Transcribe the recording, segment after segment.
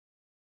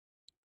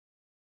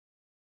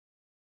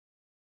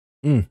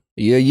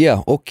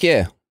Yeah,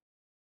 okay.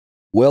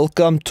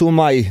 Welcome to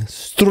my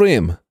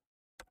stream.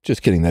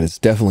 Just kidding, that is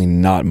definitely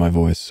not my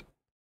voice.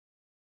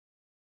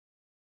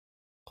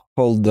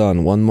 Hold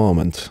on one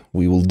moment.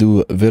 We will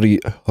do very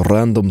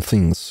random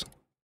things.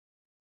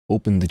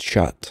 Open the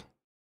chat.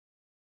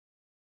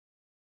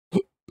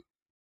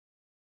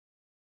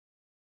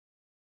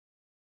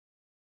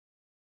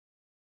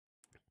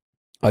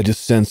 I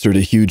just censored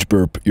a huge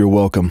burp. You're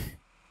welcome.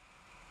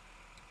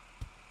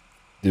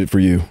 Did it for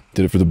you.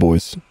 Did it for the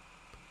boys.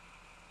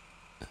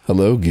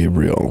 Hello,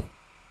 Gabriel.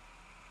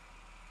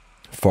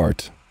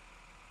 Fart.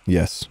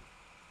 Yes.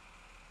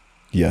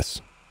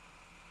 Yes.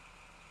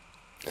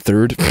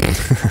 Third.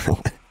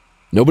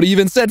 Nobody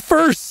even said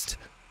first!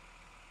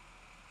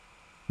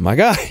 My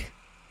guy.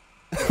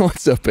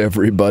 What's up,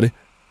 everybody?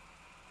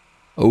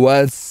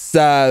 What's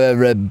up,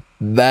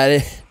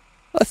 everybody?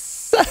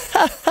 What's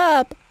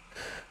up?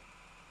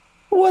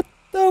 What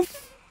the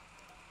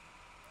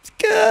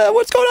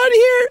what's going on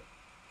here?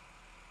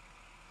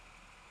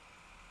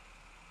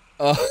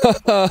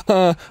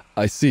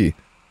 I see.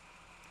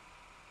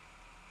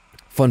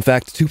 Fun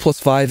fact, 2 plus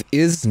 5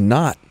 is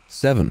not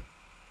 7.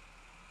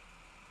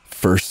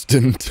 First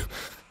and...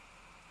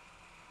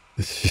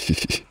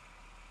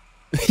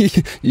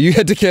 You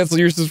had to cancel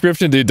your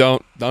subscription, dude.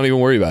 Don't even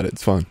worry about it.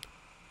 It's fine.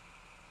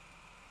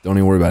 Don't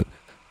even worry about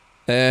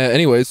it.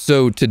 Anyways,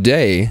 so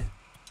today,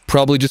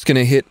 probably just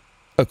gonna hit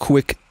a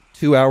quick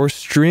 2-hour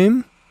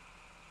stream.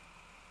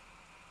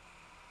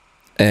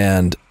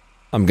 And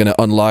I'm gonna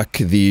unlock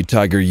the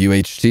Tiger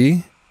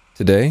UHT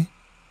today,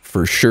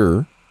 for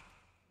sure.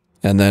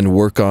 And then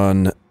work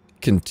on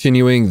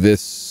continuing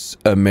this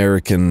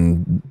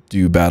American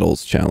Do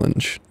Battles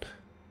challenge,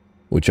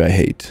 which I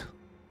hate.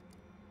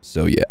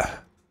 So yeah.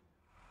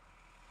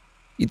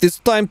 It is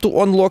time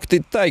to unlock the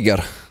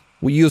Tiger.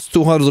 We use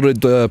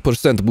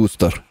 200%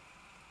 booster.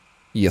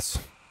 Yes.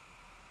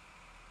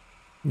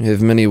 We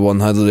have many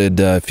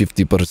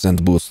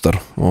 150% booster.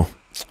 Oh.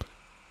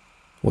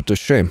 What a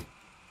shame.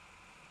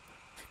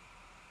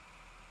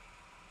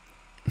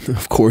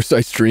 Of course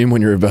I stream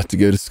when you're about to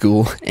go to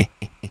school.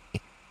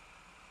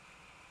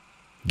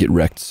 Get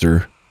wrecked,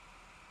 sir.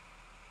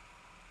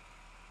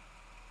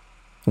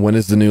 When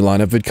is the new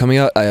lineup vid coming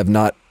out? I have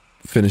not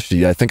finished it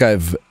yet. I think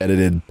I've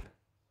edited...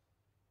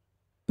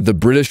 The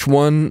British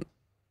one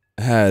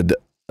had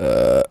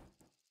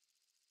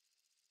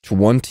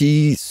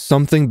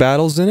 20-something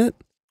battles in it.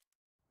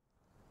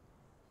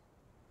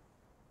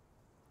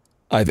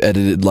 I've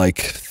edited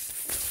like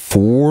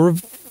four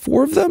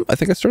of them. I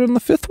think I started on the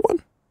 5th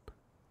one.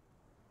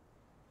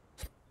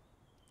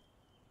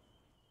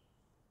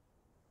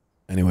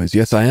 Anyways,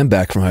 yes, I am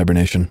back from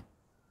hibernation.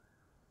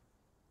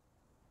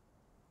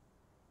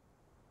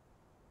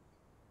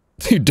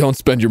 Dude, don't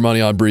spend your money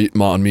on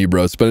me,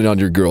 bro. Spend it on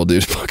your girl,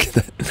 dude. Fuck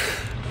that.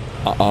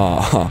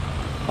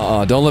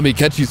 Don't let me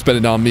catch you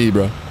spending on me,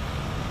 bro.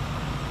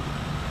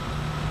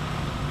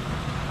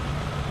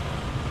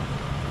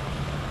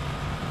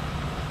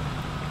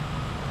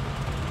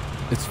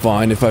 It's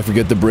fine if I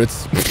forget the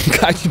Brits.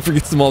 I can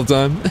forget them all the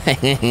time.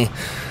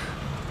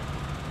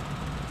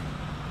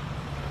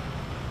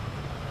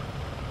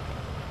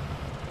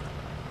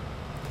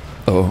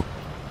 Oh,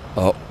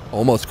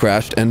 almost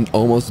crashed and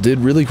almost did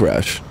really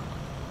crash.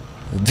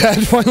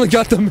 Dad finally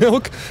got the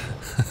milk.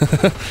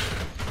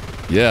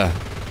 Yeah,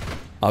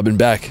 I've been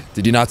back.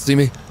 Did you not see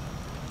me?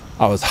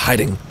 I was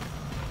hiding.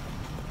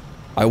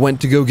 I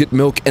went to go get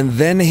milk and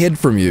then hid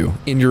from you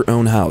in your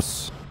own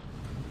house.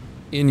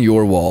 In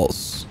your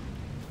walls.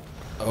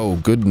 Oh,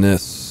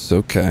 goodness.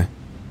 Okay.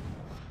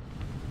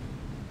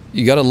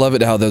 You gotta love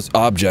it how those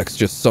objects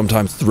just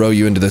sometimes throw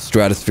you into the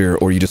stratosphere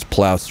or you just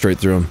plow straight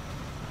through them.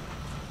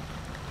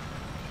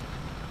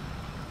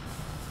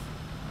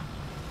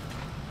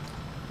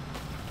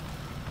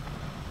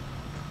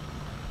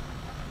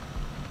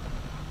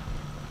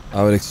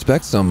 I would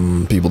expect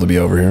some people to be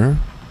over here.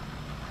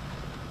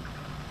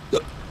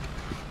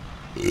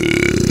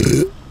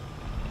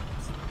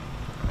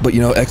 But you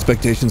know,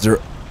 expectations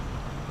are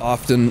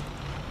often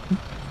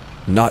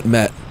not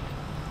met.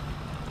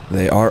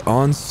 They are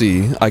on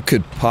C. I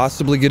could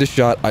possibly get a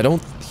shot. I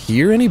don't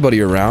hear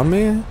anybody around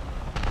me.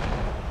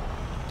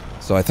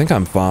 So I think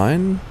I'm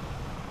fine.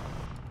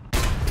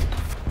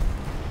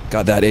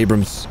 Got that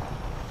Abrams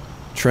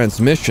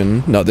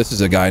transmission. No, this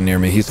is a guy near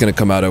me. He's gonna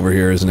come out over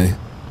here, isn't he?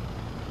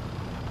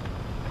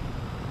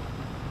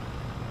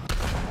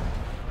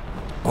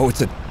 Oh,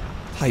 it's a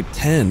Type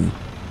 10.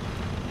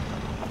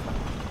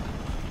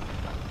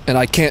 And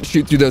I can't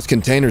shoot through those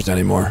containers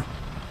anymore.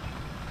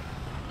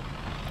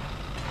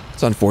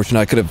 It's unfortunate.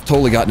 I could have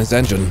totally gotten his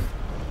engine.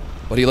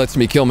 But he lets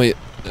me kill me.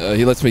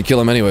 He lets me kill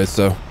him anyways,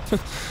 so.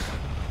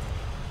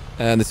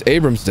 And this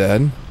Abrams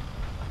dead.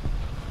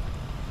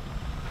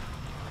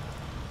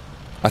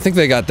 I think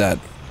they got that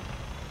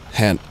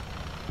hand.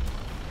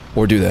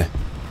 Or do they?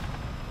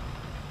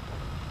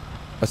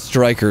 A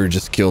striker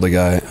just killed a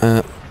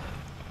guy.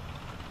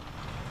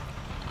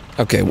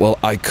 Okay, well,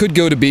 I could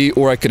go to B,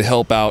 or I could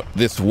help out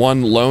this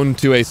one lone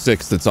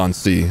 2A6 that's on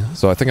C.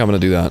 So I think I'm gonna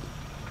do that.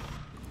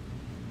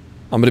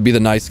 I'm gonna be the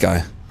nice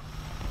guy.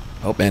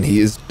 Oh man, he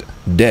is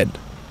dead.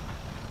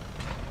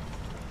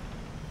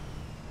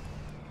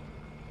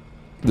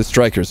 The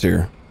striker's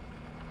here.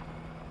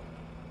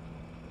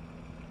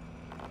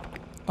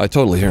 I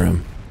totally hear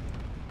him.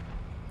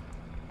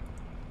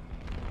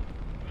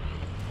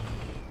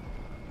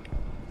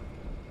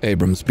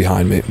 Abrams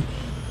behind me.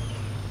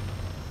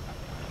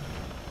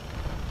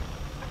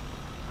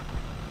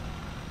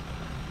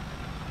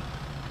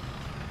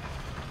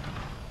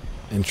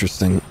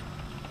 Interesting.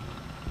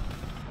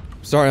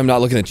 Sorry I'm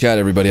not looking at chat,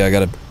 everybody. I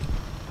gotta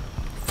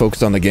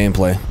focus on the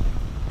gameplay.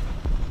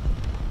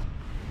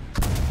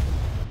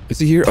 Is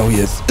he here? Oh, he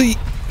is.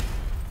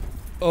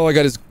 Oh, I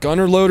got his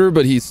gunner loader,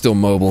 but he's still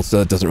mobile, so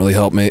that doesn't really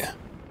help me.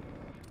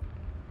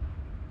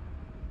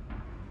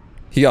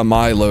 He got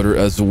my loader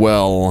as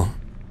well.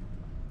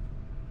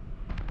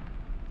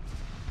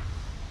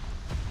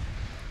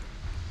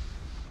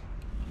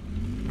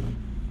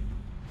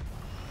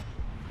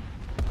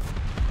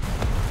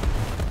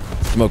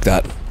 Smoke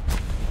that.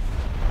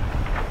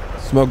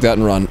 Smoke that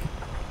and run.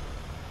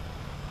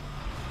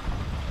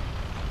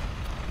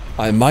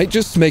 I might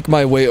just make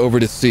my way over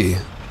to C.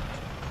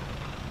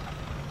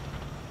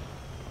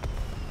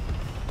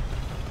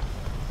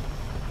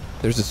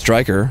 There's a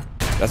striker.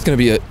 That's gonna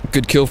be a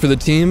good kill for the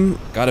team.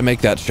 Gotta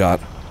make that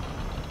shot.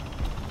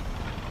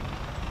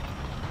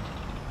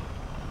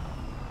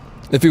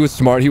 If he was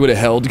smart, he would have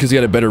held because he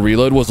had a better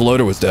reload. Well, his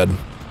loader was dead.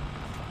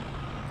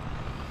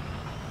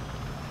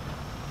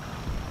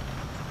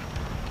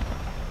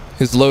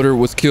 His loader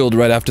was killed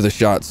right after the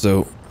shot,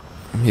 so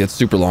he had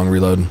super long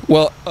reload.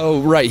 Well,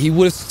 oh, right, he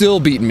would have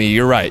still beaten me.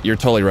 You're right, you're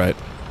totally right.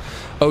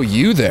 Oh,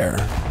 you there.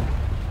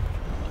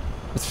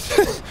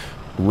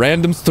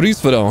 Random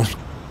stridsförrån.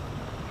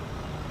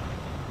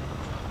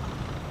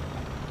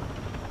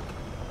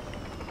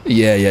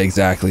 Yeah,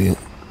 exactly.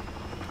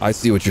 I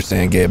see what you're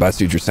saying, Gabe. I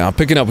see what you're saying. I'm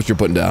picking up what you're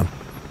putting down.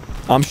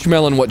 I'm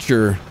smelling what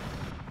you're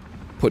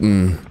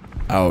putting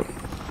out.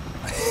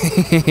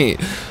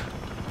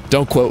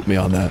 Don't quote me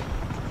on that.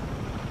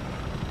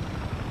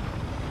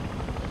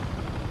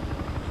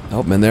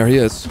 Oh, man, there he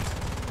is.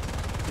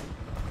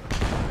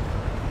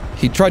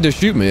 He tried to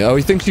shoot me. Oh,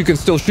 he thinks you can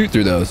still shoot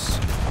through those.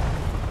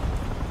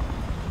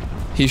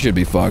 He should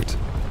be fucked.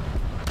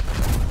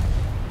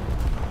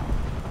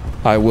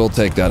 I will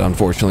take that,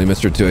 unfortunately,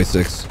 Mr.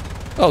 286.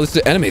 Oh, this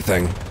is an enemy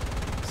thing.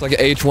 It's like an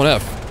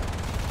H1F.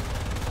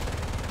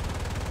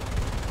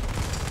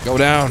 Go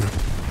down.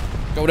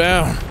 Go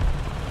down.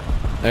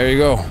 There you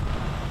go.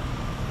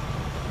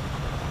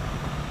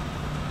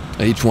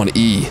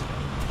 H1E.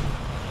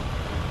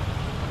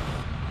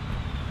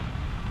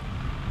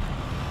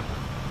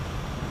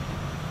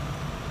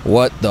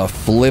 What the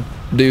flip,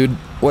 dude?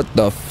 What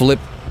the flip?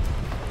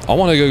 I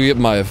want to go get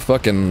my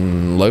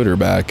fucking loader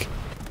back.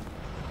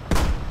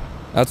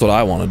 That's what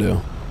I want to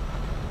do.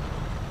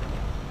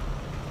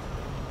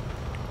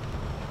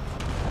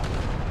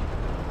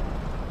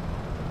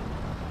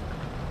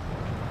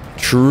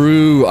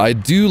 True. I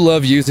do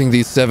love using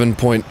these 7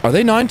 point... Are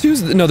they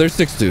 9.2s? No, they're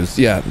 6.2s.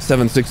 Yeah,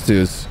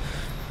 7.62s.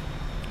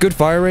 Good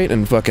fire rate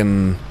and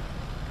fucking...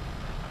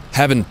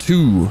 having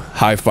 2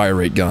 high fire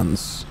rate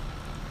guns.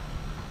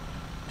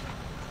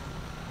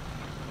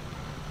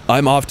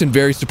 I'm often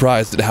very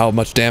surprised at how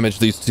much damage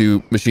these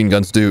 2 machine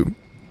guns do.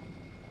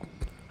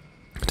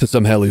 To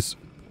some helis.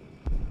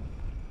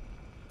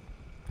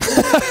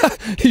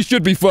 He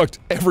should be fucked.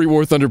 Every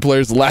War Thunder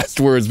player's last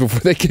words before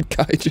they get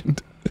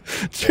gaijined.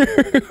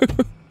 True.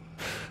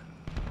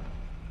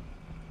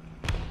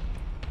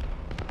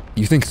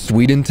 You think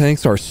Sweden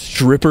tanks are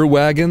stripper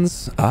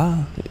wagons?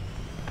 Ah,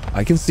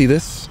 I can see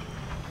this.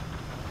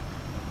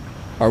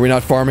 Are we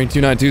not farming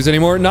 292s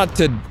anymore? Not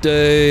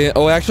today.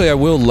 Oh, actually, I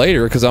will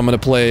later because I'm going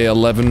to play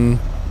 11.0.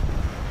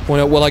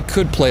 Well, I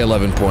could play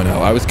 11.0.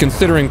 I was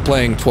considering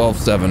playing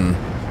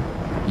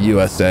 12.7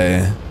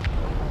 USA.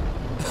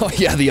 Oh,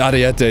 yeah, the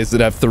Arietes that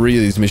have 3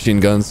 of these machine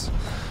guns.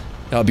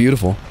 How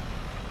beautiful.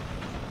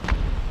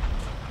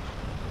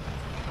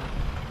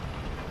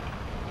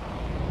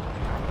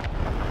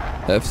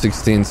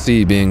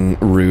 F-16C being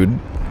rude.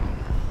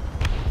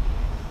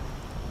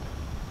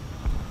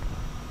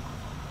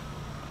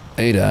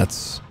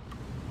 ADATs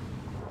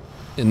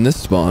in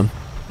this spawn.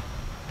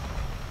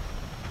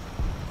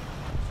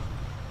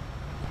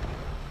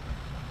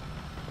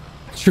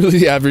 Surely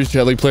the average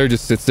heli player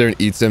just sits there and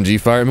eats MG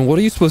fire. I mean, what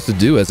are you supposed to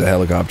do as a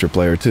helicopter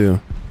player,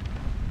 too?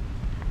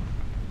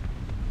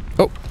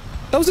 Oh,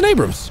 that was an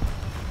Abrams.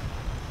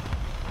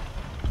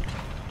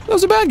 That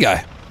was a bad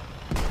guy.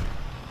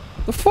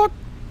 The fuck?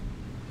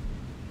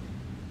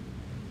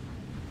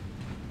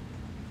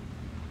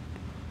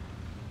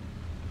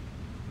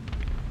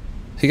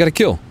 He got a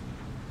kill.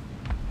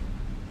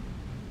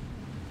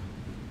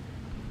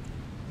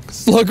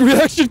 Slug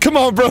reaction, come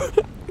on, bro.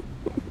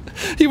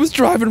 He was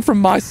driving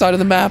from my side of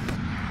the map.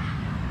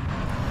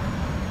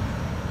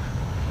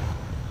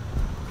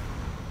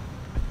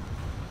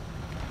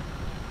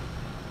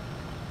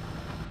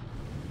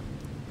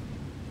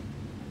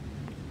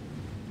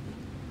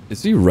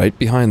 Is he right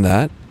behind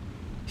that?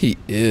 He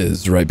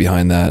is right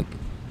behind that.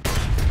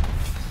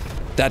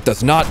 That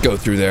does not go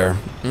through there.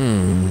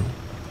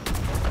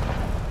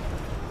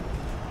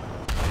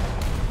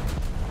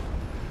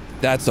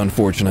 That's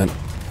unfortunate.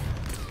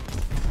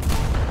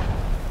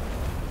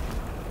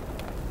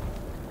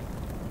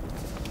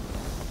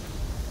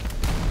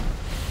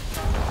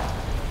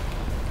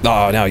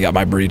 Oh, now I got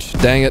my breach.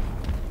 Dang it.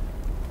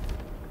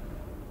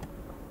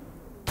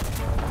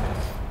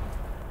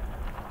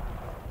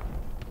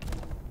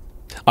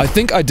 I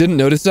think I didn't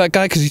notice that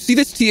guy, because you see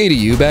this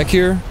T80U back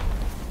here?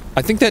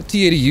 I think that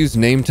T80U's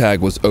name tag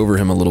was over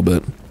him a little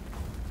bit.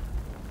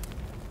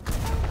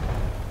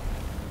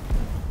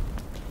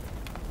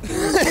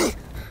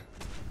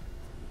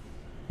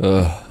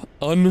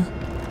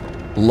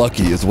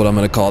 Unlucky is what I'm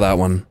gonna call that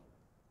one.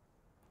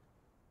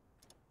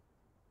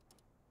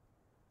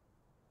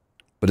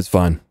 But it's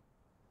fine.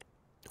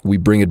 We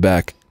bring it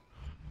back.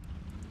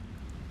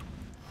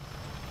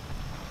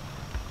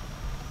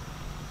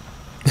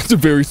 It's a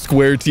very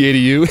square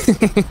T80U.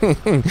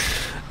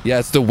 Yeah,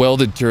 it's the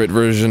welded turret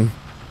version.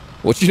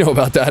 What you know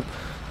about that?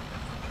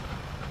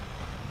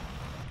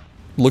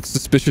 Looks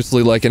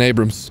suspiciously like an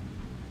Abrams.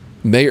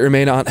 May or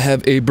may not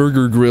have a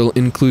burger grill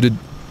included.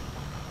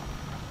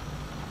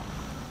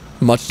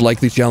 Much like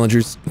the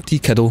Challenger's tea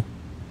kettle.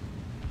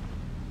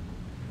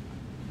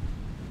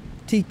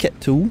 Tea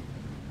kettle?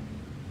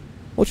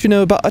 What you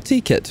know about a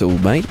tea kettle,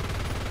 mate?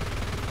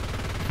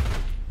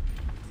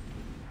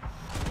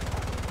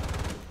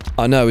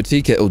 I know a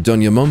tea kettle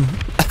done your mum.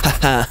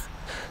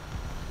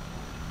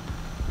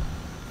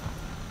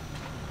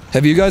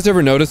 Have you guys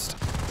ever noticed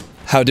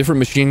how different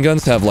machine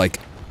guns have, like,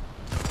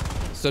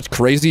 such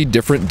crazy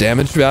different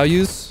damage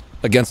values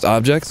against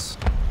objects?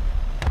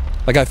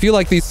 Like, I feel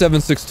like these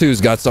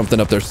 7.62s got something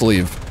up their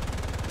sleeve.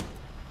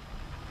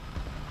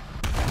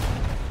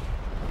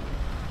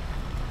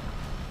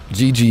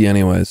 GG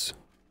anyways.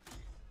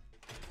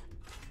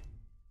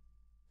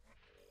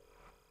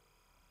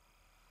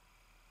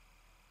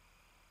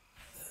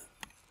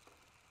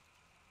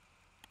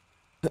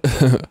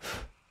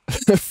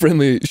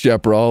 Friendly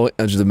chaparral,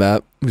 edge of the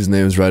map, whose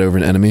name is right over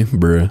an enemy.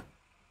 Bruh.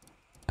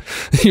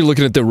 You're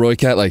looking at the Roy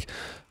cat like,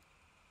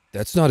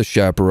 that's not a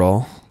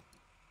chaparral.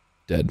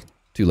 Dead.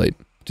 Too late.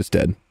 Just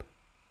dead.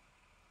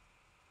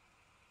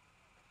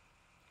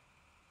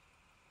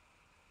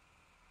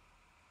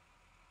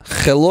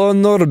 Hello,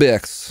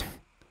 Norbex.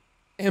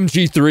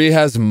 MG3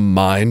 has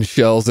mine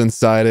shells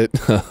inside it.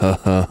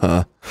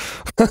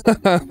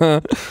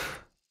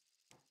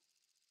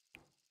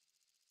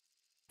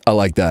 I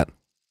like that.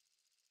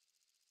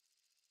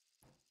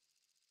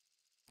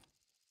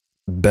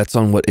 Bets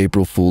on what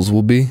April Fools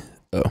will be?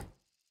 Oh.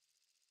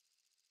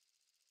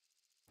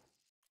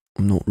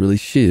 I'm not really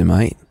sure,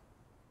 mate.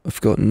 I've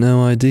got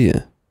no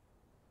idea.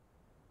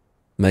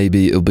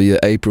 Maybe it'll be a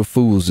April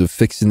Fools of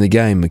fixing the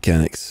game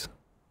mechanics.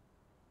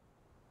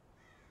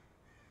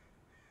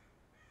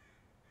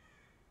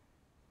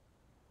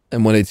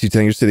 And 182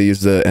 Tanger City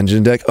is the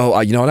engine deck. Oh,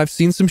 you know what? I've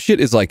seen some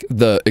shit is like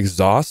the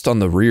exhaust on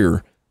the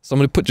rear.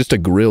 Somebody put just a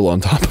grill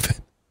on top of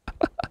it.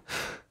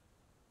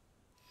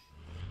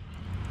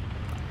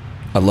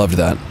 I loved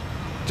that.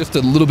 Just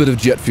a little bit of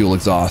jet fuel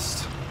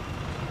exhaust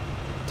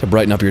to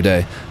brighten up your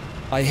day.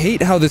 I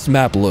hate how this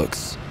map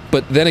looks,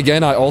 but then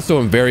again, I also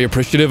am very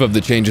appreciative of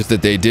the changes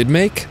that they did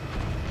make.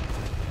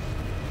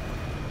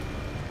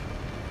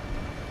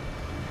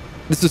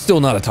 This is still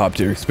not a top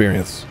tier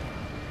experience.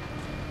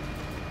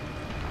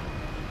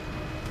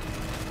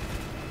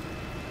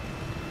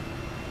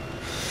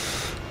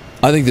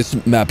 I think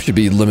this map should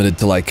be limited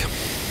to like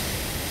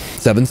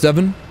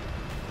 7-7.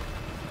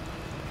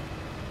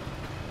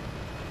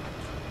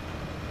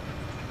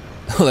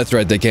 Oh, that's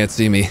right, they can't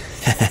see me.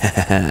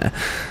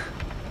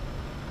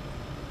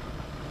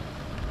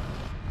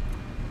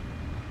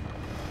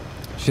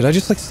 Should I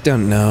just like sit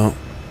down? No.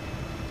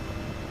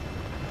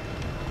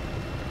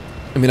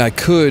 I mean, I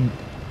could.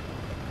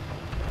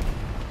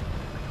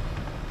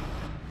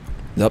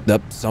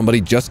 Nope, somebody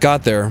just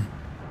got there.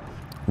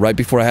 Right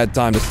before I had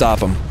time to stop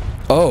him.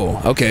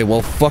 Oh, okay,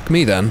 well, fuck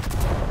me then.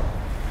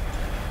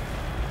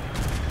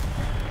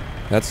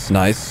 That's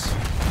nice.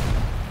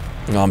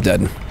 Oh, I'm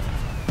dead.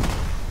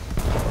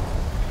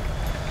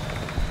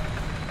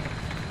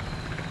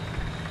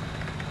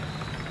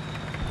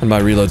 And my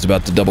reload's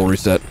about to double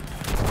reset.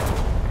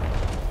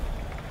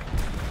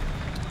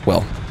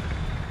 Well.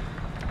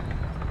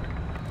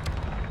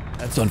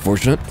 That's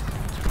unfortunate.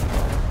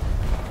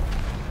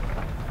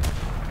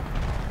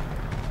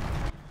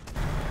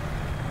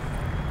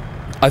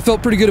 I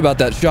felt pretty good about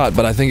that shot,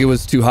 but I think it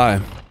was too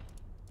high.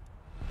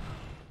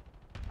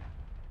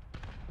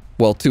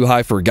 Well, too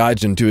high for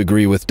Gaijin to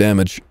agree with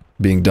damage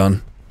being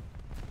done.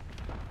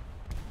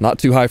 Not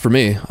too high for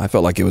me. I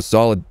felt like it was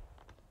solid.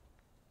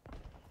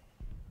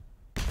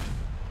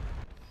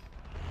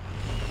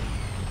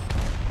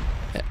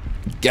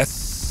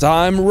 Guess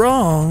I'm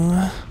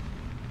wrong.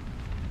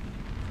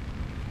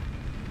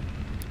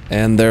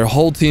 And their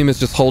whole team is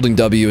just holding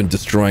W and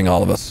destroying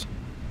all of us.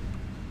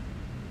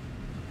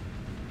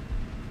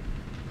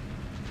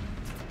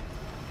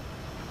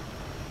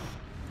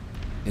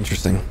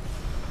 Interesting.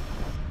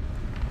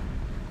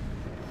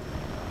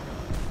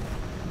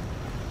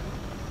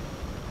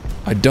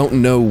 I don't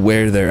know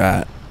where they're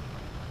at.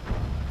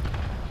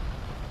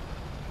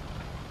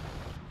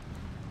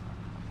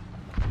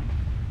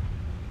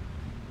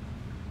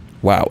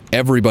 Wow,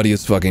 everybody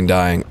is fucking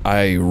dying.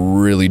 I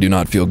really do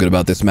not feel good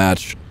about this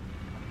match.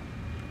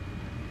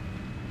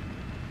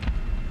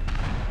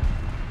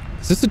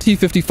 Is this a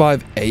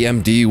T-55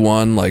 AMD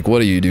one? Like,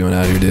 what are you doing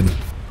out here, dude?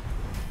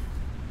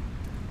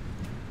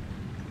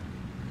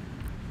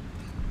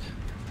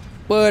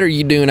 What are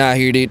you doing out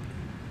here, dude?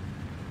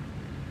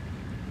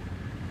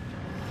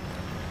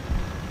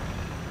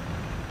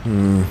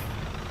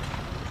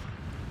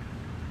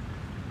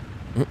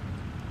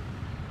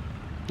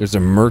 There's a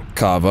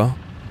Merkava.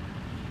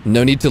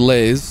 No need to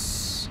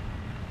laze.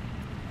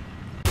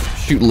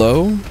 Shoot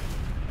low.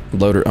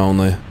 Loader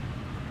only.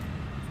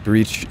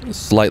 Breach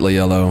slightly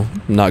yellow.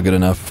 Not good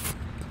enough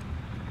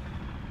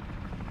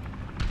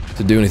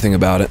to do anything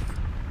about it.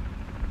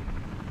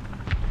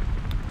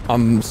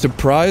 I'm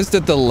surprised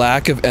at the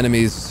lack of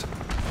enemies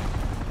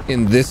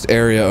in this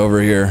area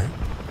over here.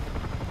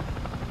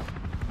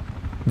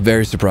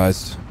 Very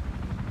surprised.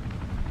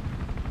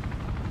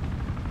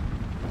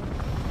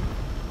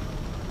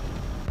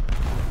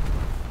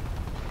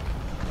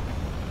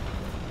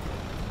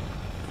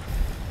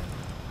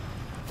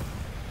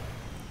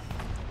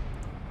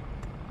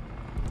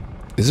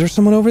 Is there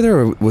someone over there,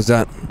 or was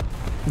that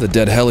the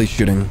dead heli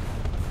shooting?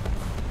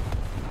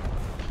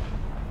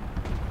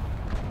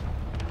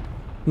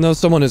 No,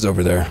 someone is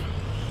over there.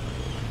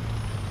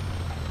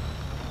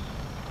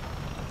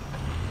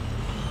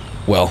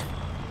 Well,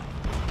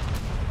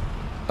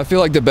 I feel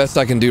like the best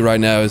I can do right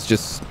now is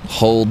just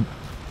hold.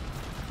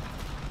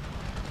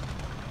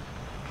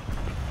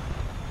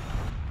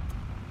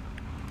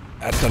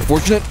 That's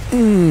unfortunate.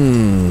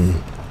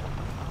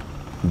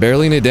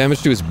 Barely any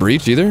damage to his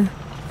breach either.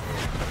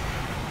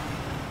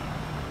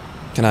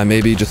 Can I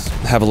maybe just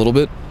have a little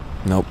bit?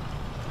 Nope.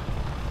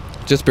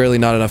 Just barely,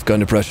 not enough gun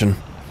depression.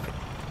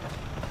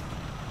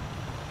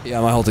 Yeah,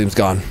 my whole team's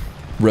gone.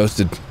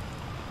 Roasted.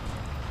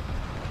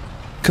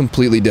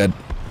 Completely dead.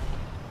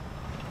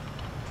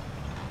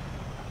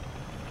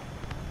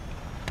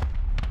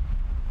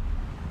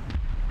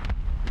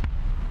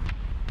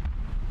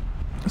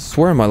 I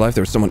swear in my life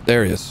there was someone.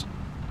 There he is.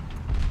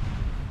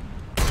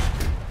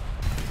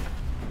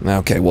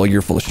 Okay, well,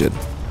 you're full of shit.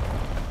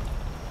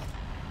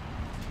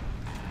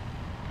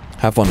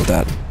 Have fun with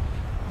that.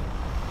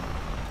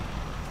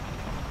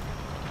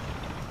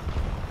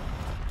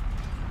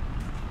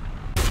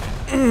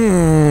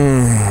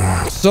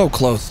 So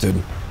close,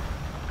 dude.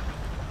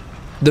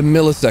 The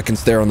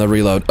milliseconds there on the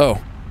reload. Oh.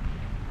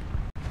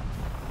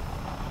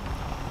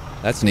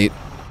 That's neat.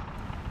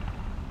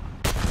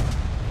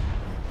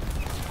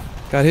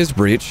 Got his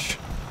breach.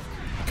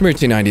 Come here,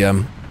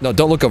 T90M. No,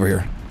 don't look over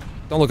here.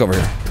 Don't look over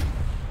here.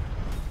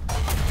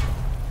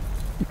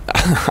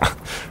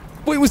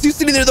 Wait, was he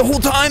sitting there the whole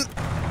time?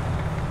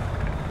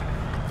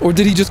 Or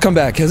did he just come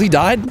back? Has he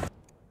died?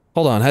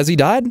 Hold on, has he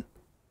died?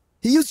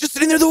 He was just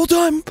sitting there the whole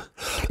time.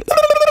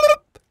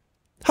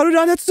 How did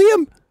I not see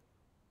him?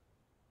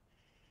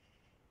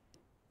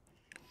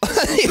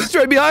 He was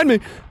right behind me.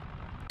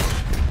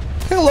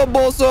 Hello,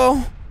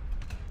 Boso.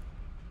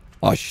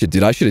 Oh shit,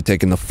 dude, I should have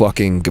taken the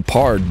fucking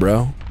Gepard,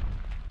 bro.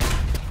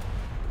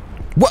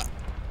 What?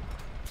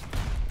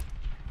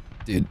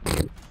 Dude.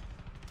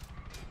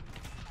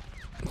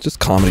 Just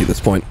comedy at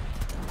this point.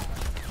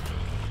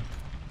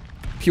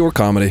 Pure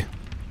comedy.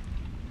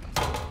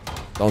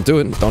 Don't do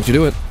it. Don't you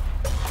do it.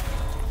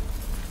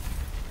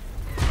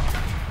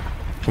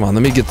 Come on,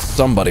 let me get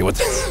somebody with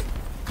this.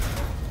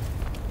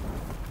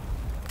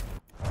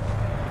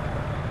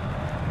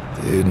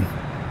 Dude.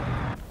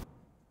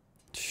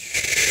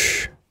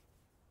 Shh.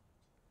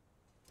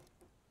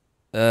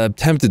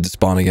 Tempted to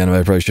spawn again, but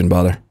I probably shouldn't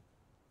bother.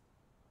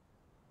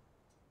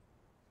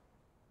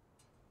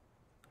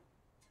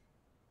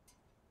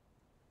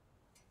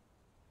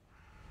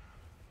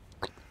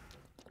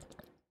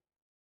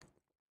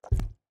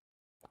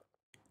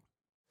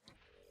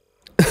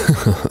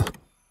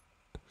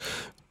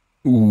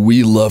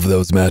 We love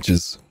those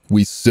matches.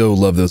 We so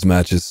love those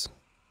matches.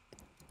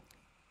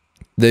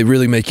 They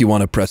really make you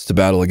want to press to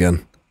battle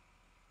again.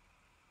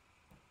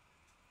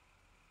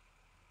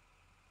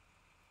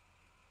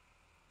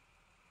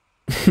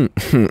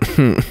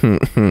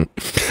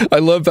 I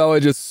love how I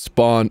just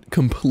spawned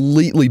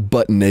completely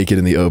butt naked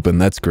in the open.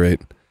 That's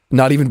great.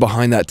 Not even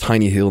behind that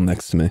tiny hill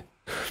next to me.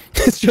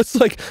 It's just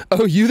like,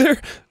 oh, you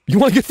there? You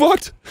want to get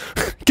fucked?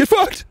 Get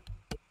fucked!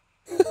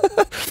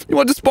 You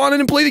want to spawn in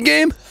and play the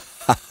game?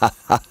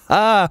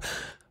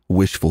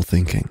 Wishful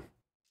thinking.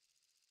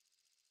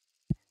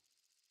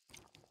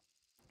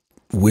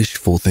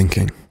 Wishful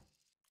thinking.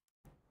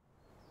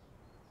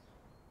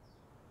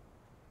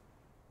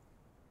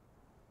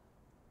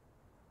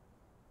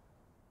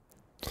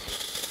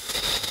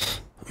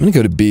 I'm gonna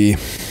go to B.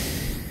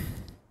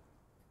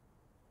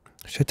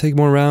 Should I take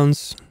more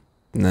rounds?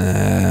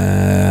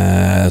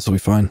 Nah, this'll be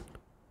fine.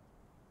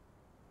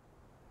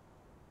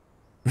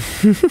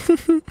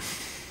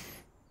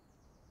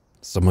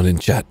 Someone in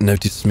chat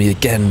noticed me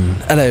again.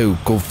 Hello,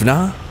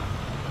 Governor.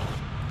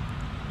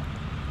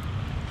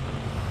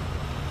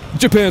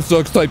 Japan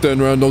sucks. Type that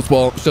in around no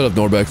spall. Shut up,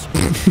 Norbex.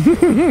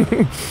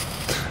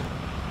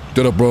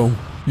 Shut up, bro.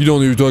 You don't know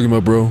what you're talking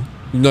about, bro.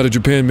 You're not a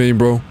Japan main,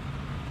 bro. What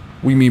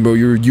do you mean, bro?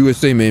 You're a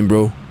USA main,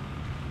 bro. What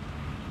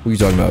are you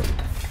talking about?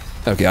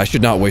 Okay, I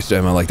should not waste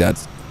ammo like that.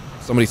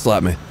 Somebody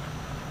slap me.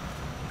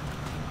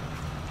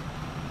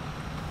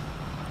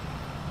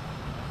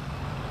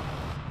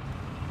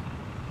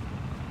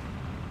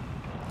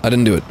 I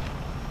didn't do it.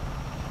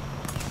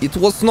 It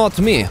was not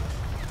me.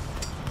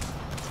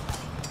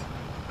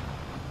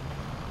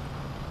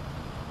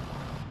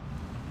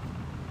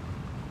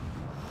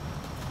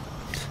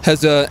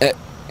 Has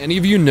any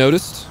of you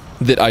noticed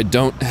that I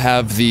don't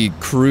have the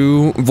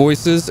crew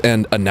voices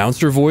and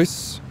announcer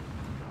voice?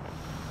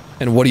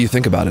 And what do you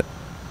think about it?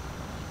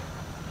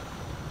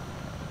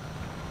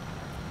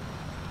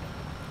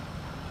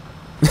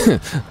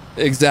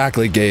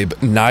 Exactly, Gabe.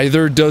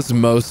 Neither does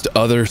most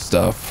other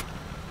stuff.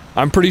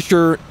 I'm pretty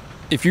sure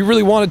if you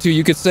really wanted to,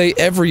 you could say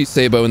every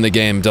Sabo in the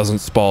game doesn't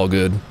spawn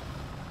good.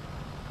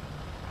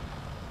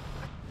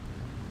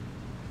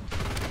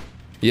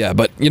 Yeah,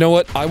 but you know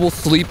what? I will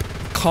sleep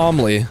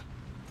calmly,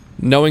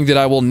 knowing that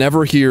I will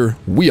never hear,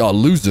 "We are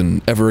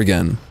losing," ever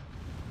again.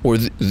 Or,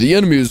 the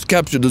enemy has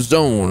captured the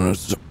zone.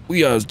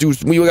 We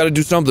gotta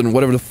do something,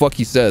 whatever the fuck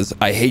he says.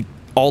 I hate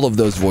all of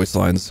those voice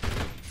lines.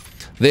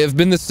 They have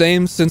been the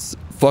same since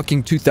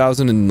fucking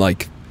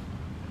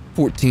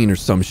 2014 or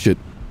some shit.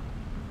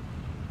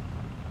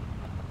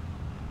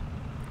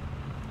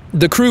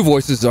 The crew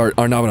voices are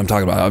not what I'm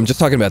talking about. I'm just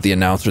talking about the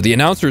announcer. The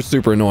announcer is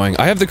super annoying.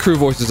 I have the crew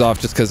voices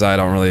off just because I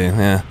don't really,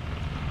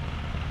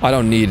 I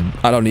don't need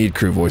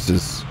crew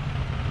voices,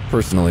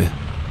 personally.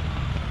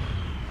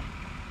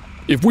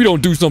 If we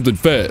don't do something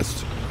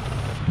fast,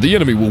 the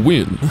enemy will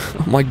win.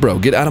 I'm like, bro,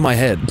 get out of my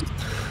head.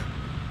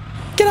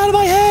 Get out of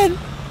my head!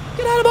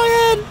 Get out of my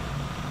head!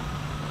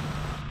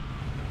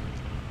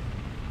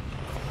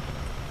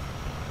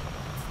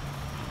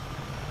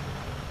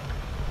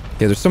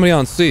 Yeah, there's somebody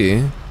on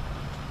C.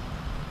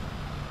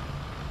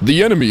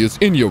 The enemy is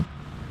in your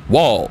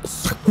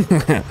walls.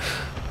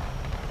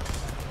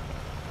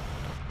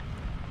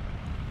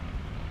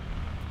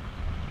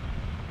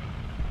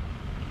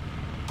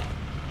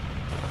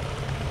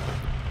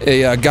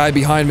 A guy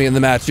behind me in the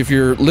match, if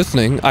you're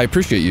listening, I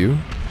appreciate you.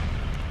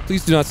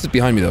 Please do not sit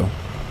behind me, though.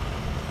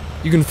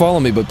 You can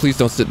follow me, but please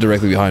don't sit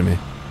directly behind me.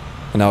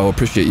 And I will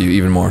appreciate you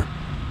even more.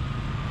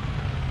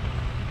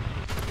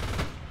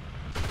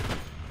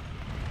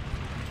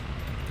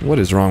 What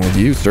is wrong with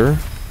you, sir?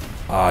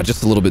 Ah,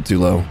 just a little bit too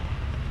low.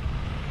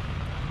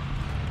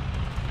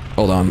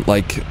 Hold on,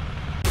 like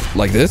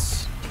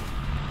this?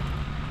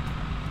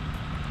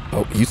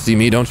 Oh, you see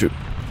me, don't you?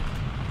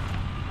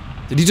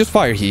 Did he just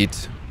fire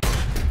heat?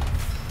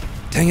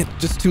 Dang it,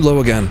 just too low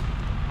again.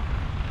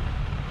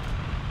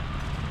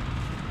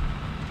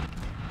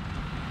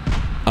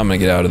 I'm gonna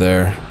get out of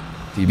there.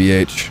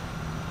 TBH.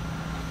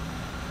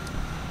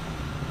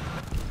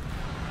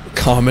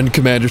 Common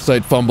commander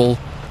site fumble.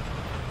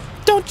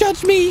 Don't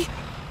judge me!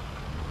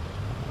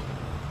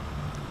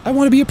 I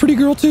want to be a pretty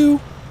girl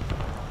too.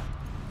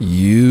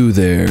 You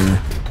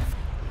there.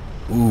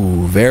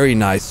 Ooh, very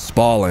nice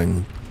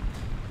spalling.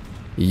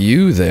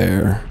 You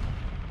there.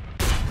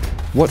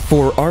 What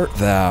for art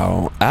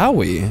thou?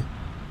 Owie.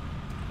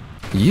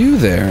 You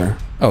there.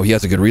 Oh, he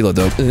has a good reload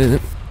though.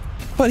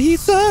 But he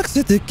sucks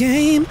at the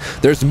game.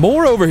 There's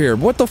more over here.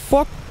 What the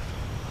fuck?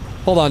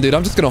 Hold on, dude.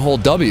 I'm just gonna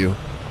hold W.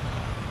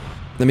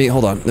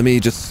 Hold on. Let me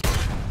just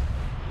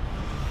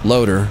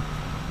load her.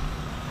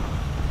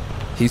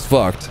 He's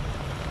fucked.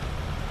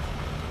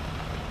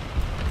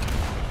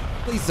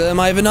 Please,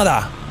 I have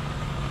another.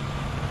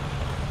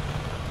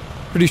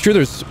 Pretty sure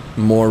there's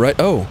more, right?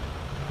 Oh.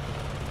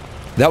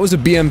 That was a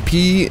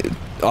BMP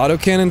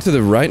autocannon to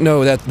the right?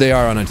 No, they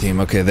are on a team.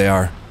 Okay, they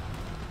are.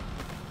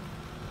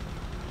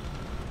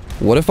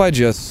 What if I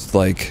just,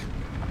 like...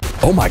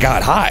 Oh my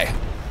god, hi!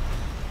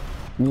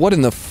 What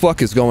in the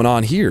fuck is going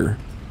on here?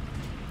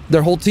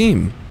 Their whole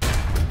team.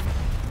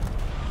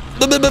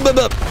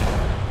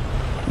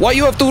 Why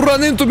you have to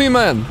run into me,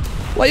 man?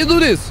 Why you do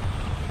this?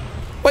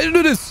 Why you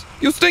do this?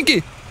 You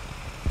stinky!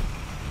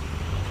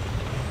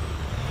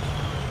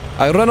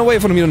 I run away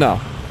from you now.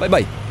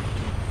 Bye-bye.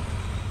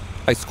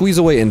 I squeeze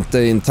away in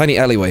tiny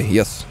alleyway.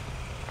 Yes.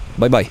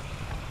 Bye-bye.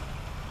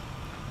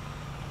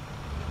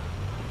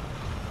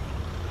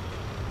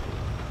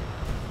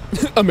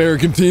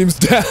 American team's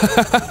down.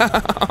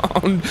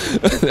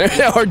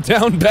 They are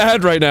down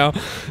bad right now.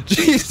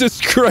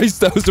 Jesus Christ,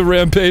 that was a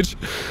rampage.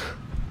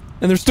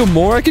 And there's still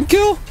more I can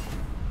kill?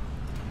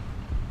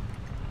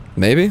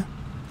 Maybe?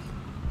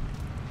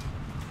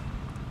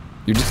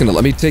 You're just gonna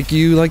let me take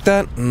you like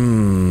that?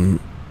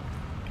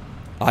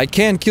 I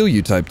can kill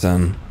you, Type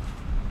 10.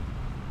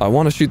 I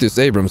want to shoot this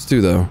Abrams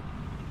too, though.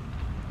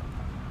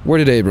 Where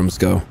did Abrams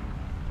go?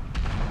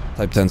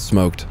 Type 10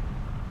 smoked.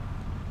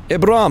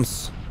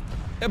 Abrams!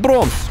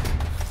 Abrams!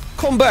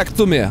 Come back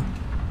to me!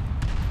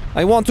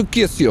 I want to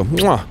kiss you.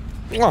 Mwah!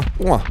 Mwah!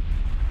 Mwah!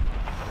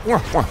 Mwah!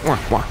 Mwah! Mwah!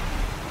 Mwah!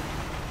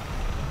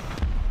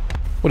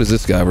 What is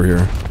this guy over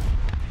here?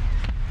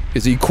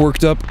 Is he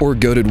quirked up or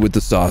goated with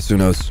the sauce? Who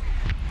knows?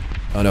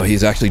 Oh no,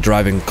 he's actually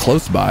driving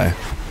close by.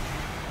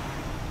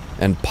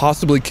 And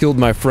possibly killed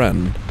my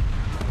friend.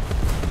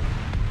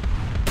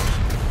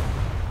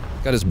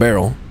 Got his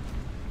barrel.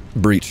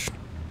 Breach.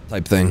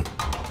 Type thing.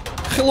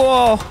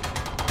 Hello!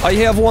 I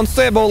have one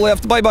sabo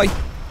left. Bye-bye.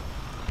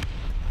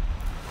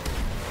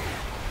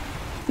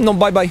 No,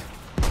 bye-bye.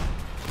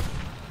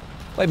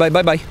 Bye-bye,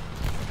 bye-bye.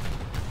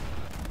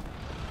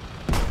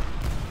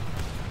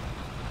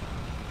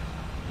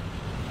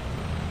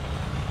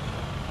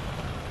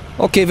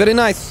 Okay, very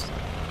nice.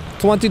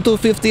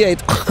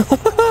 2258.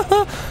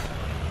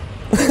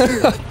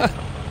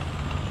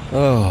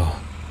 Oh.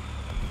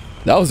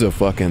 That was a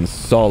fucking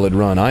solid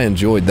run. I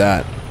enjoyed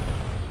that.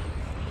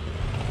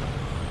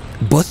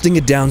 Busting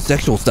it down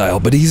sexual style,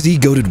 but easy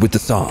goated with the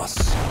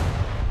sauce.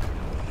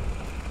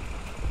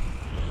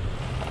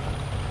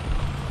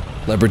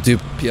 Leopard 2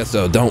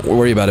 PSO. Don't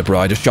worry about it, bro.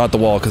 I just shot the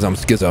wall because I'm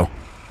schizo.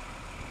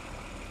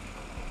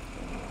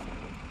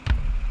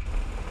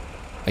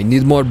 I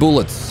need more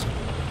bullets.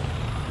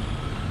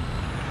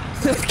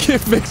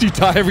 It makes you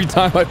die every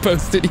time I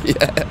post it.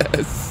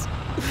 Yes.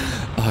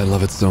 Oh, I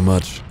love it so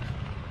much.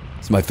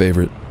 It's my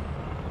favorite.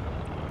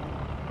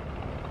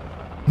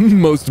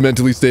 Most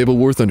mentally stable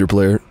War Thunder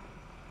player.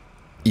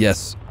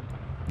 Yes.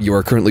 You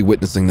are currently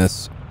witnessing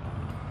this.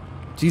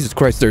 Jesus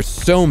Christ, there's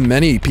so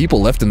many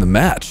people left in the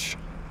match.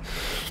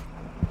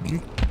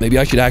 Maybe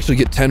I should actually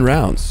get 10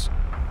 rounds.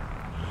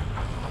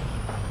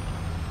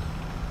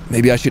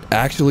 Maybe I should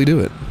actually do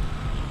it.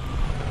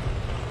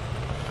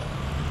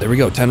 There we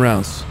go, 10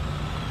 rounds.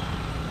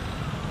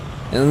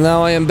 And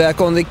now I am back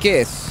on the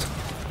case.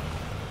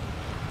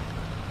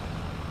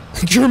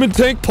 German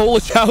tank,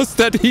 Polish house,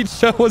 that heat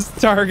show was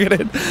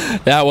targeted.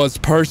 That was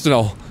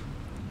personal.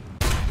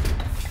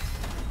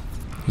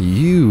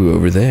 You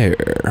over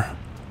there.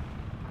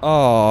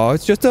 Oh,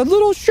 it's just a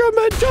little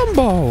Sherman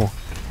Jumbo.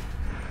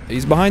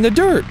 He's behind the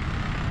dirt.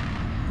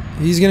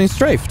 He's getting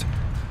strafed.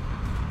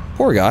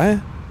 Poor guy.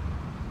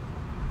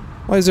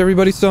 Why is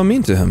everybody so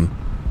mean to him?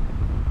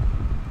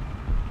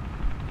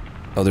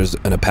 Oh, there's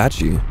an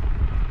Apache.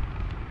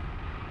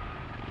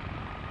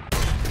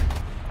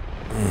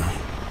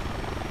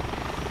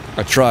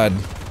 I tried.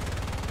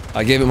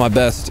 I gave it my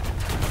best.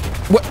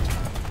 What?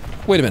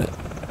 Wait a minute.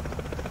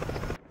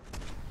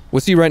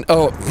 Was he right?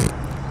 Oh.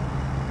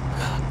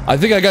 I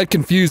think I got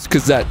confused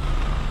because that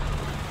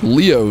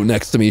Leo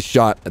next to me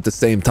shot at the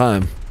same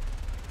time.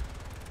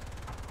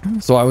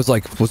 So I was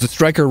like, was the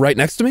striker right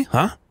next to me?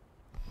 Huh?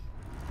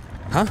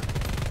 Huh?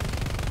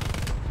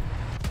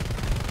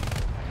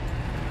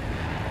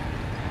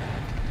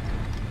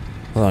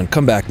 Hold on,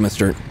 come back,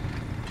 Mr.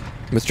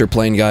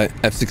 Plane Guy.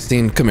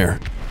 F-16, come here.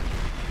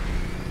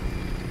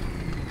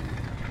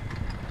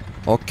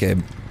 Okay.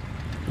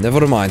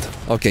 Never mind.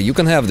 Okay, you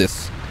can have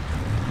this.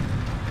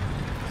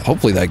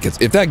 Hopefully that gets...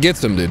 If that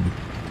gets him, dude.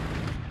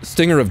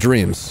 Stinger of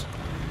dreams.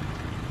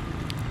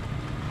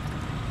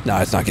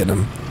 Nah, it's not getting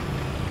him.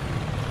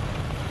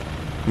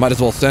 Might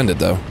as well send it,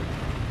 though.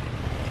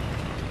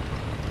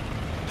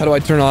 How do I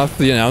turn off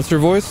the announcer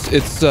voice?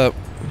 It's,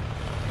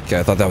 Okay,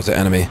 I thought that was an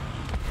enemy.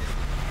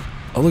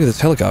 Oh, look at this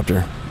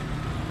helicopter.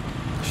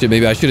 Shit,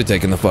 maybe I should have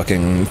taken the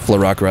fucking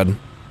Flarock Red.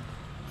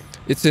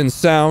 It's in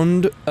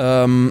sound,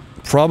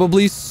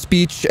 probably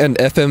speech and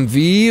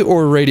FMV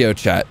or radio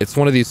chat. It's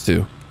one of these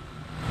two.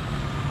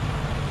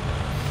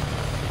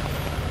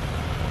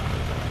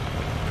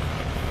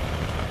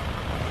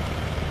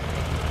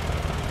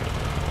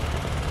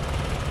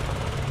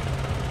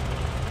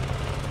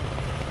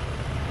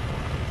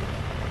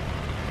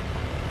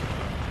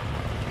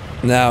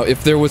 Now,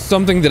 if there was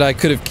something that I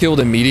could have killed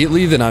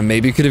immediately, then I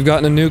maybe could have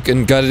gotten a nuke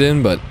and got it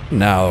in, but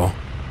now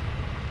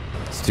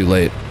it's too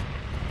late.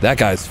 That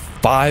guy's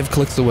 5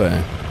 clicks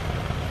away.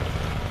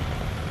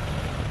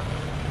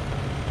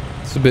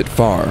 It's a bit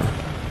far.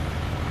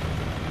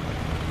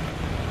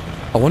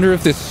 I wonder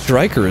if this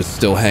striker is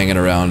still hanging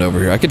around over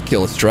here. I could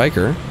kill a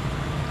striker.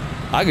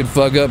 I could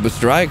fuck up a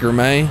striker,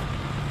 man.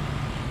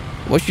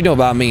 What you know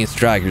about me and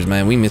strikers,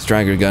 man? We miss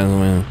striker guns,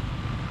 man.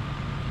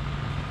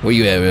 Where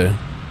you at, man?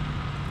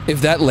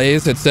 If that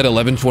Lays had said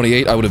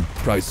 1128, I would have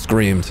probably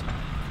screamed.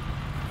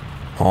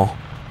 Huh?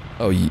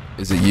 Oh,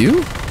 is it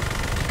you?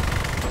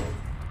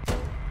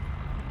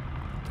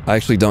 I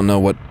actually don't know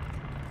what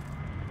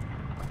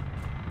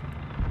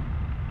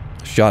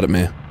shot at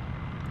me.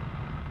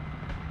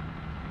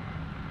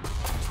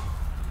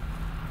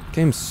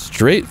 Came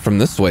straight from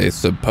this way,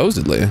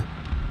 supposedly.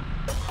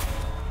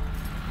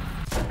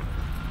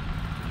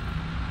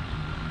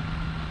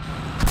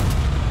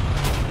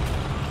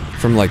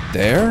 From like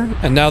there?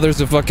 And now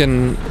there's a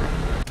fucking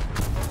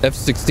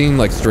F-16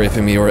 like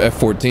strafing me, or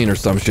F-14 or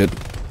some shit.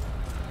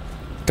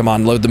 Come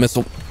on, load the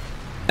missile.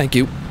 Thank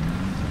you.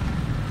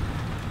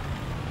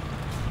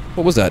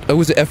 What was that? Oh, it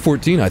was an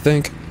F-14, I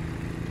think.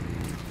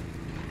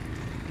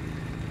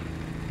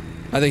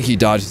 I think he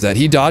dodges that.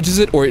 He dodges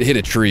it, or it hit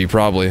a tree,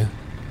 probably.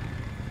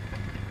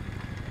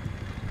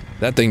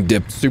 That thing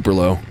dipped super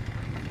low.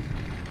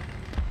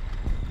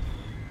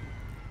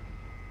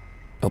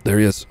 Oh, there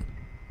he is.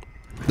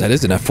 That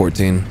is an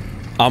F-14.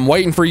 I'm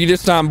waiting for you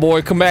this time,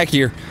 boy. Come back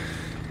here.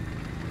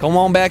 Come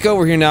on back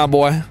over here now,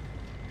 boy.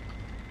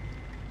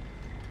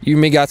 You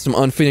and me got some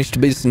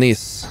unfinished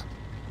business.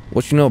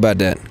 What you know about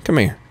that? Come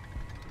here.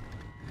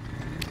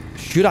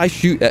 Should I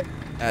shoot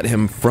at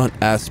him front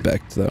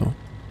aspect, though?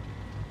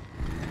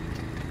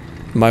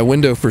 My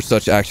window for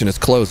such action is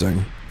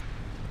closing.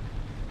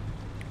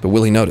 But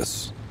will he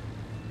notice?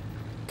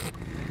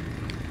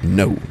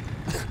 No.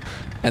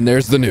 And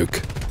there's the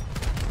nuke.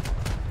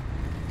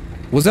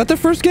 Was that the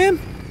first game?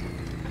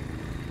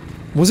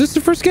 Was this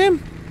the first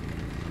game?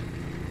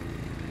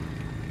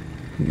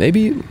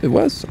 Maybe it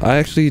was. I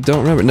actually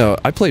don't remember. No,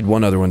 I played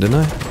one other one, didn't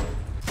I?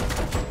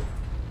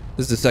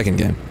 This is the second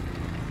game.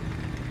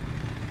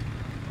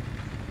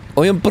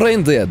 I am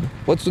brain dead.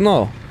 What you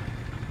know?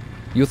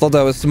 You thought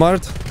I was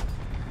smart?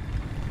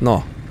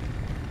 No.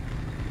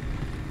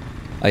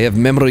 I have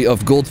memory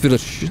of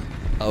goldfish.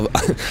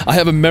 I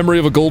have a memory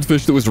of a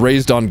goldfish that was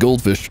raised on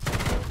goldfish.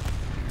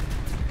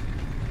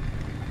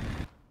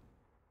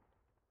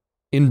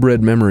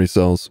 Inbred memory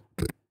cells.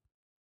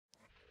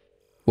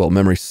 Well,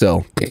 memory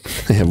cell.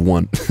 I have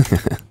one.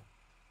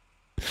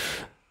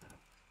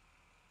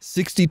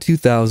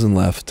 62,000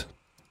 left.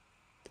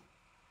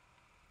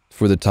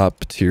 For the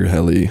top tier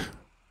heli.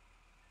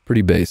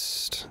 Pretty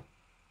based.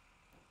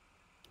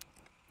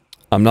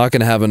 I'm not going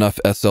to have enough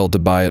SL to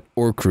buy it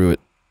or crew it.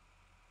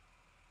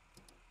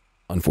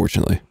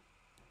 Unfortunately.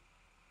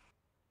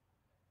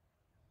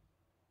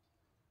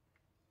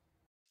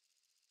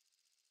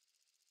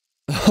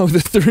 Oh, the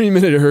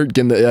 3-minute hurt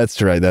game.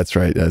 That's right. That's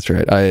right. That's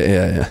right.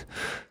 Yeah.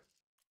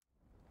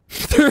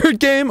 Third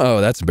game?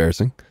 Oh, that's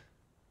embarrassing.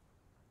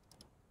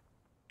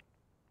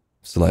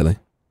 Slightly.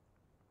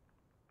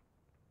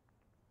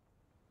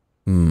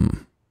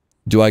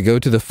 Do I go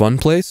to the fun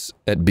place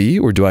at B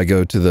or do I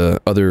go to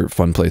the other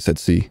fun place at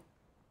C?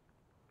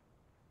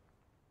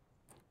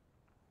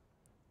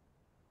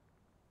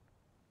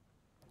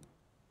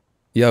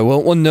 Yeah,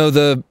 well, no,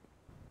 the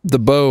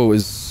bow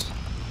is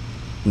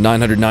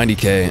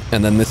 990k,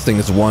 and then this thing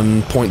is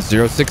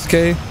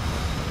 1.06k,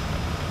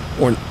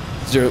 or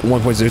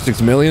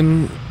 1.06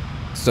 million,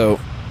 so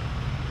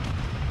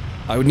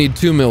I would need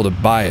 2 mil to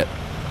buy it,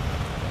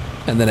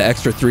 and then an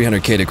extra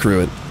 300k to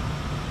crew it.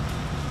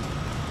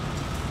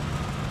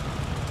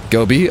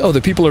 Go B? Oh, the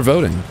people are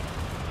voting.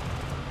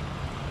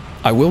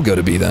 I will go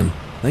to B then.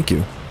 Thank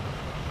you.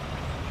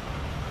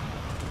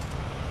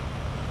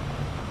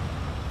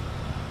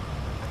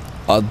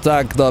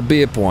 Attack the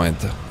B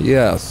point.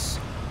 Yes.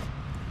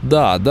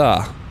 Da.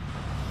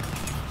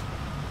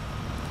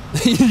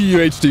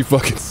 UHD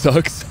fucking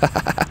sucks.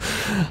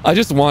 I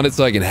just want it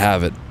so I can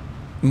have it.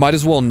 Might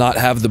as well not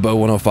have the Bow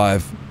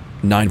 105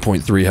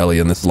 9.3 heli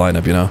in this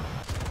lineup, you know?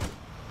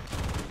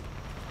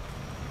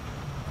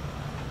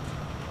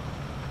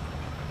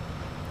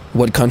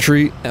 What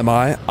country am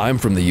I? I'm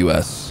from the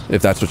US,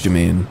 if that's what you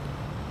mean.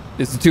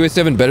 Is the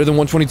 2A7 better than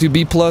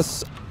 122B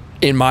plus?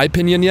 In my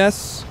opinion,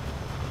 yes.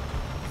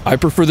 I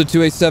prefer the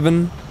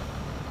 2A7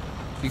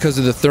 because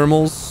of the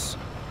thermals.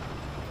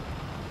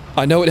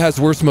 I know it has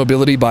worse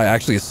mobility by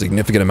actually a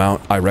significant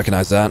amount. I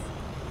recognize that.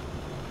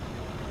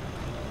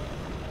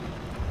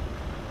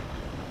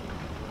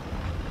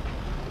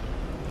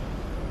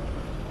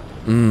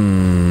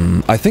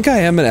 I think I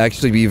am going to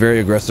actually be very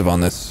aggressive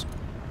on this.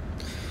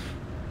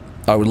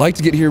 I would like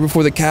to get here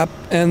before the cap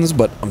ends,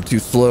 but I'm too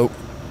slow.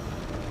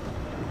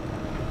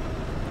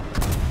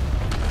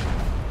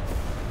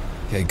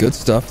 Okay, good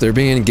stuff. They're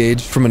being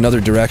engaged from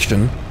another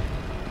direction.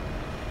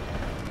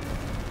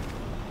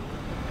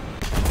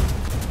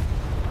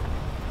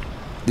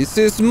 This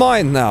is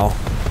mine now.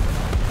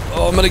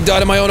 Oh, I'm gonna die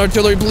to my own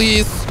artillery,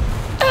 please.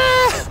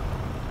 Ah!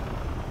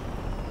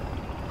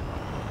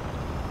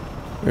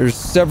 There's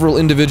several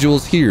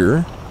individuals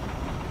here,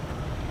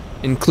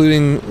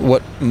 including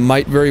what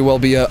might very well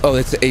be a... Oh,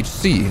 it's a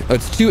HC. Oh,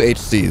 it's 2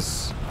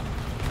 HCs.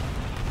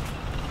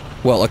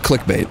 Well, a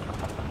clickbait.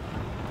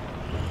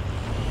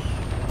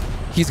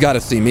 He's got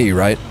to see me,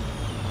 right?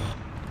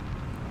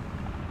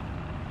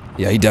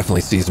 Yeah, he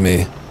definitely sees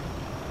me.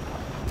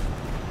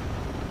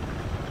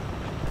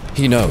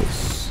 He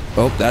knows.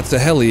 Oh, that's a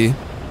heli.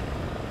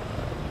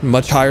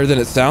 Much higher than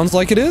it sounds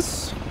like it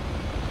is.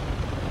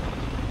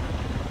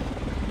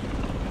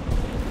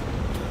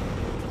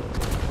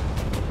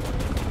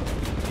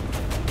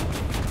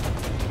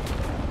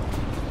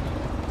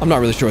 I'm not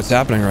really sure what's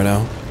happening right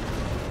now.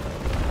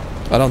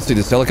 I don't see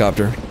this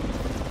helicopter.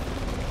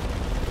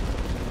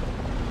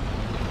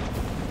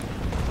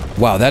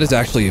 Wow, that is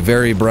actually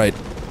very bright,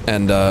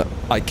 and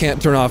I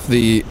can't turn off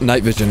the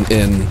night vision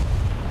in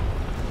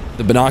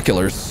the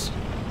binoculars.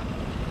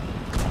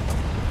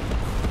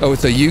 Oh,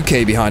 it's a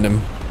UK behind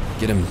him.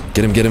 Get him,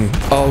 get him, get him.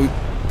 Oh,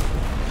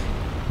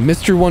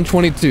 Mr.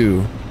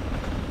 122.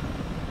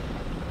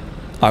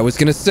 I was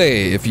gonna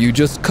say, if you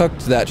just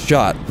cucked that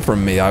shot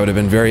from me, I would have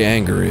been very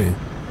angry.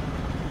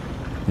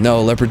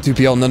 No, Leopard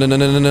 2PL,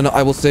 no,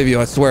 I will save you,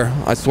 I swear.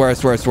 I swear.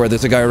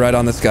 There's a guy right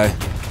on this guy.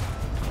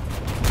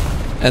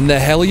 And the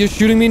hell are you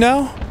shooting me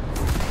now?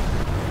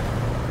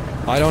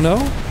 I don't know.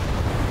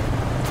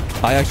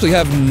 I actually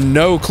have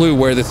no clue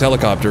where this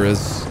helicopter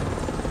is.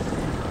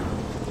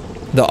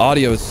 The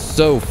audio is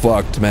so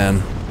fucked,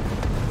 man.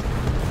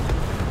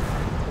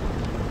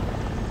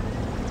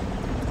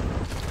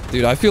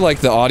 Dude, I feel like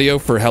the audio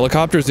for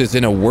helicopters is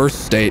in a worse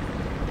state.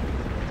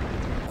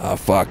 Oh,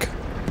 fuck.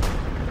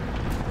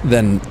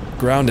 Than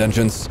ground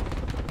engines.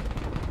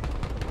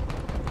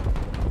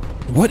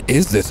 What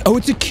is this? Oh,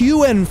 it's a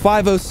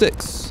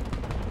QN506.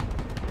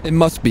 It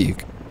must be.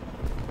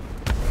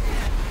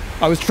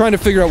 I was trying to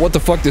figure out what the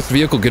fuck this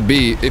vehicle could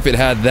be if it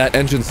had that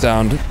engine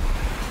sound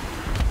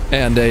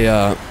and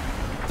a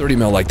 30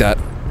 mil like that.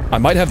 I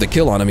might have the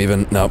kill on him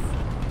even. No.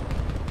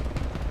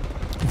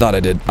 Thought I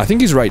did. I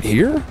think he's right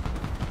here.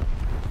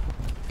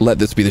 Let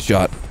this be the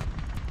shot.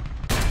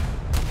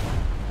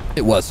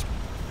 It was.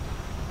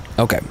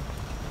 Okay.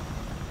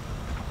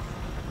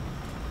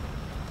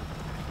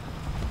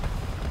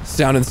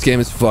 Sound in this game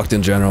is fucked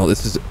in general.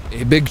 This is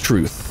a big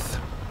truth.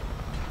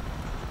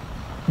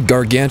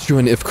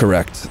 Gargantuan if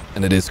correct.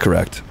 And it is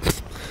correct.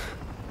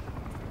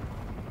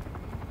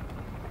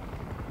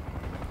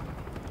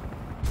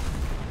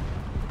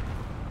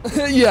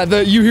 Yeah,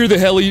 you hear the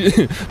heli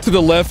to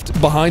the left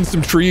behind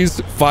some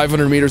trees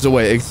 500 meters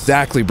away.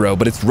 Exactly, bro.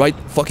 But it's right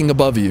fucking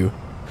above you.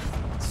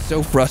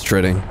 So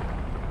frustrating.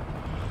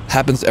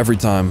 Happens every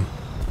time.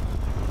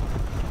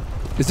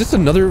 Is this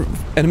another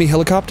enemy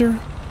helicopter?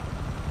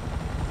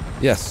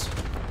 Yes.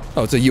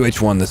 Oh, it's a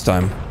UH-1 this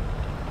time.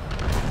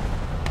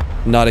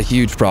 Not a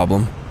huge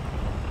problem.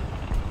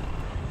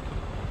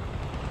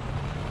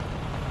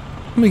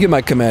 Let me get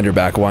my commander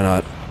back, why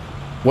not?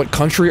 What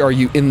country are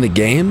you in the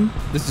game?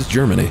 This is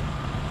Germany.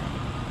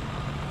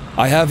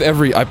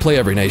 I play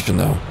every nation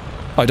though.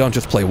 I don't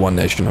just play one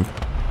nation.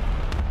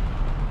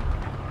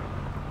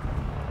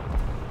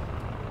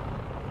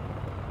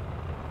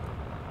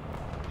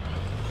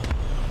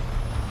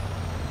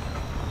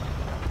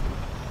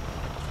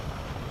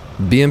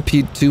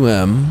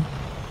 BMP-2M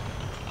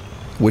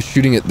was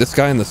shooting at this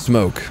guy in the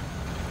smoke.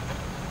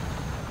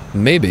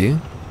 Maybe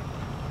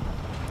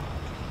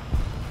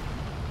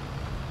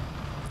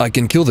I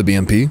can kill the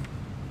BMP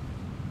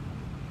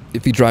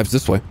if he drives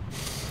this way.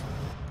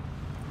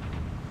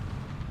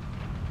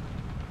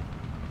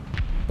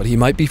 But he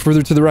might be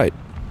further to the right.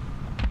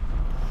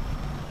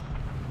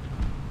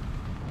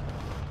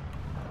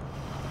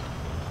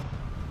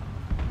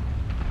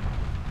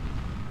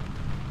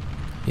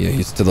 Yeah,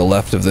 he's to the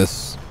left of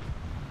this.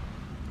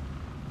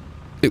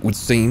 It would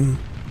seem.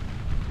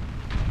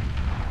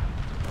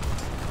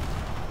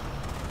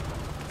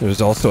 There's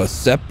also a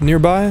SEP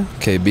nearby.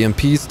 Okay,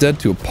 BMP's dead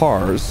to a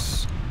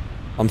PARS.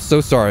 I'm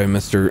so sorry,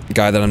 Mr.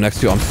 Guy that I'm next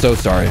to. I'm so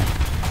sorry.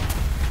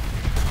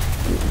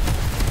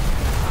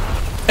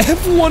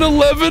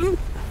 F-111?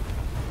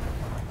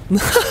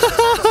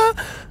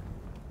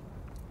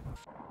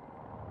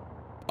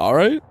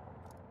 Alright.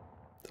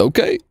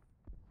 Okay.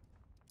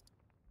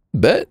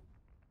 Bet.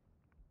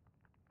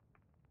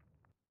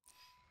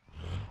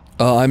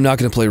 I'm not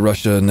going to play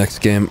Russia next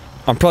game.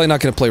 I'm probably not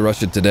going to play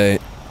Russia today.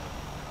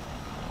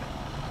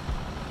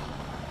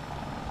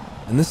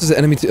 And this is an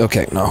enemy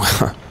okay, no.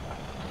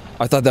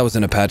 I thought that was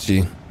an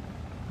Apache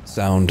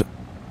sound.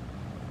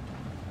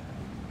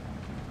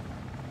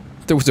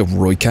 There was a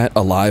Roy Cat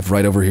alive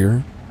right over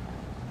here.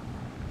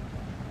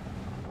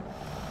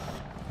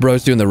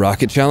 Bro's doing the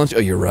rocket challenge? Oh,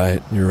 you're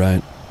right. You're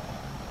right.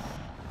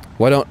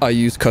 Why don't I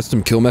use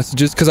custom kill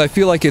messages? Because I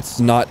feel like it's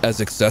not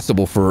as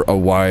accessible for a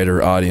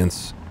wider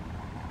audience.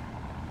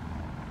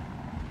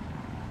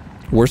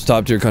 Worst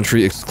top tier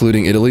country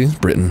excluding Italy?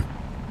 Britain.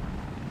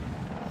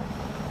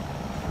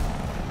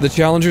 The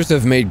challengers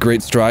have made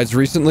great strides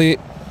recently,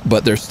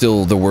 but they're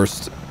still the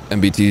worst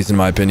MBTs in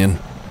my opinion.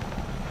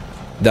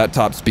 That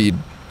top speed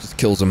just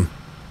kills them.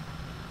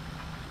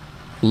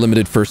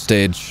 Limited first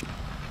stage.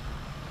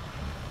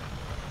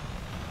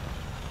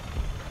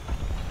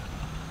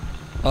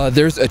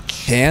 There's a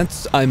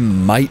chance I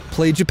might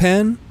play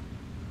Japan,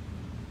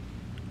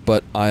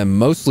 but I am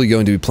mostly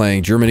going to be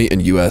playing Germany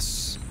and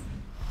US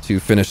to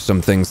finish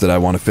some things that I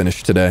want to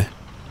finish today.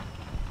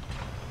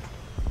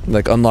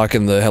 Like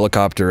unlocking the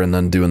helicopter and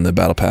then doing the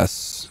battle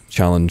pass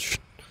challenge.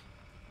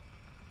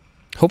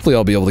 Hopefully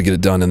I'll be able to get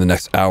it done in the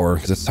next hour,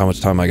 because that's how much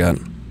time I got.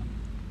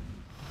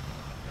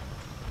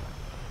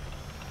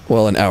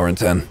 Well, an hour and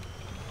 10.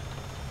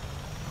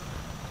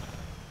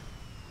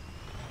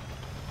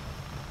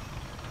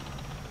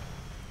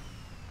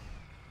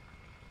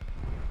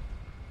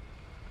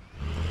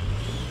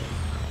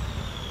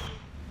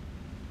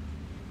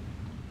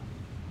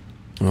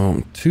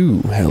 Oh,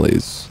 2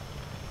 helis.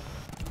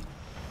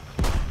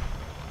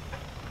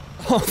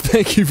 Oh,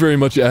 thank you very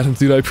much, Adam,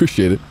 dude. I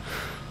appreciate it.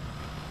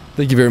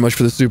 Thank you very much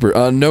for the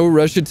super. No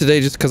Russia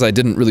today just because I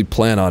didn't really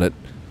plan on it.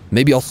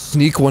 Maybe I'll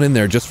sneak one in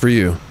there just for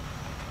you.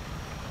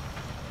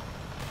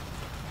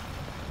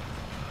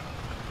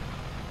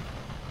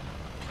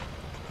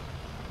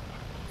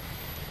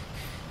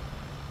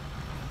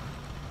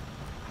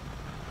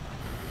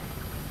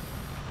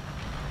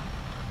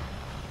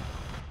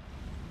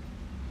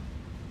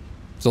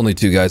 There's only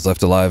 2 guys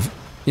left alive.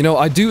 You know,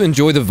 I do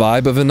enjoy the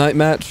vibe of a night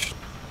match,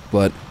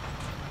 but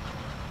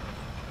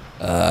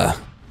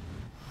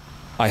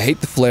I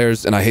hate the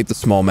flares and I hate the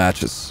small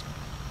matches.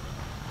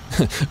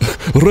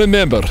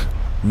 Remember,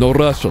 no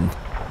Russian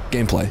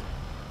gameplay.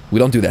 We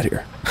don't do that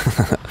here.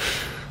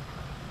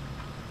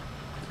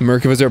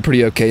 Merkavas are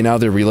pretty okay now.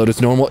 Their reload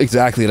is normal.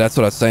 Exactly, that's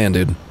what I was saying,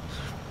 dude.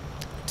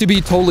 To be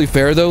totally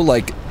fair, though,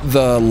 like,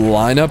 the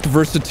lineup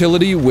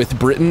versatility with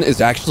Britain is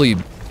actually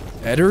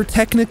better,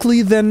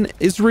 technically, than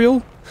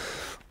Israel.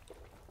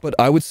 But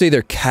I would say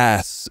their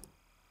CAS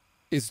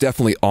is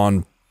definitely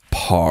on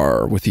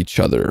par with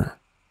each other.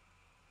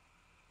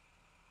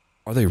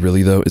 Are they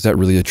really, though? Is that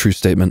really a true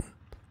statement?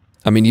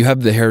 I mean, you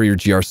have the Harrier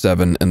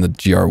GR7 and the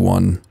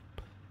GR1.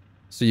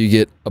 So you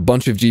get a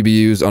bunch of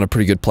GBUs on a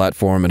pretty good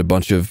platform and a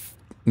bunch of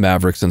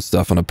Mavericks and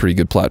stuff on a pretty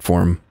good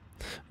platform.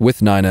 With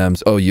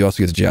 9Ms. Oh, you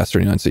also get the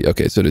JAS-39C.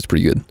 Okay, so it is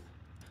pretty good.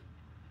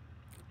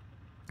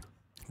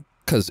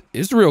 Because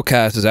Israel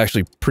CAS is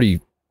actually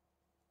pretty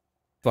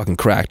fucking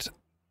cracked.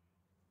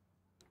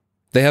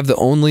 They have the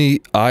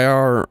only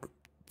IR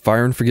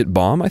fire and forget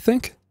bomb, I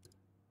think.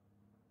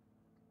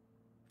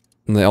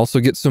 And they also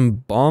get some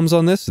bombs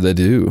on this? They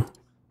do.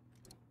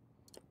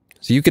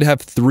 So you could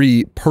have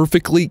 3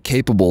 perfectly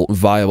capable,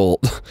 viable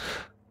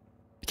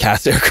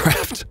CAS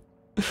aircraft.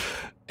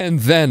 And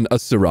then a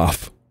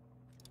Seraph.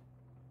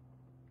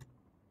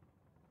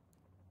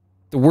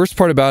 The worst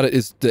part about it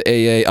is the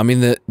AA. I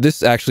mean,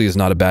 this actually is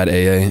not a bad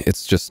AA.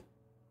 It's just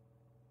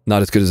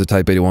not as good as a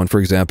Type 81, for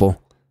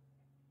example.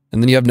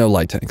 And then you have no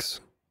light tanks.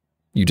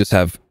 You just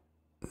have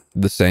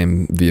the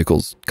same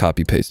vehicles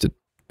copy-pasted.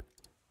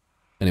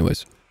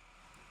 Anyways.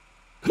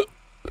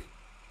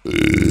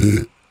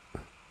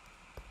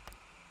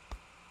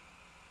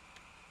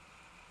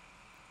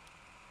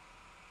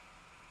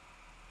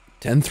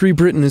 10-3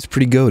 Britain is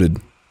pretty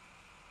goated,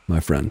 my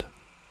friend.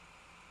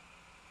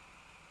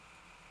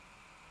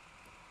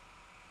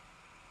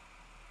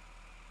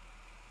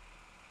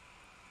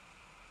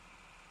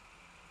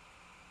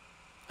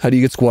 How do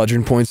you get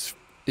squadron points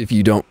if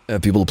you don't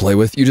have people to play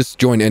with? You just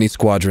join any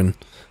squadron.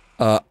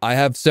 I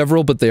have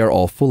several, but they are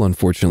all full,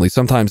 unfortunately.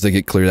 Sometimes they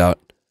get cleared out.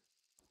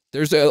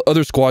 There's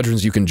other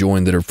squadrons you can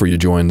join that are free to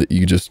join that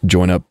you just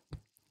join up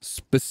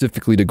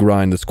specifically to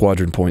grind the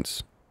squadron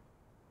points.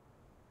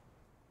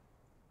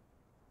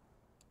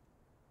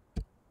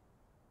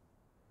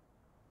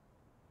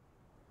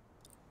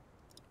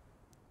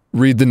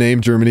 Read the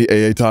name Germany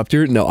AA top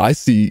tier. No, I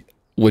see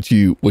what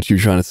you're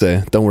trying to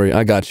say. Don't worry,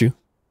 I got you.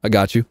 I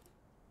got you.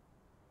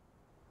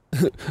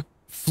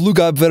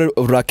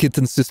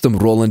 Flugabwehr-Raketensystem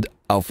rollend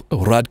auf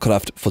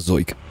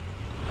Radkraftfahrzeug.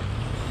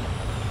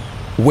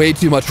 Way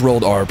too much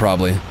rolled R,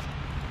 probably.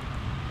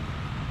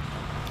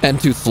 And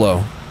too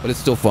slow, but it's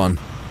still fun.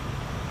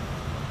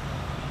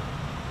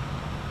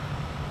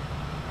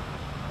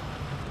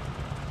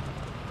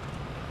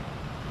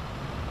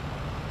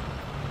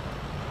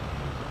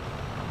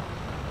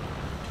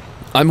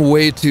 I'm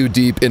way too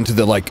deep into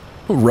the, like,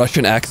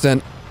 Russian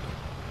accent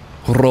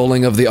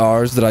rolling of the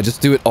R's that I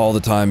just do it all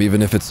the time,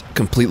 even if it's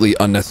completely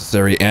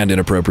unnecessary and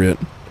inappropriate.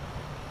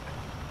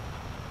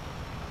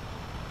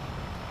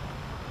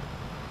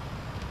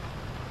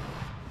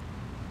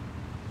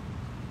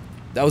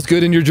 That was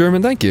good in your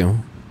German, thank you.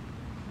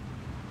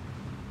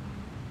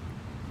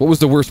 What was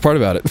the worst part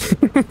about it?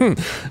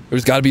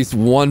 There's gotta be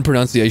one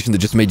pronunciation that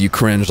just made you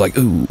cringe, like,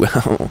 ooh,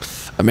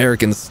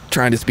 Americans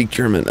trying to speak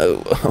German,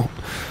 oh.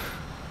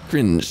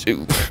 Cringe.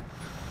 Ooh.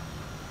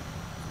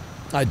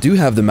 I do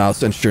have the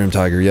mouse and Sturm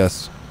Tiger,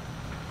 yes.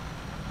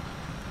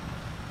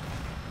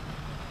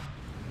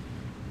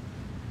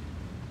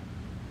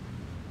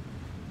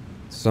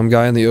 Some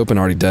guy in the open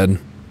already dead.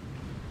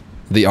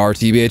 The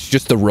RTBH,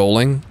 just the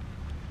rolling.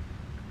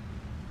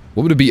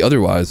 What would it be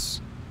otherwise?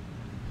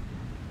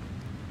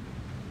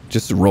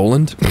 Just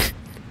Roland?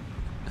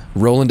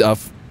 Roland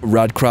auf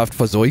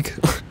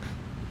Radkraftfahrzeug?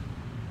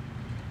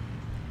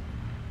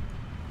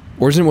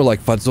 Or isn't it more like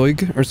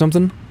Fahrzeug or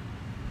something?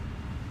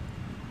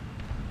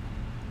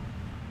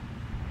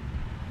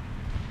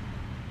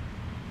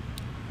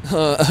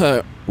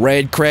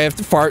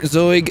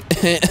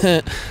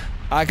 Radkraftfahrzeug.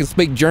 I can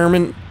speak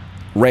German.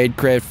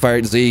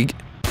 Radkraftfahrzeug.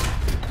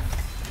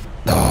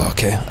 Oh,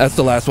 okay. That's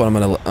the last one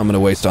I'm gonna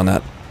waste on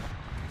that.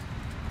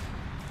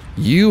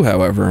 You,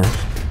 however,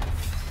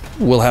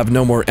 will have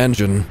no more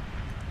engine.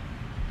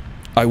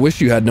 I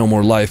wish you had no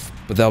more life,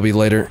 but that'll be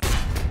later.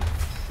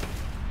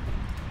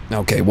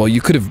 Okay, well,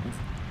 you could have...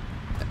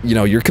 You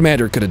know, your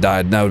commander could have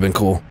died, and that would have been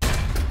cool.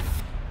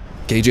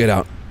 Gauge 8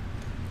 out.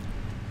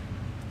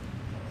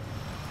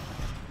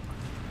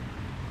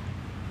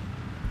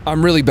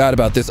 I'm really bad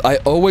about this. I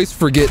always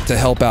forget to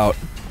help out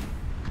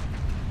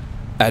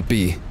at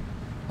B.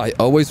 I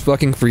always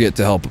fucking forget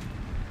to help.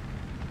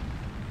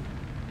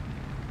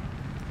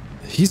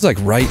 He's like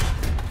right...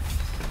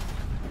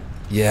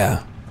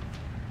 Yeah.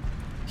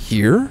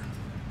 Here?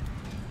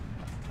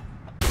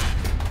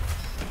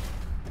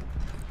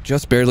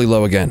 Just barely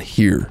low again.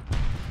 Here.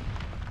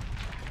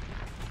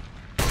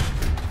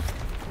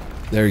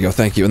 There you go,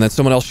 thank you. And then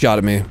someone else shot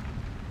at me.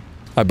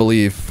 I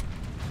believe.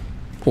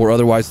 Or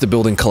otherwise the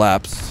building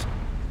collapsed.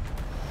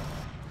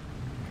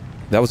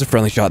 That was a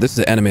friendly shot. This is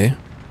an enemy.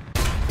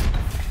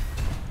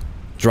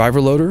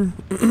 Driver loader.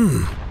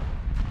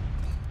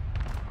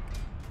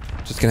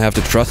 Just gonna have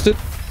to trust it.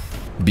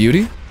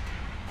 Beauty.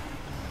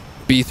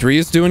 B3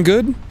 is doing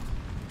good.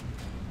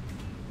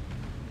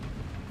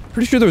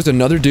 Pretty sure there was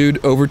another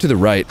dude over to the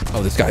right.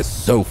 Oh, this guy's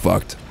so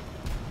fucked.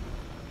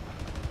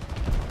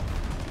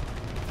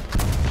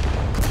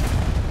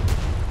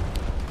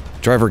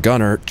 Driver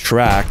gunner,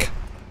 track.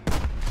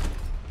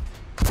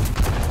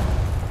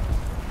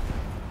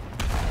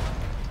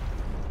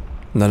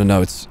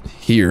 No, it's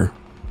here.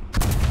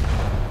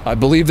 I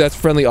believe that's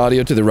friendly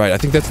audio to the right. I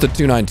think that's the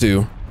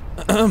 292.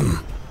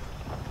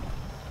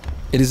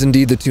 It is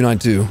indeed the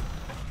 292.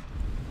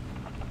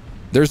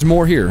 There's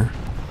more here.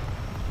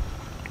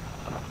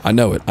 I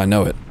know it, I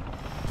know it.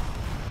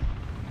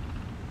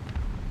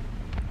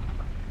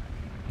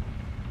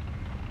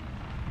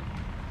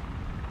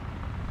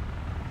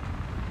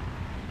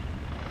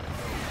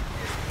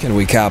 Can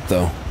we cap,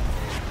 though?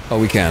 Oh,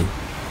 we can.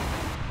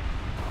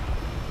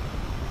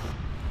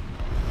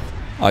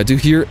 I do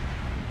hear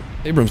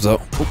Abrams,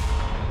 though.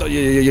 Oh,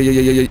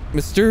 yeah.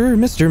 Mr.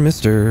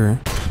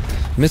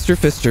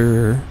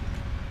 Fister.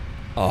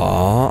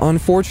 Aw,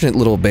 unfortunate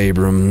little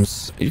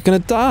Babrams. You're gonna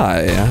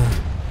die.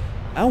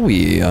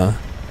 Owie.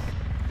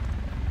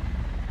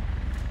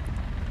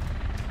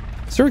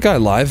 Is there a guy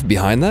alive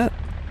behind that?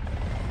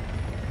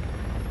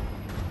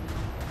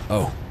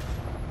 Oh.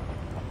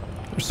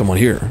 There's someone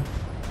here.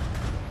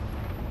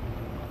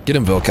 Get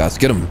him, Vilkas,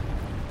 get him.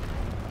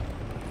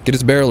 Get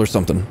his barrel or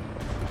something.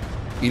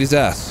 Eat his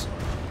ass.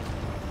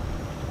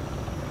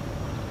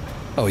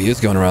 Oh, he is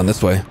going around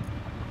this way.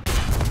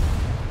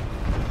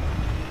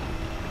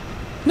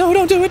 No,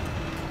 don't do it!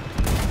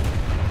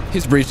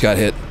 His breach got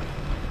hit.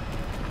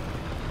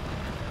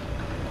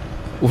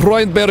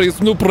 Ryanberry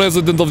is new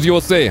president of the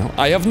USA.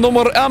 I have no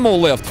more ammo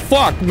left.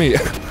 Fuck me.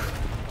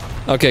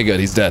 Okay, good.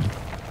 He's dead.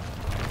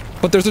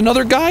 But there's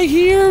another guy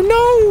here.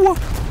 No!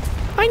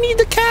 I need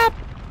the cap.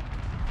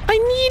 I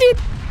need it.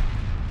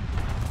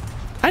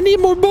 I need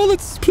more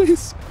bullets,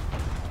 please.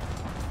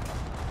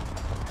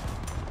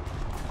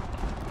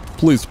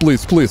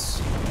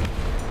 Please.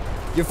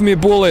 Give me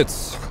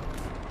bullets.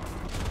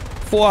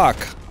 Fuck.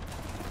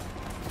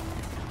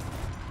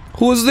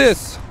 Who is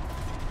this?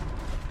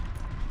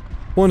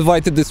 Who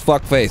invited this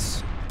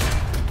fuckface?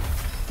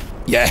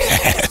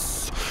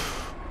 Yes!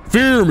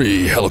 Fear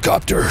me,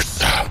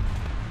 helicopters.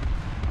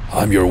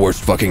 I'm your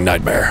worst fucking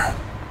nightmare.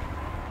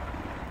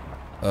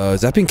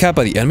 Is that being capped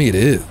by the enemy? It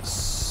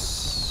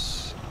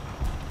is.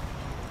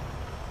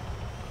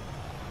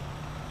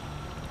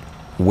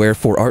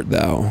 Wherefore art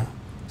thou,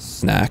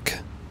 snack?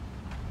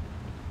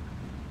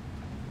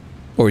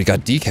 Or he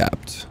got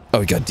decapped. Oh,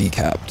 he got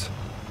decapped.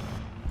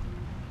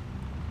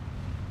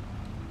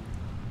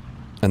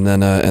 And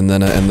then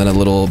a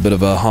little bit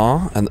of a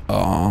huh? And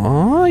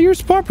aw, you're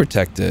spot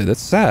protected.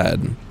 That's sad.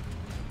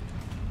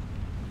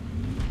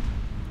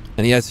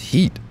 And he has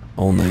heat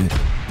only.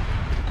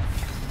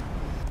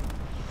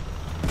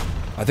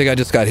 I think I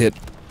just got hit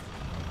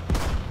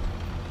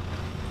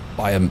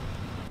by a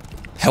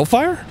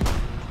hellfire?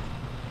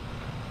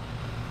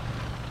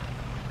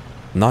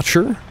 Not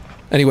sure.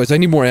 Anyways, I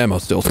need more ammo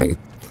still.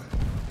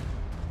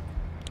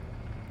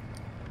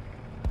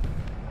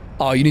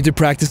 Oh, you need to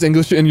practice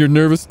English and you're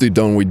nervous? Dude,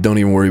 don't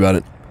even worry about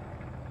it.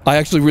 I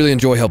actually really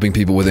enjoy helping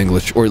people with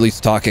English, or at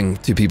least talking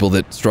to people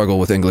that struggle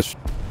with English.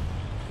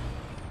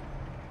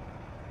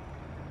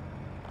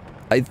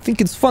 I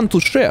think it's fun to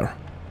share.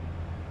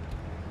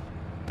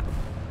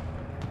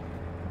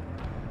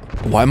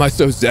 Why am I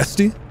so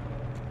zesty?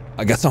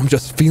 I guess I'm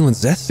just feeling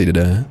zesty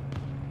today.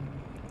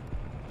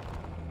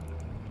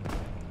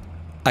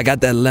 I got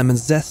that lemon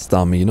zest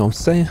on me, you know what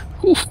I'm saying?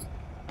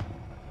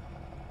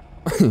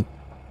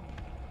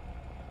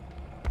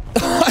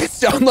 I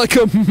sound like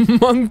a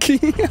monkey.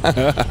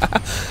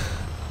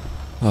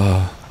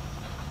 I'm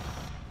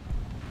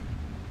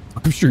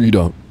sure you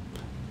don't.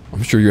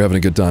 I'm sure you're having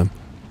a good time.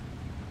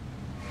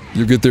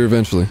 You'll get there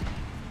eventually.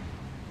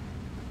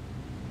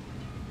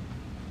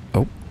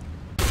 Oh.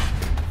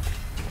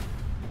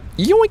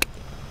 Yoink!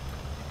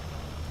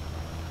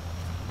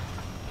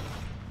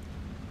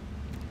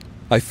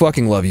 I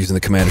fucking love using the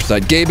commander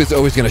side. Gabe is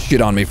always gonna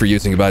shit on me for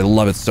using it, but I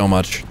love it so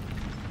much.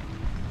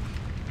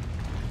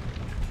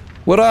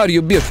 Where are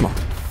you, bitch?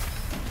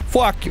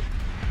 Fuck you.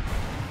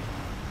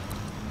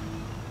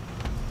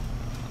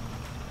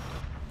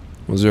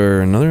 Was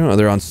there another? Oh,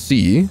 they're on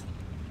C.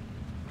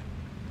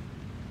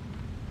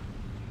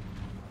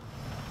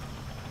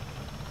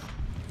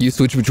 You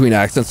switch between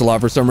accents a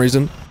lot for some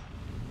reason.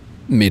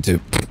 Me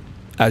too.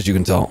 As you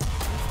can tell.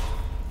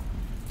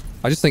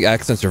 I just think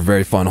accents are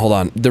very fun. Hold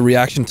on. The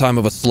reaction time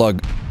of a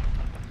slug.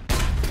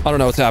 I don't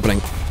know what's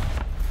happening.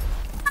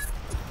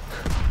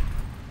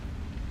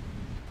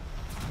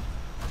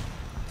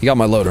 He got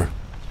my loader.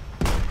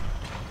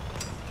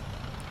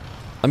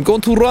 I'm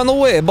going to run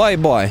away.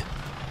 Bye-bye.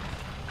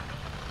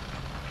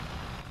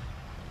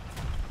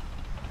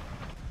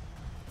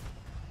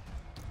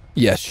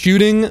 Yeah,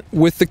 shooting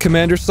with the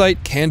commander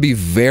sight can be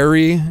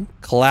very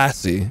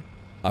classy,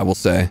 I will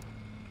say.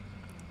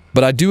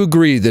 But I do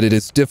agree that it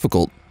is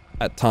difficult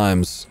at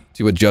times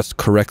to adjust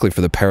correctly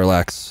for the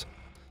parallax.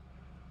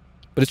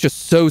 But it's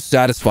just so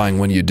satisfying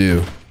when you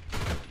do.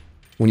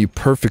 When you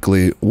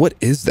perfectly... What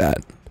is that?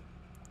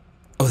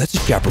 Oh, that's a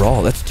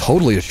chaparral. That's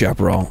totally a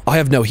chaparral. I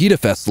have no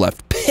Heatafest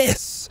left.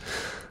 Piss!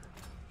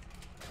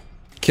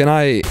 Can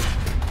I...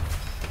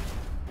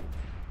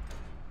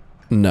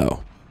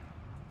 No.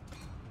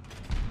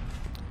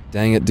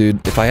 Dang it,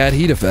 dude. If I had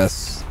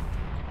Heatafest,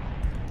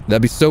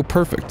 that'd be so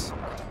perfect.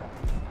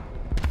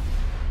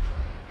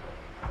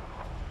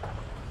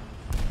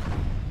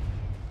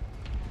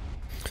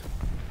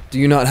 Do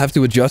you not have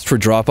to adjust for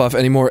drop-off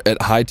anymore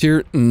at high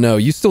tier? No,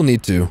 you still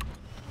need to.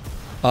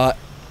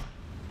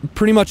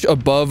 Pretty much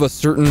above a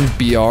certain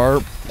BR,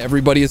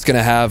 everybody is going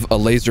to have a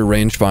laser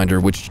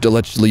rangefinder, which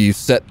lets you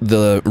set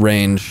the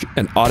range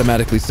and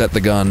automatically set the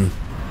gun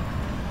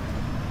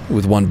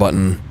with one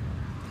button.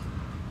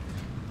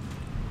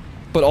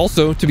 But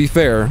also, to be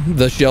fair,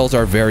 the shells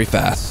are very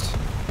fast.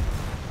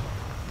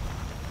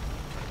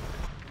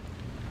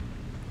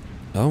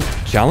 Oh,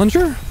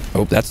 Challenger?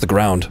 Oh, that's the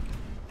ground.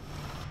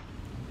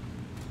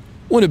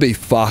 Wouldn't it be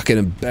fucking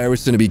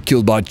embarrassing to be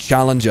killed by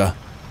Challenger?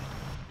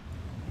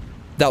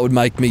 That would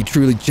make me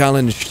truly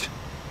challenged.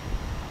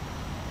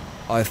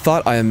 I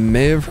thought I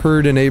may have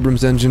heard an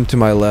Abrams engine to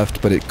my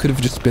left, but it could have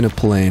just been a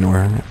plane or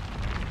a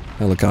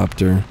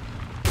helicopter.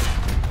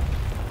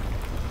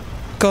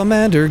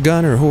 Commander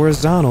Gunner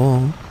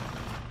horizontal.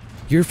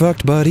 You're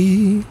fucked,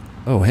 buddy.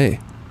 Oh, hey.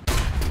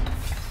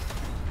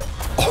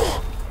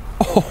 Oh.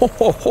 Oh,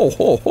 oh, oh,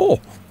 oh, oh.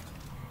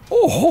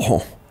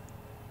 Oh.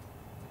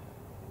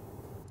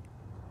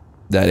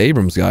 That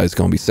Abrams guy is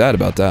gonna be sad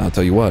about that, I'll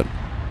tell you what.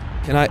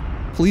 Can I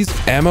please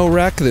ammo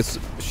rack this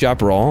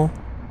chaparral?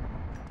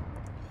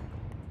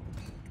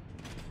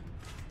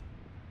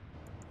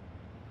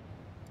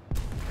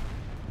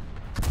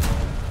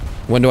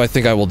 When do I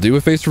think I will do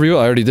a face reveal?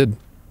 I already did.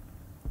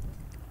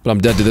 But I'm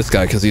dead to this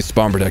guy because he's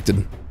spawn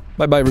protected.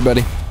 Bye-bye,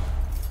 everybody.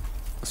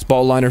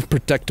 Spall liner,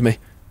 protect me.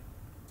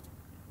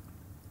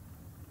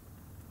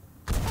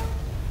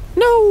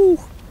 No!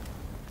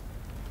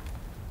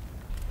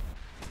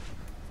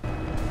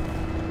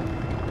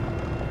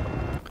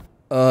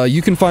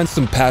 You can find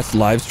some past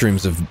live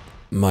streams of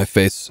my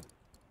face.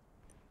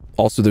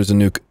 Also, there's a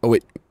nuke. Oh,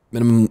 wait.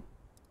 Minimum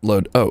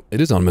load. Oh,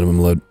 it is on minimum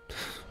load.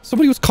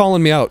 Somebody was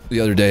calling me out the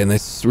other day, and they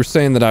were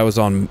saying that I was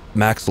on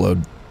max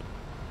load.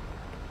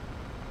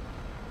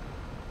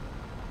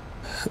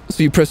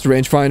 So you press the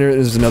rangefinder,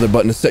 there's another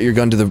button to set your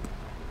gun to the...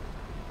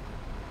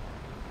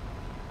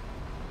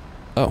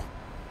 Oh.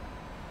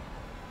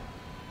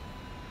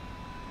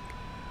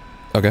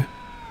 Okay.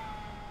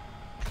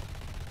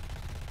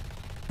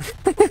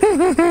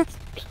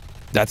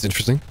 That's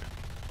interesting.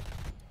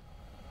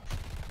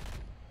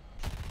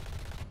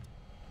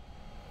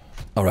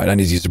 Alright, I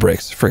need to use the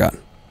brakes. Forgot.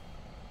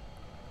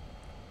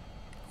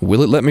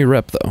 Will it let me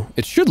rep, though?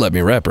 It should let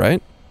me rep,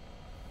 right?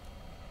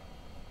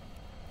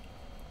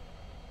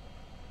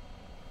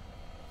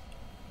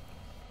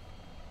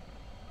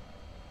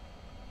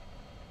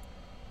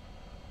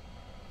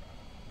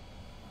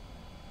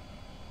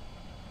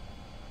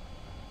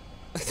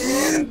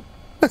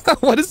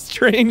 What a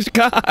strange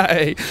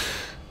guy!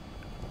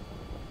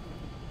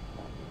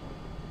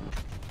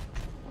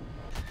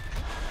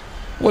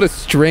 What a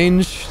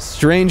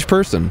strange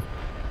person.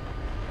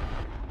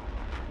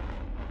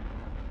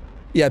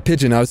 Yeah,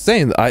 Pigeon, I was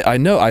saying, I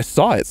know, I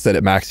saw it set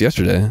at max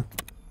yesterday.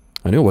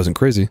 I knew it wasn't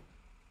crazy.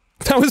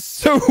 That was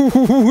so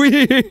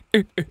weird!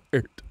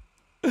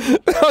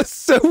 That was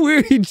so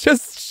weird, he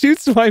just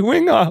shoots my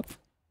wing off.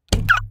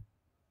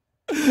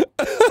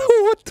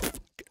 What the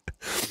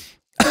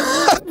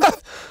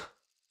fuck?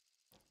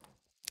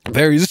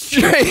 Very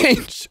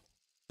strange.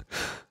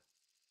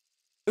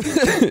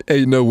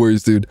 Hey, no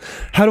worries, dude.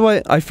 How do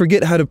I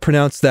forget how to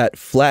pronounce that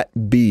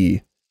flat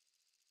B.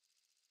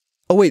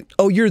 Oh, wait.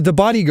 Oh, you're the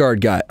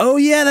bodyguard guy. Oh,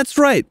 yeah, that's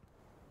right.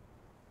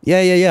 Yeah.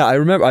 I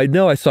remember. I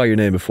know I saw your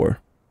name before.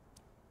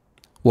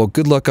 Well,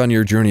 good luck on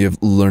your journey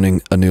of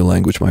learning a new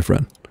language, my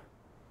friend.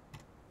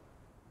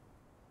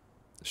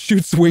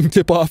 Shoots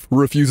wingtip off,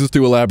 refuses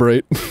to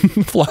elaborate,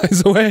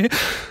 flies away.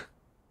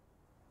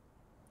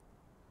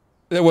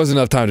 There wasn't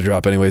enough time to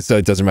drop anyways, so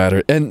it doesn't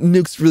matter. And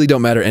nukes really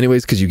don't matter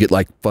anyways, because you get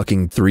like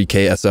fucking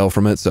 3k SL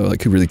from it, so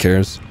like who really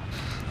cares?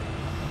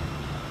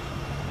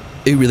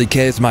 Who really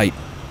cares, mate?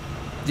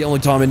 The only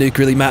time a nuke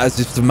really matters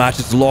is if the match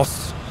is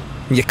lost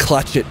and you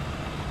clutch it.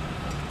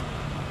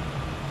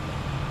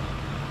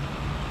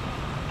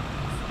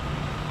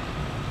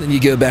 Then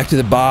you go back to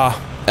the bar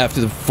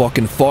after the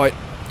fucking fight,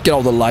 get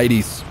all the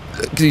ladies,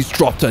 because he's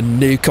dropped a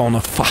nuke on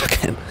the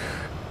fucking...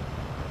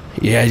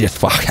 Yeah, just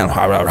fucking...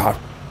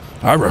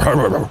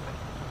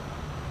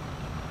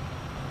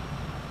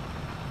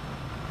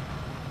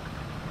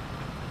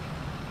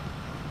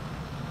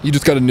 You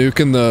just got a nuke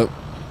in the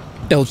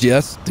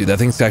LGS? Dude, that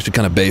thing's actually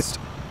kind of based.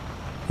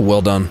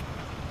 Well done.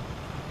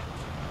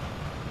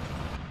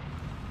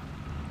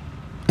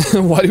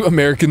 Why do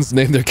Americans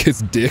name their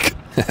kids Dick?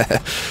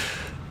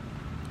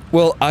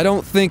 Well, I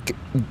don't think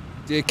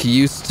Dick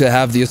used to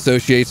have the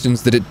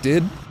associations that it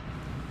did.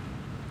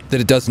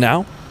 That it does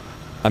now?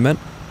 I meant.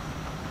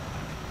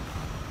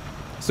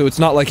 So it's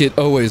not like it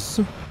always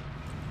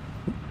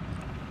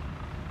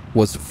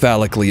was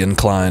phallically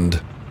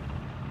inclined.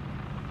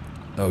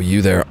 Oh,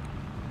 you there.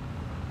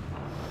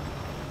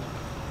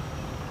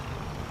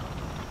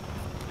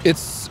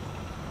 It's...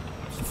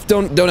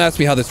 Don't ask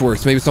me how this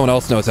works. Maybe someone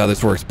else knows how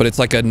this works, but it's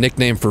like a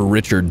nickname for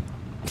Richard.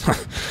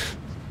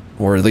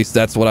 Or at least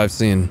that's what I've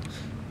seen.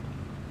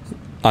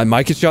 I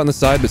might get shot on the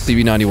side, but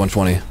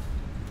CV9120.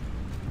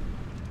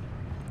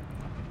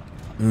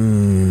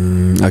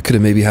 I could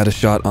have maybe had a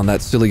shot on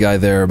that silly guy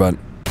there, but...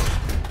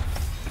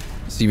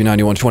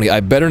 CV9120.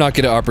 I better not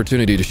get an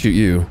opportunity to shoot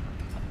you.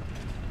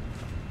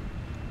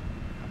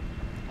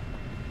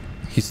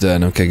 He's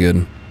dead. Okay,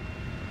 good.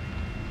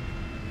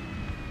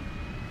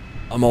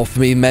 I'm off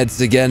me meds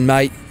again,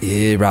 mate.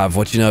 Yeah, Rav,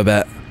 what you know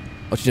about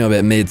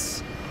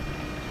meds?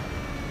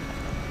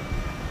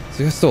 Is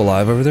he still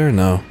alive over there?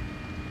 No.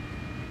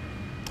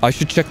 I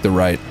should check the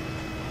right.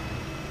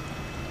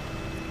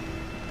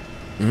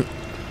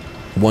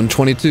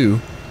 122.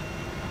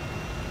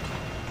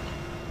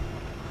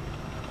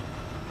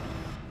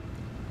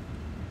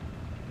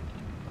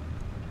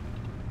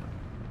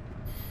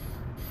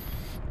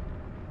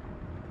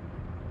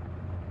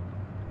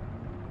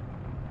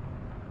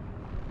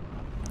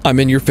 I'm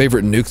in your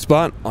favorite nuke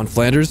spot on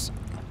Flanders.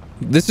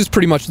 This is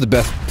pretty much the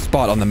best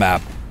spot on the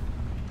map.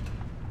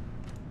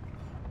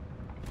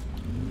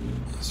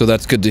 So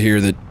that's good to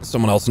hear that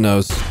someone else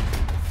knows.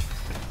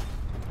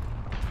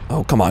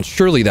 Oh, come on.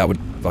 Surely that would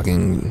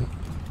fucking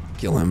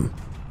kill him.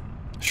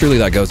 Surely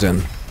that goes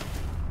in.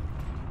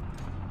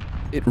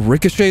 It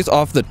ricochets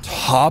off the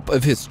top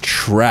of his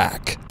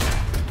track.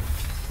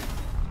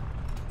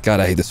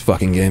 God, I hate this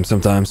fucking game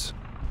sometimes.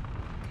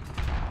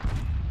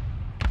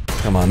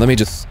 Come on, let me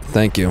just...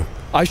 Thank you.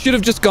 I should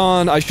have just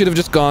gone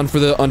for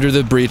the under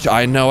the breach.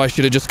 I know I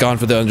should have just gone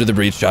for the under the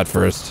breach shot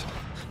first.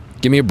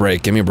 Give me a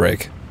break, give me a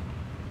break.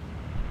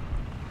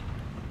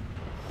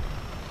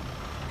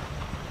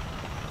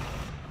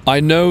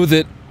 I know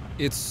that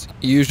it's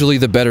usually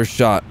the better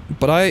shot,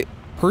 but I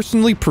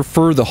personally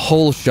prefer the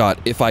whole shot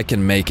if I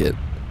can make it.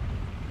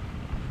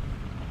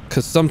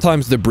 'Cause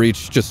sometimes the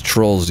breach just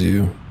trolls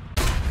you.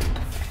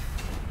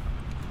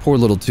 Poor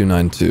little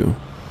 292.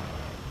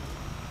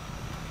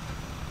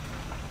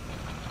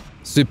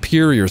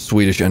 Superior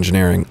Swedish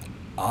engineering.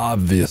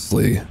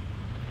 Obviously.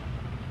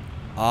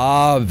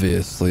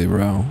 Obviously,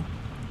 bro.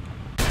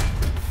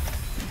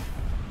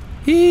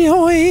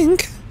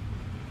 Yoink!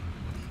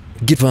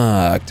 Get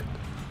fucked.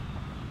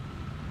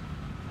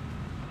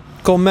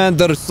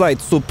 Commander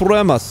Site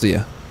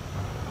Supremacy.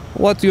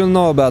 What do you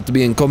know about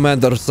being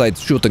Commander Site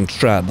shooting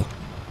trad?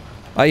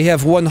 I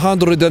have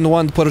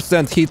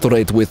 101% hit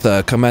rate with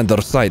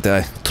Commander Site,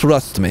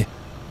 trust me.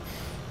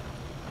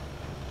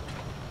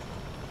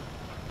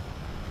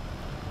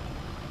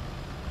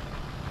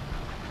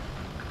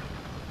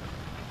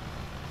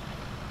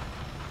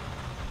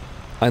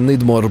 I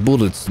need more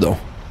bullets, though.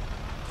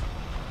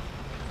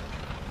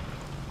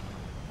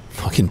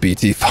 Fucking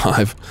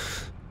BT5.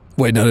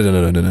 Wait, no.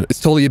 It's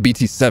totally a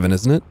BT7,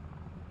 isn't it?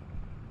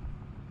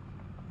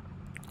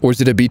 Or is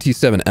it a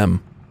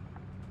BT7M?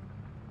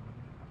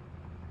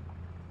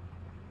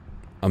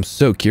 I'm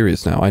so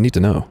curious now. I need to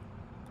know.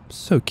 I'm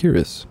so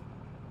curious.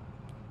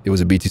 It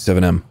was a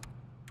BT7M.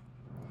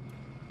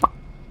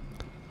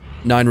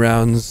 9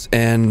 rounds,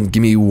 and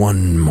give me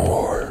one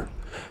more.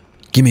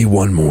 Give me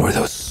one more of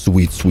those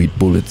sweet, sweet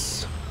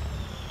bullets.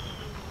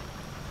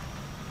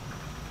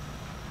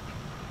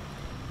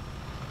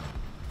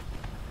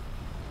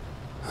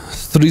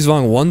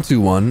 Strizvang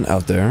 121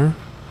 out there.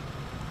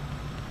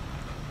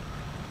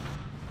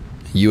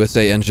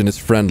 USA engine is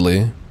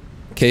friendly.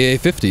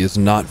 KA-50 is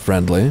not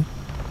friendly.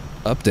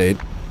 Update.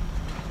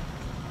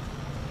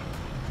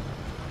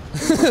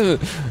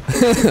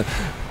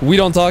 We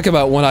don't talk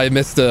about when I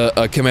missed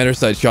a commander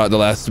site shot in the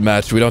last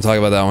match. We don't talk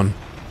about that one.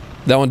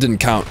 That one didn't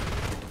count.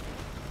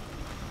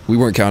 We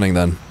weren't counting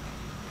then.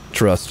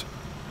 Trust.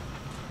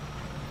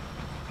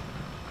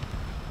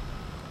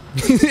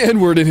 The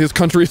N-word in his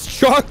country is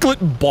chocolate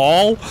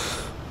ball?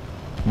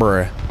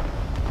 Bruh.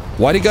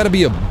 Why'd it gotta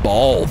be a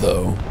ball,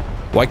 though?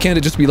 Why can't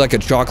it just be like a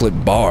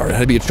chocolate bar? It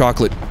had to be a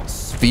chocolate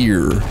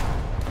sphere.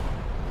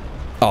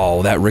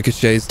 Oh, that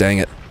ricochets, dang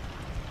it.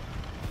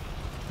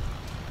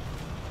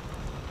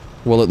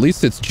 Well, at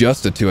least it's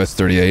just a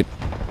 2S38.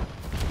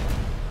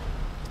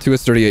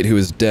 2S38 who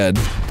is dead.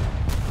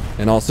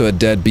 And also a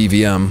dead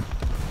BVM.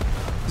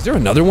 Is there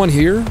another one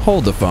here?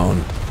 Hold the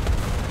phone.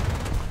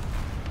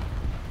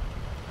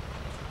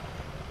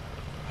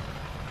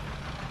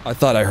 I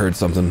thought I heard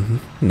something.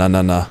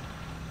 Nah.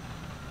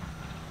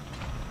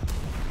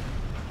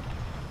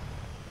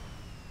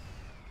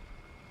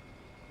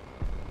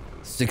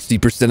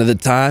 60% of the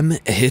time,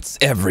 hits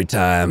every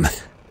time.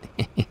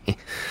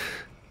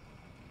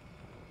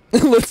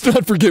 Let's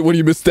not forget when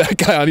you missed that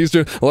guy on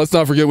Easter. Let's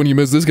not forget when you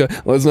missed this guy.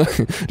 Let's not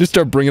just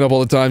start bringing up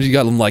all the times you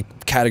got them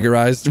like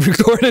categorized,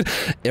 recorded.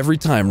 Every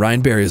time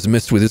Ryanberry is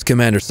missed with his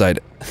commander sight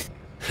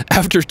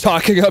after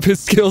talking up his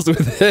skills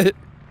with it.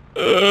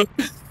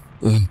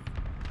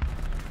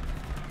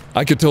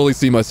 I could totally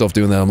see myself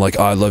doing that. I'm like,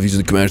 oh, I love using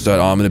the commander side.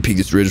 Oh, I'm gonna peek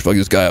this ridge, fuck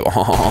this guy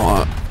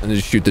up. And then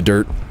just shoot the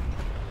dirt.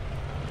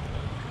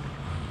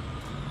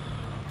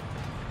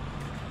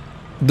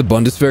 The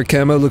Bundeswehr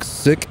camo looks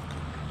sick.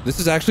 This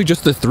is actually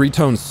just the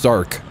 3-tone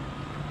Sark.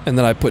 And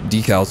then I put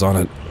decals on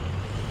it.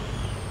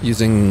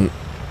 Using,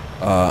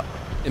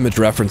 image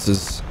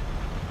references.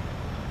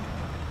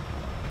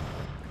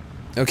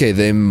 Okay,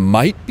 they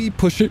might be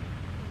pushing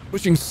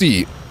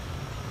C.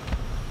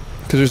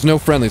 Because there's no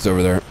friendlies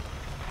over there.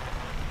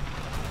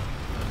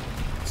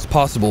 It's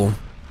possible.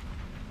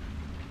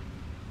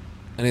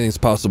 Anything's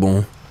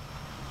possible.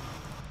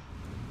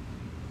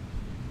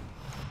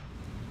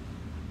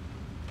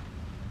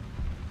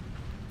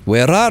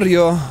 Where are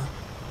you?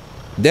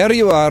 There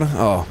you are.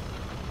 Oh.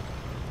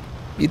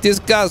 It is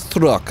gas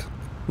truck.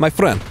 My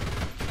friend.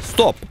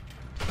 Stop.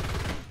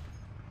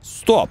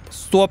 Stop.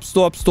 Stop,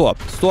 stop,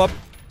 stop. Stop.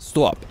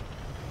 Stop.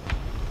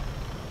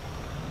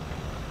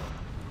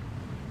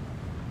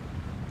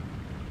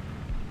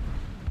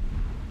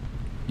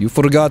 You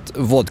forgot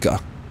vodka,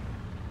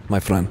 my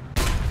friend.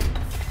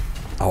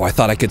 Oh, I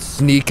thought I could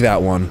sneak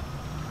that one.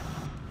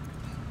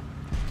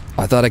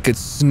 I thought I could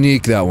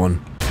sneak that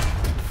one.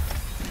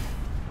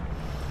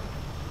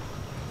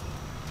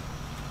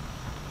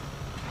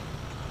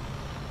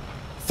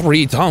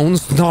 Three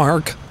tones,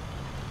 snark.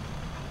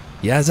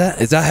 Yeah, is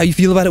that how you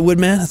feel about it,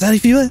 Woodman? Is that how you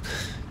feel it?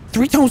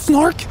 3-tone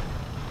snark?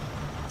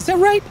 Is that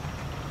right?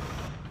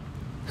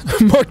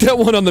 Mark that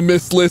one on the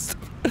missed list.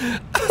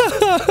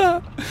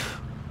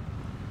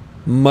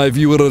 My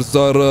viewers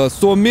are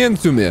so mean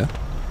to me.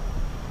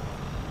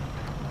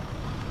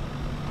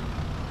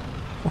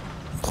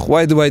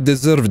 Why do I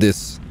deserve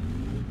this?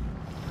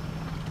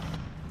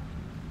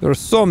 You're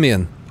so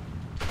mean.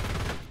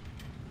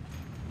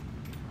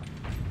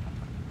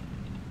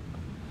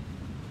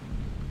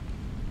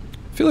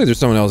 I feel like there's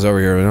someone else over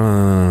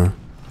here.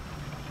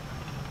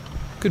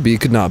 Could be,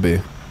 could not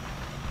be.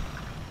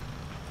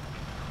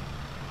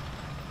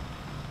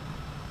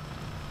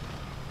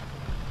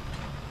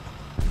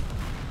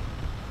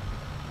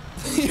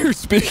 Your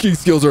speaking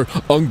skills are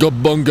unga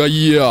bunga,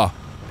 yeah.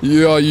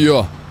 Yeah,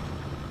 yeah.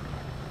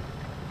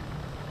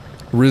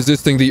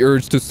 Resisting the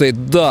urge to say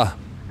duh.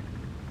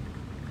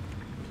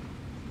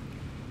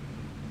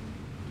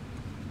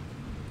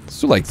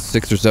 Still like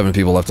 6 or 7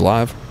 people left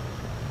alive.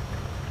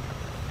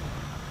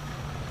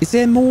 Is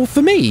there more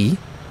for me?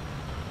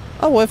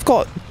 Oh, I've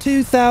got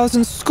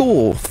 2,000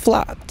 score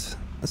flat.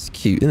 That's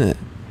cute, isn't it?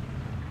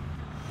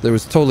 There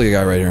was totally a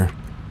guy right here.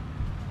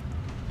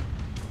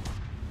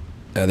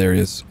 Yeah, there he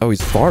is. Oh,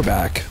 he's far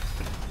back.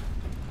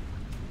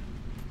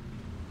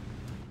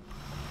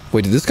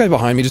 Wait, did this guy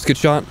behind me just get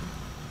shot?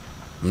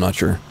 I'm not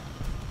sure.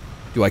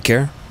 Do I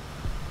care?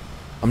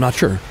 I'm not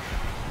sure.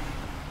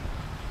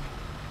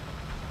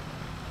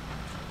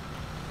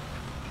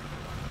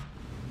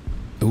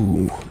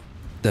 Ooh.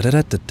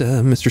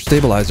 Da-da-da-da-da, Mr.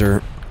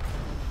 Stabilizer.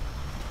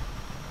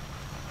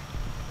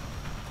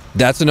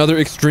 That's another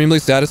extremely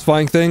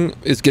satisfying thing,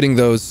 is getting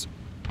those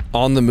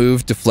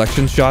on-the-move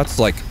deflection shots,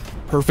 like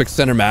perfect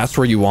center mass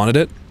where you wanted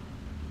it.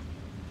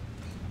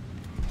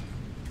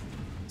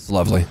 It's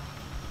lovely.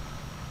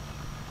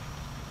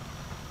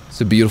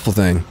 It's a beautiful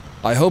thing.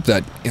 I hope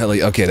that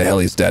heli... Okay, the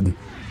heli's dead.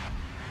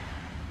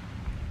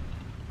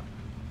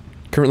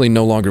 Currently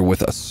no longer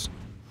with us.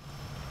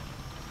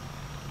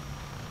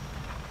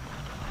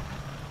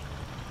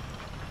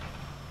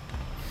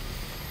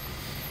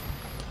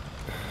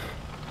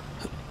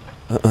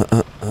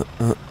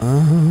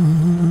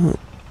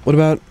 What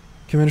about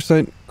commander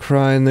site?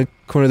 Cry in the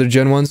corner of the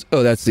Gen 1s?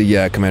 Oh, that's the,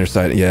 yeah, commander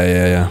site.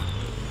 Yeah.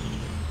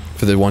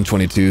 For the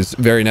 122s.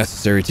 Very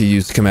necessary to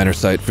use commander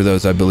site for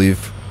those, I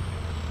believe.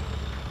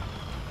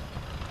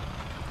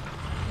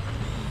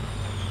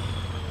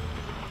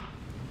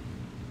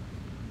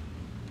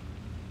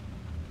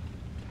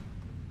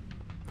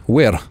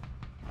 Where?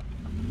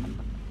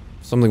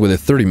 Something with a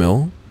 30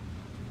 mil.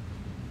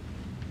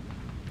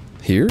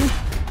 Here?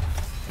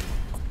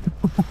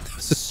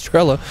 This is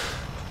Strela.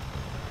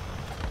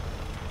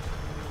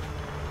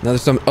 Now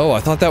there's some... Oh, I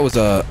thought that was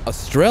a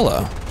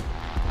Strela.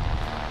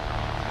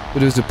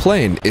 But it was a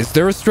plane. Is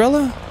there a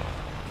Strela?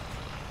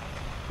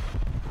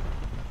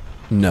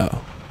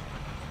 No.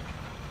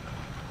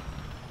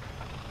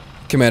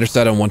 Commander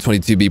side on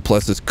 122B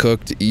plus is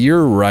cooked.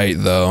 You're right,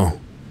 though.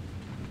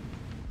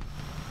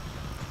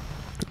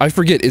 I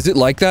forget, is it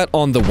like that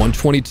on the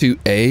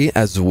 122A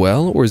as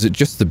well, or is it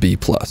just the B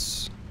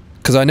plus?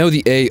 Because I know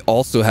the A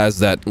also has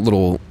that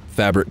little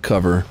fabric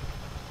cover.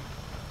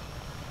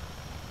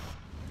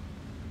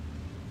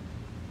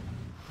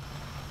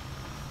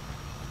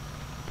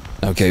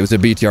 Okay, it was a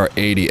BTR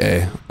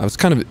 80A. I was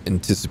kind of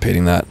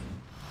anticipating that.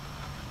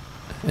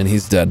 And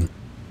he's dead.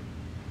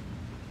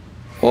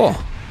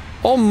 Oh.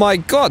 Oh my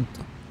god!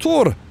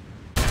 Tor!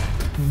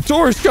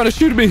 Tor is trying to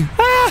shoot me!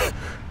 Ah!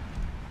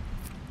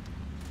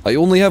 I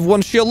only have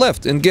one shield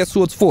left, and guess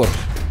who it's for?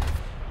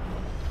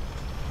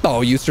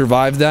 Oh, you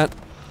survived that?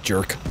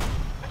 Jerk.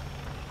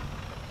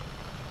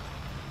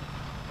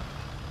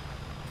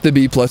 The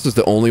B plus is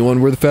the only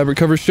one where the fabric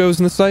cover shows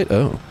in the site?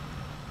 Oh.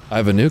 I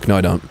have a nuke? No,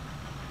 I don't.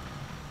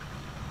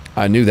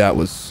 I knew that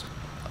was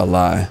a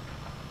lie.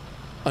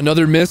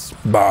 Another miss?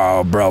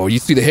 Oh, bro. You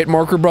see the hit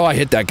marker, bro? I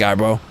hit that guy,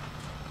 bro.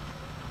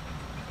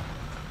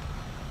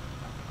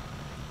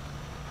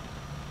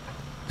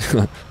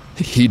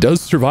 He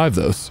does survive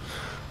those.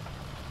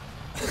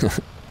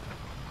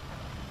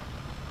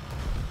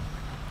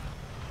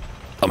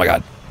 Oh my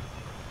god.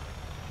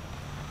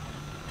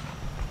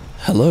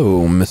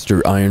 Hello,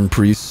 Mr. Iron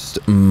Priest,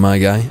 my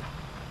guy.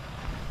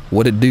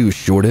 What it do,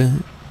 shorty?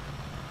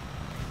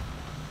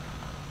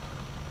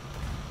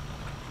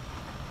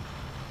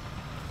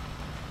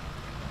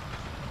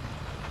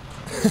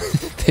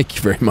 Thank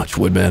you very much,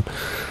 Woodman.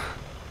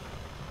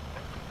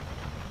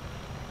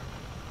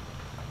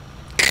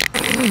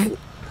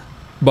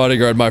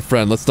 Bodyguard, my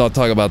friend, let's not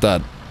talk about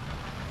that.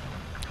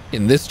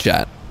 In this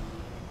chat.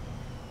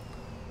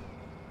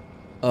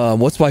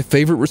 What's my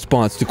favorite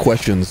response to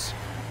questions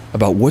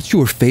about what's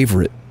your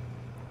favorite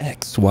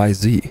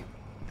XYZ?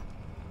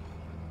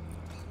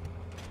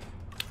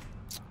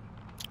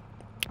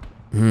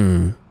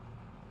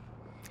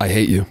 I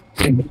hate you.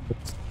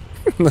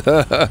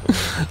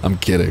 I'm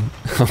kidding.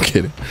 I'm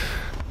kidding.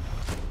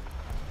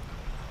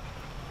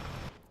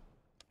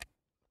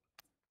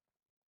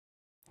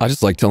 I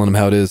just like telling him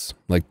how it is.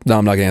 Like, no,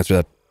 I'm not gonna answer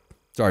that.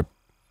 Sorry.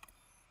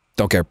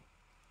 Don't care.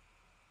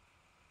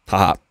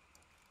 Haha.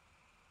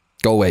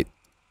 Go away.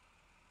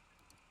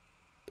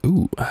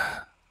 Ooh.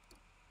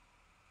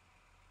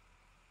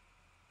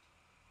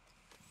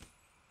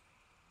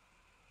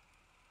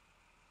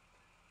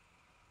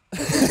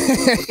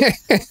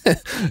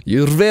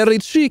 You're very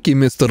cheeky,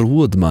 Mr.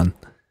 Woodman.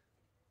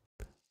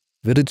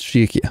 Very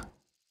cheeky.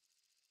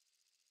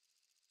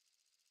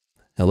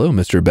 Hello,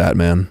 Mr.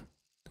 Batman.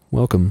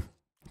 Welcome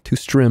to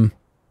stream.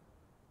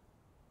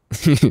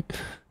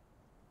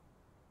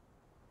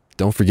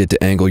 Don't forget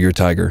to angle your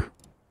tiger.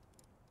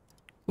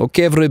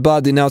 Okay,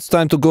 everybody, now it's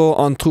time to go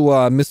on to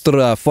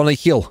Mr. Funny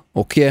Hill,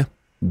 okay?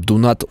 Do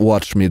not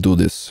watch me do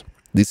this.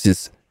 This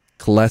is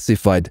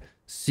classified,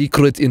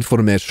 secret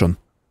information.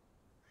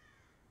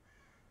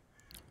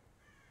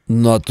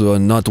 Not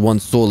one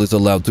soul is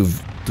allowed to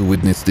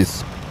witness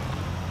this.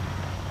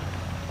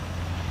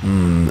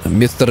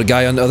 Mr.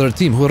 Guy on the other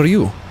team, who are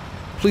you?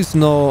 Please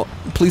no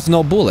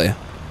bully.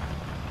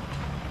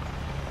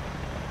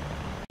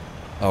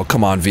 Oh,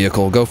 come on,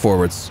 vehicle, go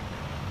forwards.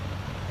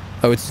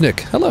 Oh, it's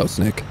Snick. Hello,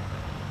 Snick.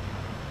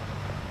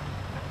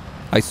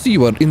 I see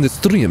you are in the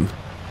stream.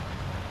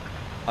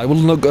 I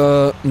will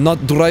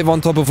not drive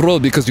on top of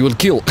road because you will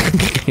kill.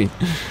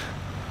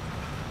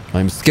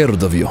 I'm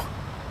scared of you.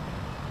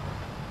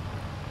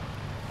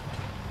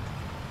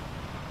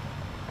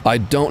 I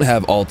don't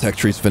have all tech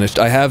trees finished.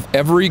 I have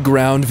every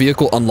ground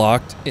vehicle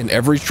unlocked in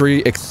every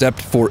tree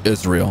except for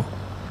Israel.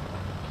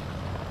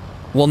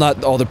 Well,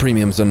 not all the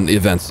premiums and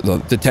events,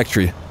 the tech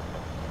tree.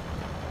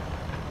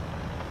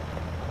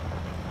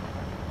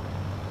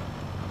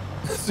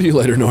 See you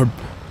later, Norb.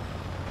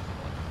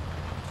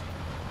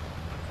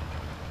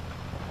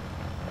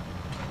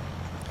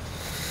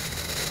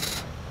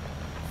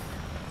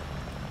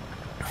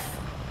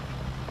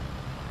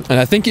 And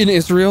I think in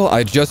Israel,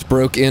 I just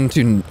broke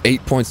into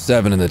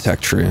 8.7 in the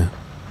tech tree.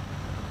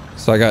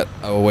 So I got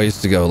a ways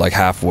to go, like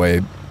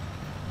halfway,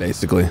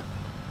 basically.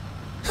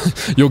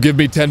 You'll give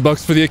me 10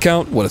 bucks for the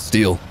account? What a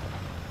steal.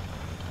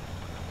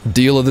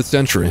 Deal of the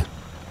century.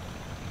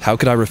 How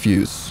could I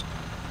refuse?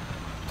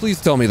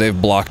 Please tell me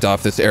they've blocked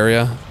off this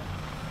area.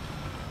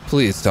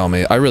 Please tell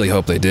me. I really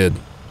hope they did.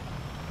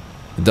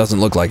 It doesn't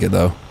look like it,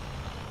 though.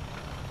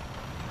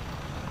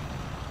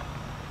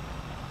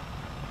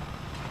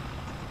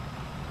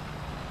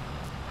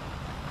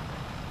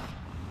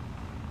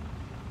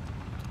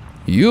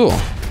 You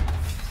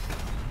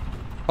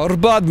are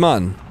bad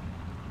man.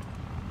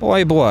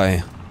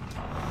 Boy.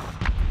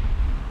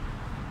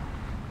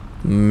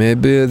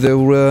 Maybe there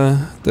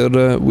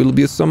will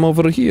be some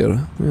over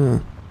here. Yeah.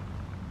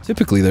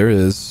 Typically there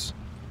is.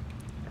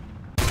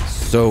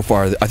 So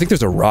far, I think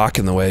there's a rock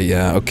in the way.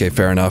 Yeah, okay,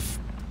 fair enough.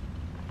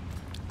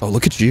 Oh,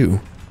 look at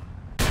you.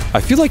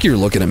 I feel like you're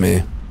looking at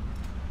me.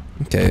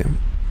 Okay.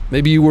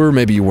 Maybe you were,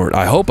 maybe you weren't.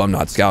 I hope I'm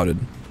not scouted.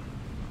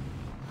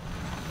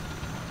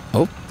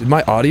 Oh, did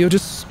my audio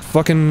just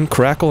fucking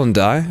crackle and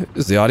die?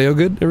 Is the audio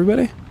good,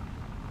 everybody?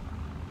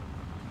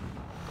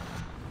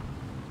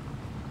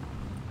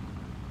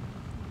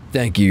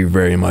 Thank you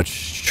very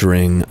much,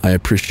 String. I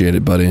appreciate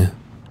it, buddy.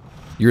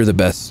 You're the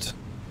best.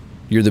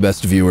 You're the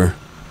best viewer.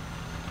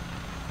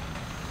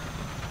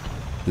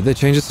 Did they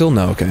change it still?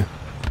 No, okay.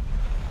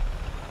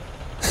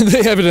 They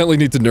evidently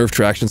need to nerf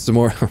traction some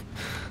more.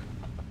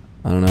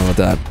 I don't know about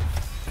that.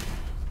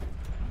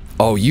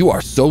 Oh, you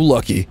are so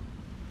lucky.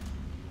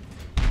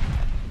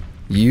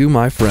 You,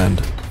 my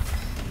friend,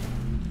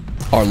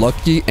 are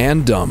lucky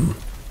and dumb.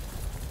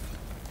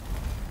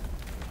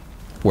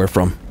 Where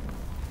from?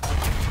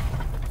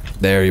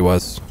 There he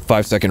was.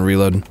 5-second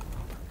reload.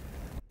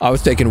 I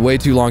was taking way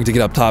too long to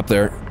get up top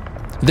there.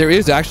 There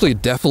is actually a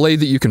defilade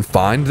that you can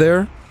find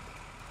there,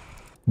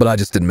 but I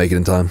just didn't make it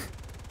in time.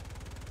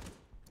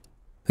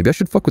 Maybe I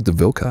should fuck with the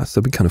Vilcas.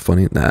 That'd be kind of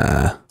funny.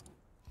 Nah,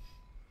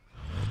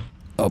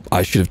 Oh,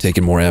 I should have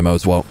taken more ammo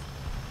as well.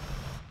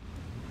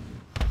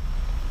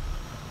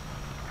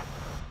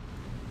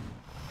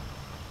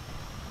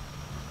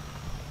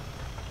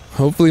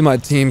 Hopefully my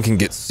team can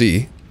get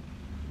C.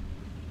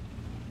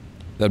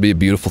 That'd be a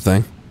beautiful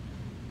thing.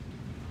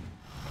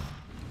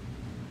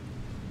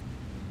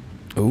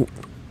 Oh.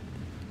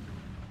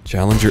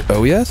 Challenger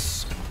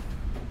OES?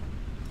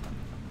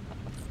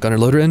 Gunner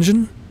loader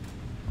engine?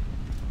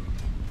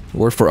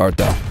 Where for art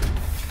thou?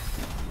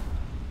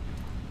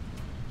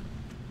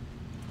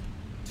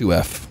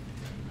 2F.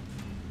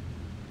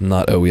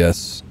 Not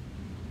OES.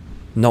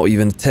 Not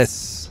even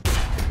TESS.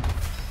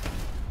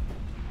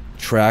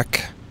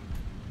 Track.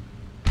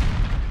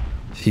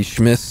 He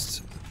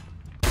schmissed.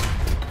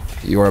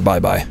 You are a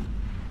bye-bye.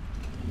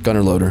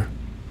 Gunner loader.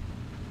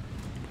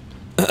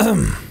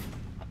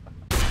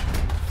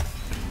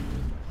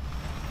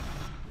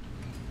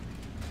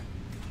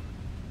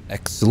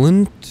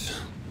 Excellent.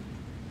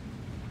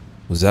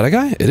 Was that a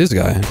guy? It is a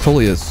guy. It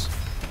totally is.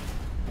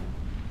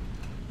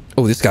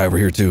 Oh, this guy over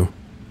here too.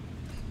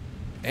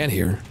 And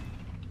here.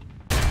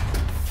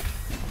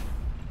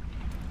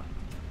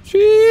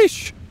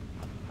 Sheesh.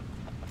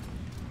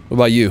 What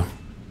about you?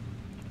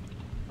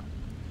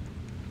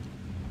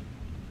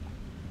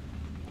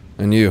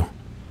 And you.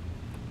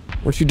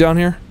 Weren't you down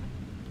here?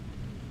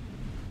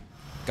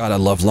 God, I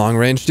love long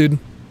range, dude.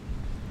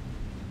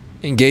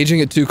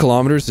 Engaging at 2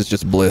 kilometers is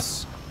just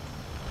bliss.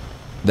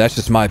 That's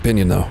just my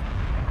opinion, though.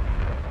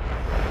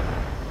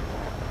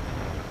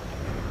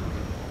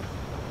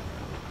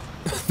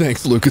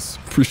 Thanks, Lucas.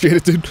 Appreciate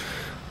it, dude.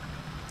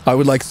 I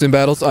would like sim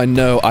battles. I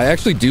know. I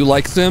actually do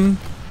like sim.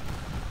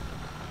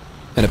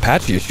 An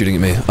Apache is shooting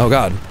at me. Oh,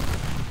 God.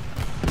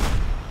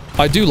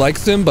 I do like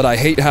sim, but I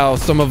hate how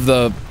some of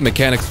the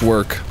mechanics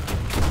work.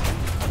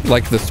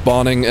 Like the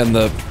spawning and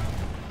the...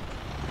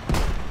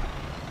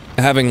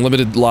 having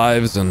limited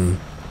lives and...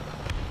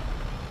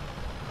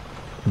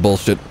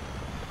 bullshit.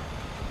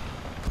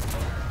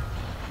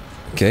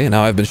 Okay,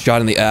 now I've been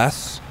shot in the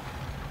ass.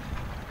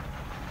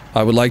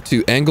 I would like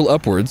to angle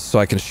upwards so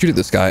I can shoot at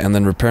this guy and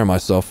then repair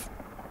myself.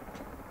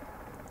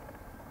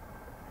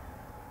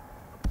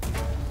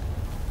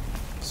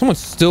 Someone's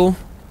still...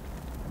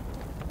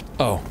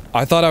 Oh,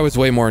 I thought I was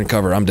way more in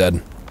cover. I'm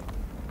dead.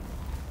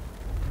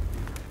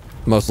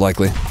 Most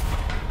likely.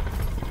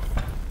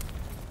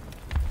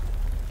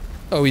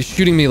 Oh, he's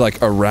shooting me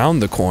like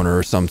around the corner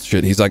or some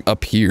shit. He's like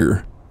up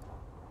here.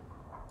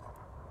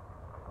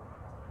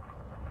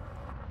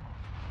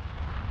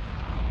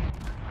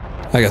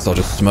 I guess I'll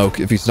just smoke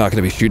if he's not going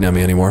to be shooting at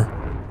me anymore.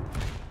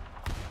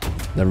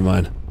 Never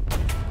mind.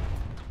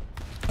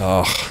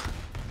 Oh,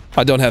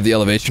 I don't have the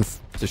elevation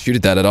to shoot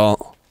at that at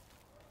all.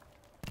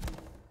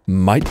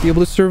 Might be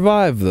able to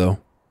survive, though.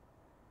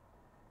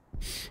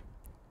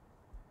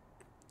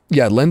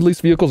 Yeah, Lend-Lease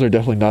vehicles are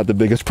definitely not the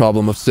biggest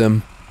problem of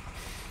Sim.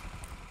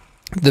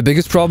 The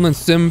biggest problem in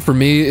Sim for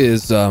me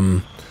is,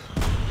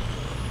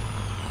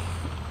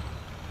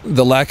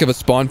 the lack of a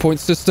spawn point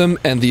system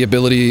and the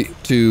ability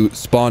to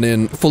spawn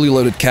in fully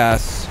loaded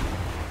casts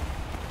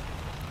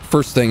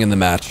first thing in the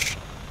match.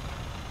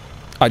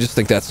 I just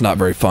think that's not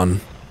very fun.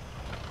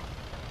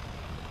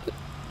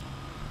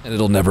 And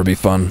it'll never be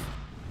fun.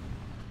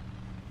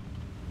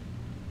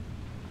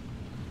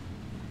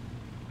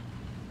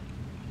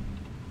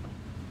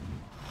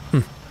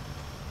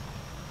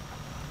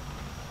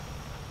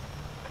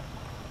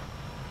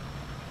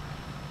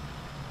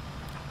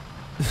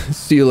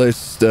 See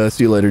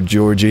you later,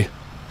 Georgie.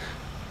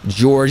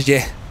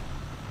 Georgie.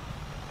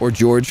 Or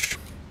George.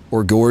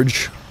 Or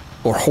Gorge.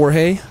 Or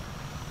Jorge.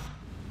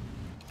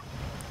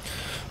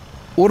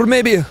 Or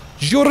maybe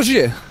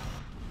Georgie.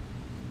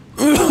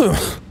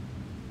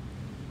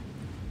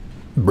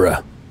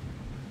 Bruh.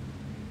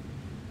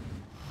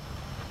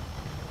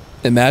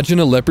 Imagine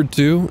a Leopard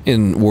 2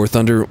 in War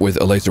Thunder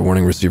with a laser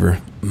warning receiver.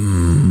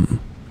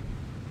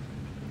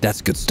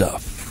 That's good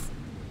stuff.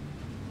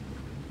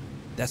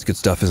 That's good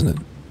stuff, isn't it?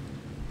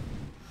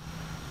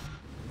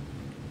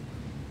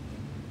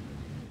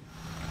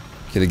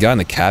 Okay, the guy in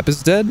the cap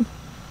is dead?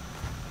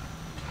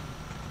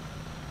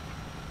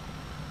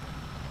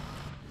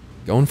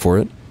 Going for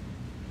it.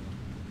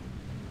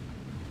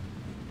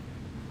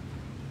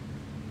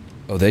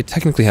 Oh, they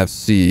technically have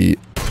C.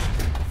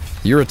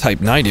 You're a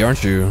Type 90,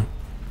 aren't you?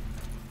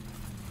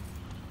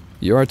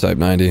 You are Type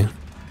 90.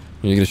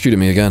 You're gonna shoot at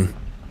me again.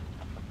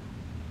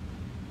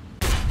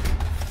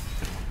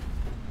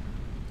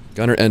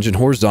 Gunner engine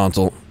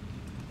horizontal.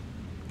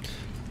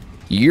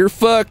 You're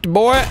fucked,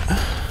 boy.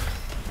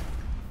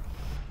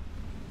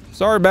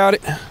 Sorry about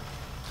it.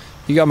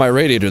 You got my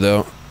radiator,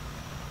 though.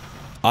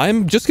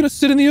 I'm just gonna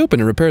sit in the open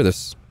and repair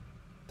this.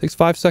 Takes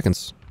 5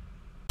 seconds.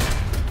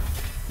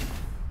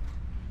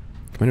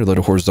 Commander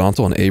loaded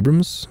horizontal on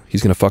Abrams.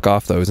 He's gonna fuck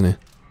off, though, isn't he?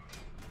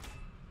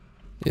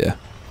 Yeah.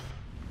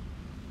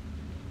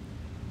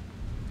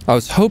 I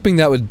was hoping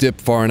that would dip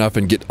far enough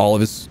and get all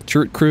of his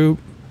turret crew.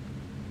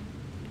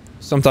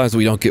 Sometimes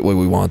we don't get what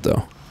we want,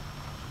 though.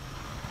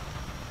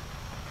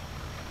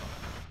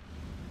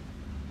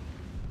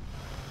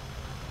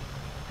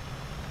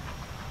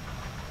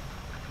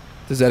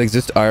 Does that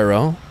exist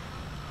IRL?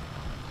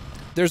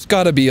 There's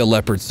gotta be a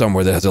Leopard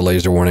somewhere that has a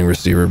laser warning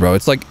receiver, bro.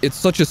 It's like, it's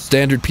such a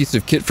standard piece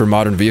of kit for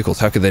modern vehicles.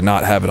 How could they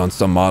not have it on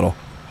some model?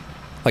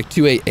 Like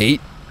 2A8?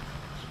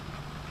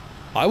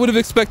 I would have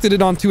expected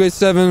it on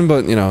 2A7,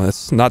 but, you know,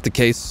 that's not the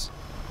case.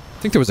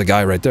 I think there was a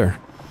guy right there.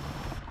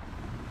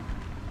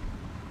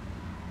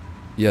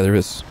 Yeah, there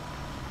is.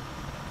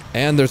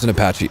 And there's an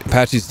Apache.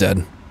 Apache's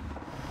dead.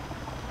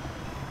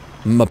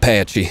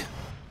 M'Apache.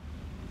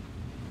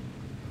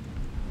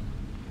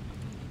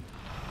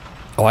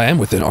 Oh, I am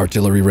within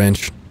artillery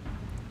range.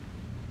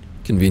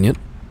 Convenient.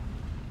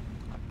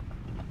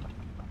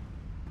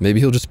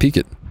 Maybe he'll just peek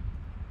it.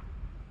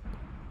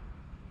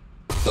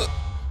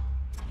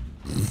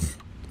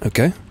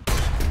 Okay.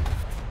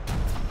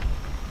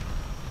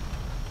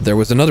 There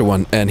was another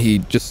one, and he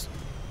just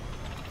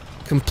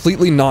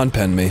completely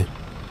non-penned me.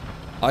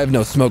 I have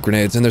no smoke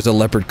grenades, and there's a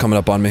Leopard coming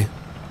up on me.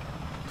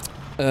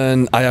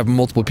 And I have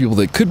multiple people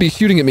that could be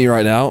shooting at me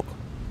right now.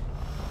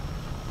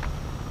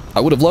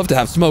 I would have loved to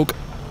have smoke.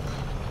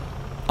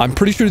 I'm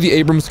pretty sure the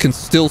Abrams can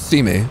still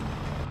see me.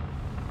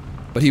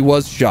 But he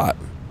was shot.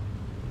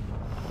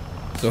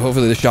 So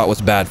hopefully the shot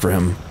was bad for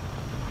him.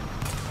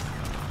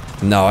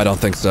 No, I don't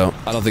think so.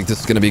 I don't think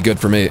this is going to be good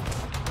for me.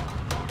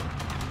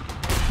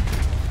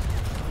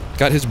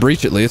 Got his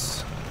breach at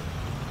least.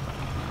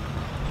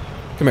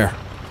 Come here.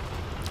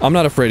 I'm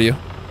not afraid of you.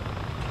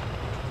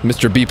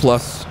 Mr. B+.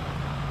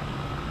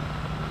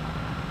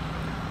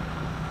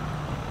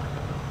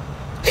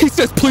 He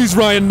says, please,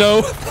 Ryan,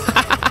 no.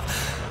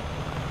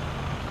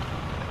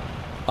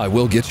 I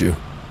will get you.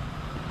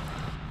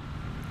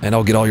 And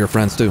I'll get all your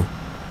friends, too.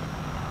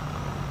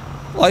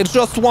 I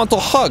just want a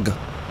hug,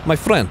 my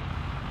friend.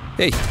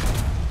 Hey.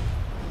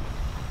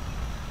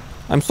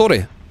 I'm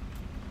sorry.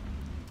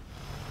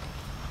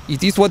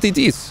 It is what it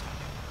is.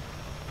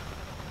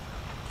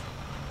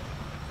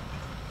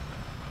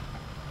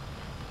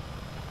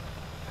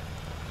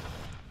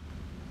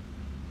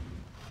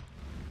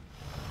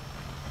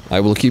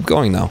 I will keep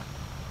going now.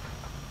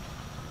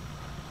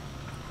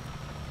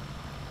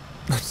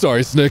 I'm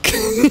sorry, Snick.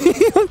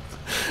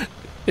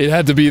 It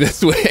had to be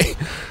this way.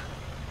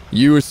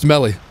 You were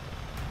smelly.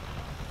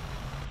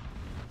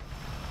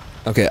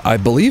 Okay, I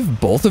believe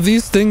both of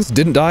these things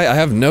didn't die. I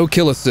have no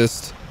kill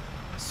assist.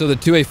 So the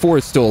 2A4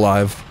 is still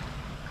alive.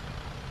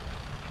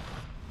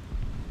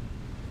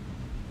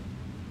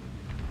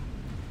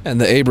 And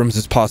the Abrams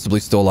is possibly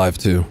still alive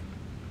too.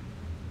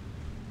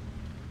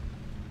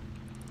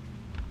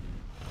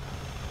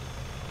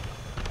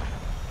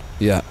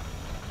 Yeah.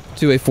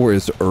 2A4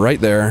 is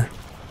right there.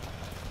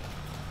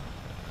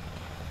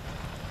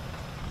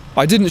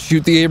 I didn't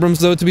shoot the Abrams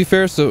though, to be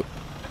fair, so...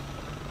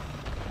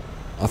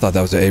 I thought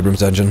that was the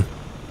Abrams engine.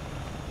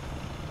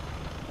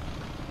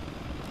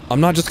 I'm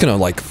not just gonna,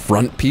 like,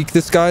 front peek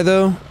this guy,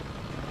 though.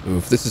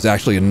 Oof, this is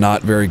actually a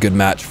not very good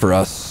match for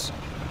us.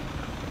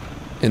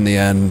 In the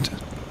end.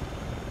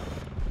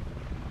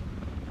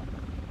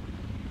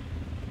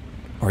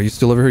 Are you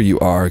still over here? You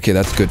are. Okay,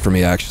 that's good for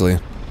me, actually.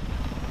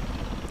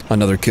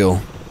 Another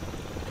kill.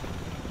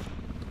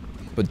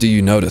 But do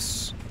you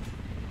notice?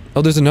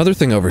 Oh, there's another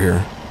thing over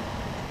here.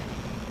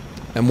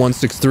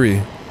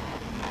 M163.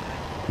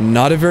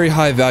 Not a very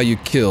high value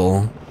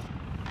kill.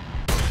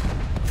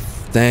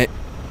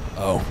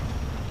 Oh.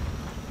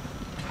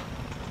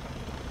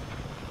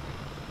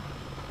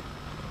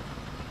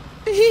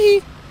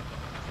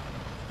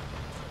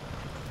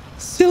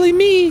 Silly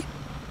me.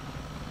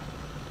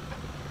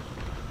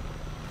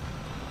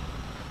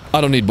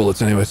 I don't need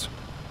bullets anyways.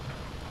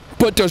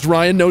 But does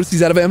Ryan notice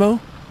he's out of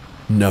ammo?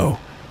 No.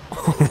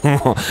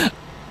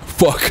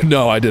 Fuck,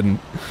 no, I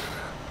didn't.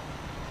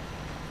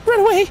 Run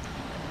away.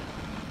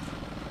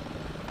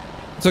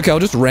 It's okay, I'll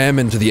just ram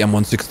into the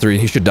M163.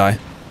 He should die.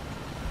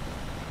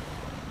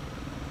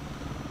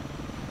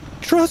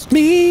 Trust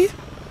me.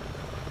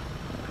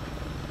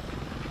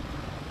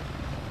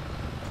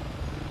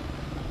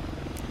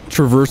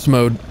 Traverse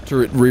mode,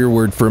 turret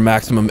rearward for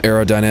maximum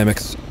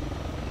aerodynamics.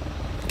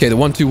 Okay, the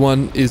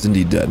 121 is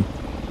indeed dead.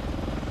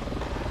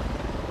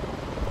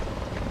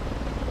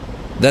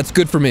 That's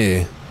good for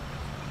me.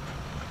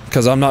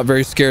 Because I'm not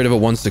very scared of a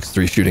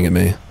 163 shooting at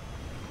me.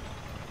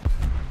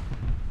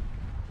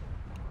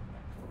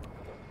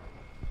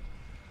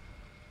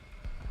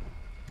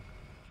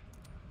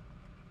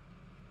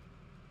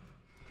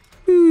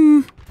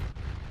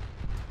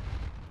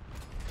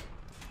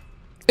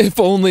 If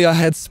only I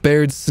had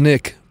spared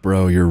Snick.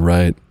 Bro, you're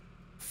right.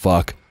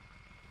 Fuck.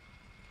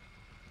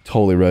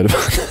 Totally right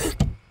about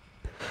that.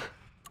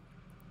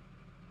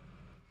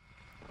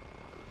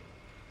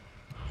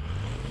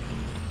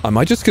 I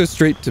might just go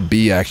straight to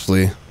B,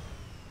 actually.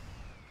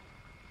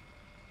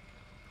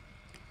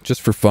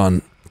 Just for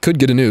fun. Could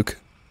get a nuke.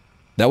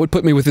 That would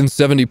put me within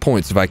 70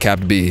 points if I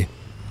capped B.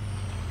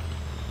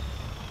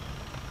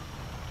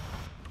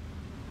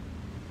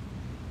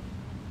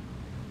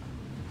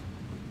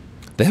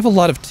 They have a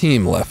lot of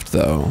team left,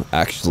 though,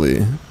 actually.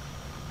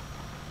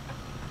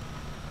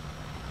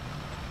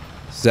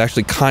 This is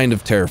actually kind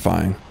of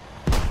terrifying.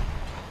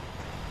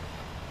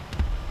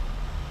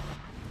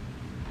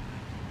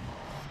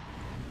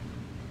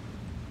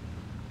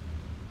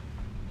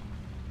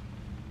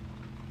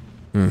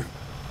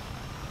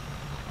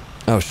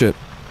 Oh, shit.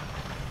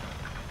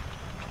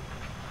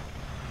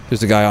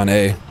 There's a guy on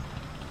A.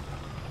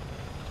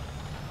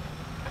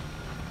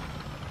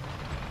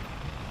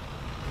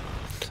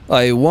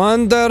 I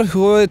wonder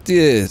who it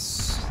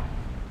is.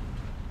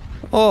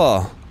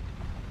 Oh,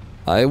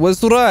 I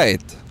was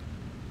right.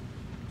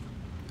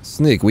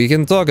 Sneak, we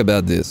can talk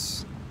about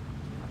this.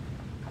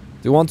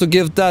 Do you want to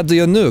give Daddy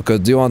a nuke, or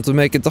do you want to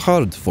make it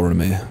hard for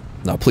me?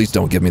 No, please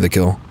don't give me the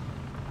kill.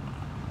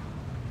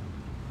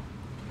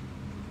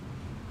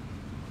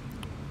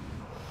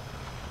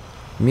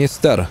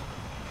 Mister,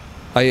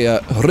 I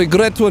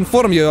regret to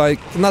inform you I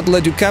cannot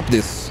let you cap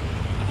this.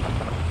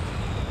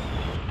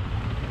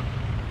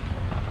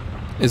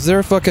 Is there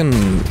a fucking,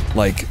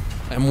 like,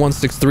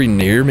 M163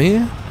 near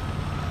me?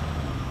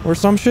 Or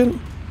some shit?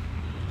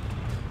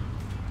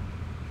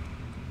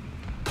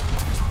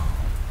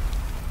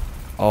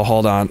 Oh,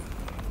 hold on.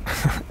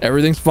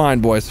 Everything's fine,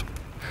 boys.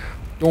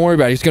 Don't worry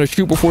about it. He's gonna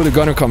shoot before the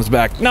gunner comes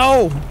back.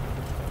 No!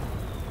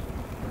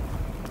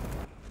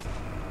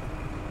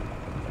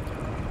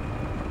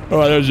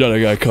 Oh, there's another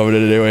guy coming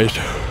in anyways.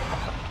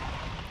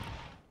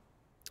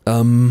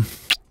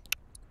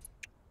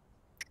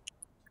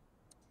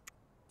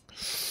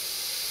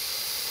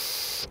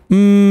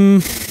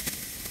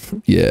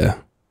 Yeah.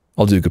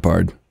 I'll do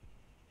Capard.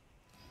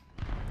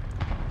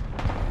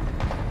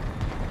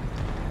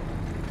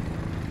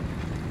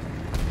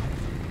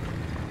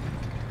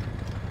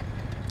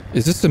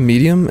 Is this a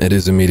medium? It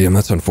is a medium.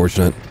 That's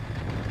unfortunate.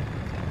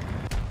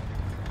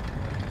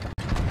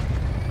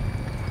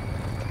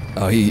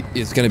 Oh, he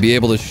is going to be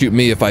able to shoot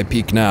me if I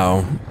peek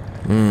now.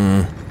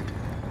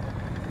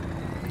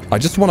 I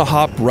just want to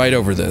hop right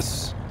over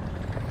this.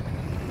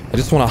 I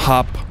just want to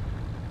hop.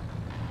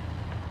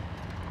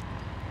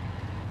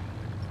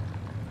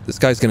 This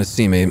guy's going to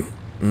see me.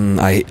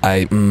 I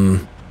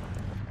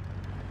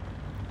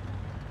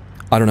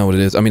don't know what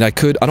it is. I mean, I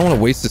don't want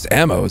to waste this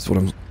ammo is what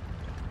I'm...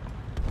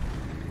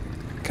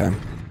 Okay.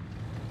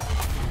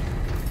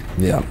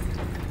 Yeah.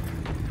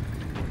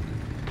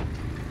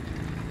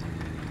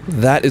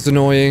 That is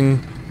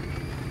annoying.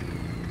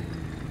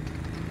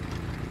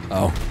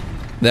 Oh.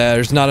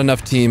 There's not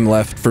enough team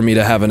left for me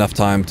to have enough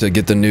time to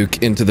get the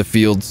nuke into the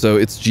field, so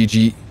it's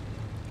GG.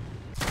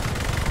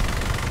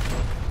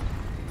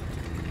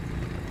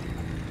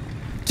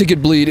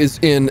 Ticket bleed is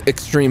in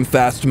extreme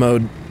fast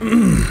mode.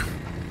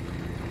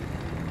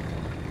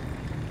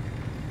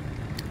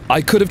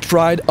 I could have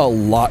tried a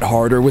lot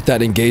harder with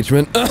that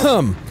engagement.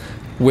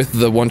 With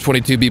the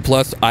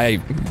 122B+,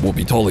 I will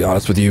be totally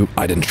honest with you,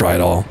 I didn't try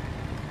at all.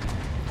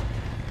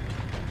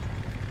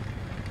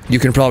 You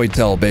can probably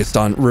tell based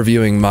on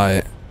reviewing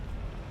my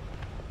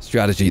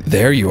strategy.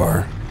 There you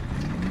are.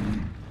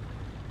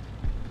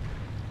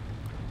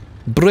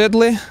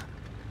 Bradley?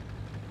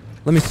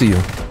 Let me see you.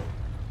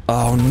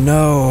 Oh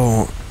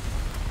no.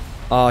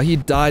 Oh, he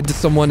died to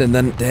someone and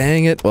then,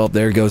 dang it. Well,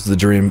 there goes the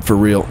dream for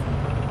real.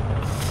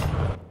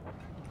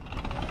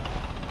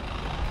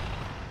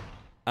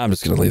 I'm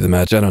just gonna leave the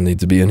match. I don't need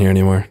to be in here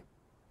anymore.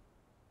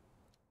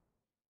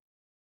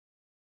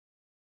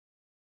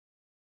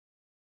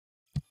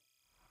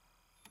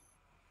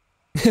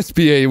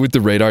 SPA with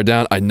the radar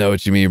down. I know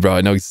what you mean, bro.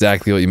 I know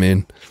exactly what you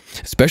mean.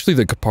 Especially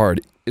the Capard.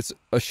 It's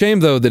a shame,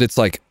 though, that it's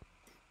like...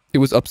 It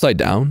was upside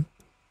down.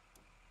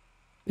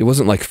 It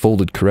wasn't, like,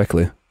 folded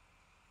correctly. It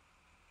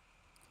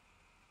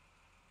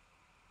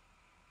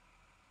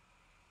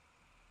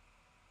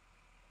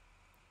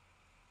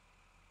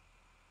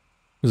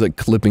was, like,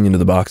 clipping into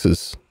the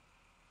boxes.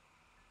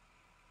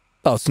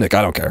 Oh, Snick,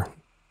 I don't care.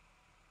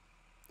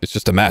 It's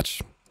just a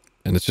match.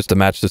 And it's just a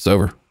match that's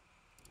over.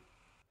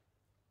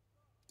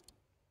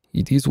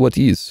 It is what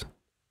is.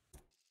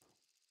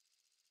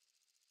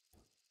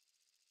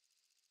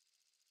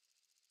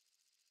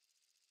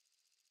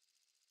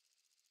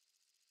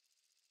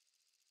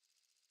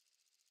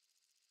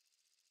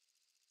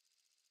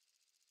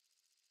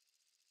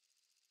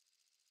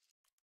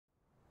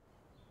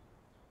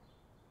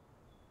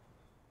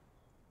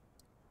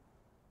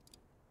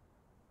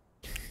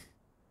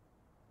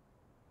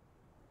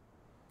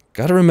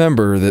 Gotta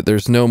remember that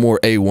there's no more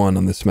A1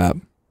 on this map.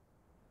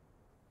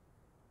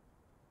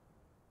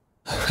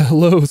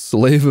 Hello,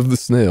 slave of the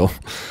snail.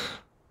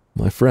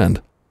 My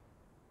friend.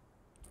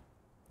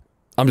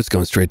 I'm just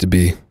going straight to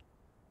B.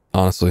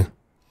 Honestly.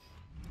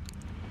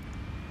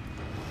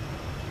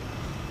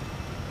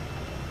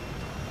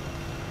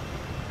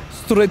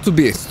 Straight to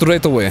B,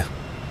 straight away.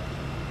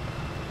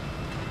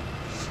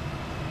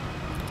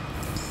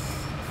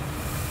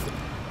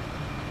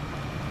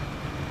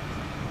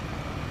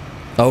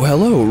 Oh,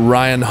 hello,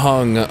 Ryan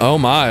Hung. Oh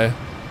my.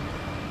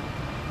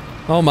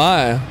 Oh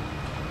my.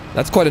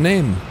 That's quite a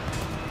name.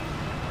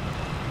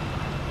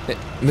 Hey,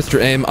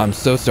 Mr. Aim, I'm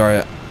so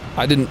sorry.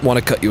 I didn't want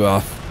to cut you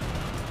off.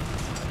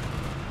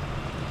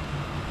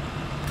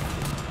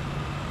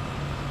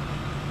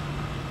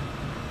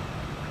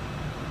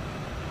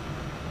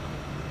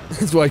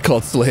 That's why I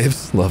called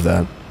slaves. Love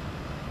that.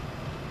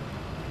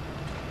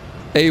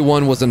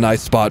 A1 was a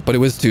nice spot, but it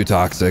was too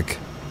toxic.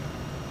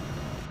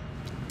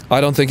 I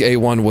don't think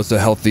A1 was a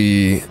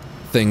healthy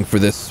thing for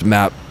this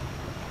map.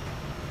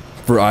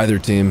 For either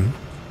team.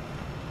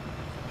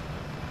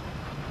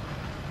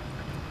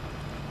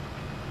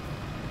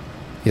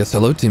 Yes,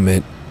 hello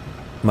teammate.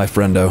 My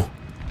friendo.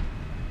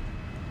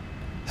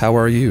 How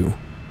are you?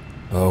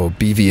 Oh,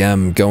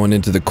 BVM going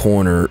into the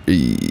corner.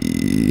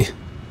 Eee.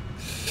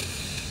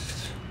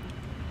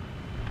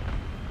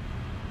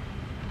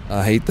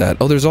 I hate that.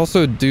 Oh, there's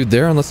also a dude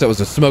there, unless that was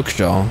a smoke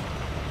shell.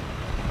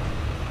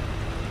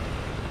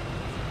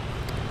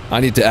 I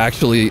need to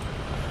actually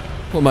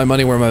put my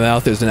money where my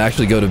mouth is and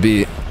actually go to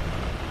B.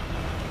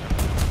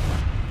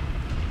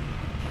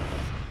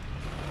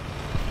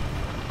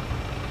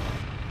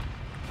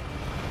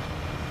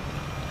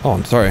 Oh,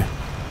 I'm sorry.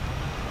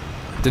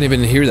 Didn't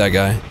even hear that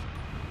guy.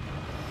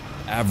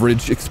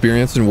 Average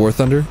experience in War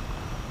Thunder?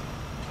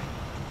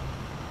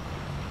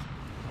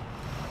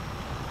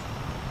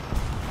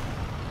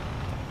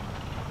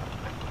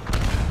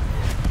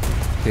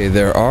 Okay,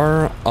 there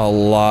are a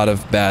lot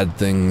of bad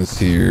things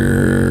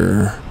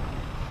here.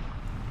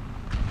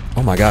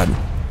 Oh my god.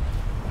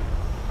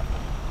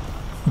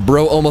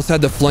 Bro almost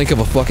had the flank of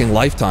a fucking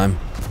lifetime.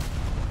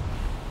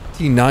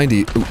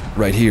 T90, ooh,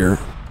 right here.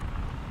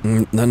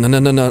 No.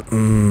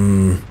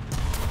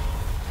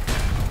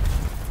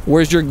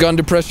 Where's your gun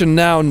depression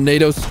now,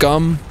 NATO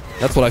scum?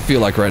 That's what I feel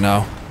like right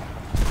now.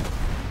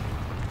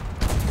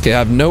 Okay, I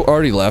have no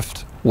arty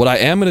left. What I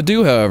am gonna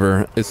do,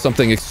 however, is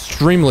something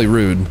extremely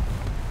rude.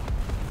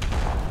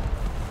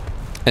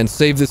 And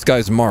save this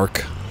guy's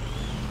mark.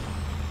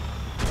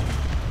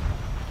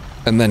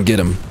 And then get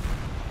him.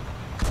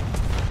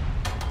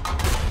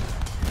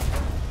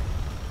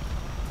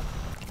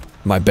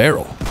 My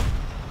barrel.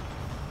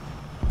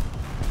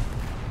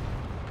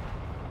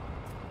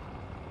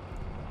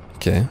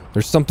 Okay,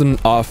 there's something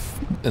off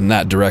in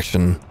that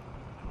direction.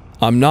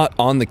 I'm not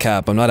on the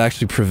cap, I'm not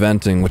actually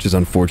preventing, which is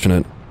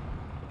unfortunate.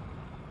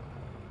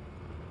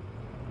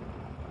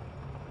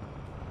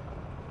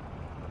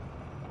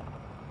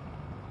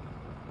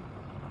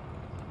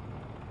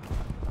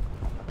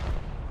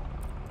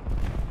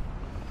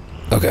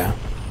 Okay.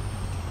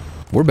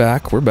 We're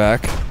back, we're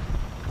back.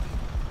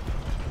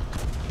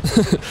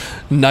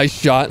 Nice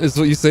shot is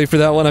what you say for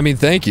that one. I mean,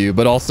 thank you,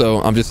 but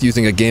also I'm just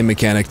using a game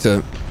mechanic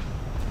to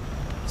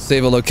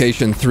save a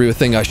location through a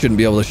thing I shouldn't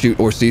be able to shoot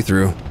or see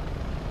through.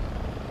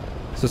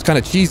 So it's kind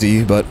of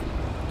cheesy, but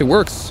it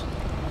works.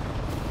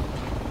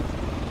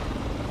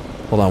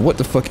 Hold on, what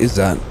the fuck is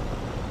that?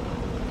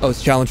 Oh,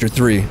 it's Challenger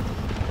 3.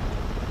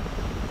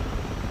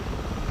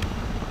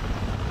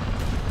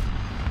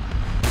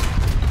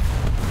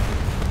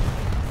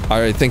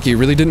 I think he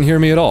really didn't hear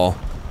me at all.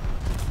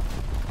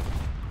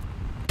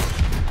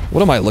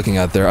 What am I looking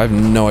at there? I have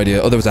no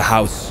idea. Oh, there was a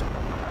house.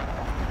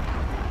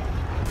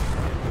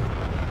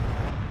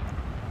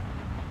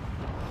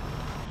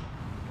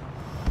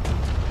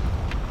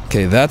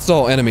 Okay, that's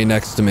all enemy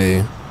next to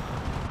me.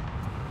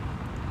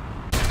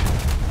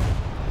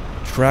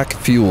 Track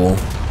fuel.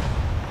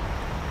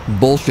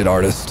 Bullshit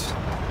artist.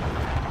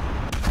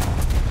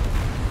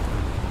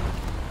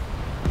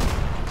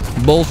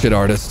 Bullshit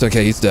artist.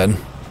 Okay, he's dead.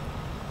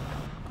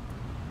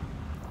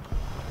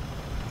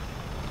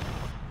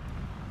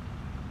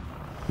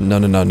 No.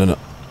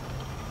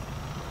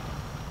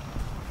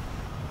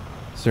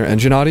 Is there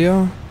engine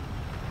audio?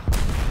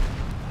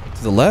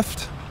 To the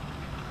left?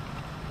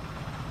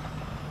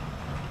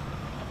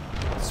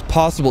 It's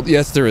possible.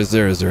 Yes, there is.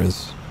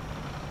 It's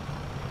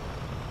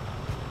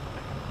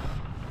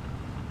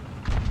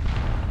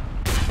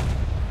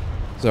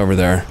over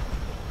there.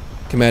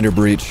 Commander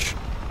Breach.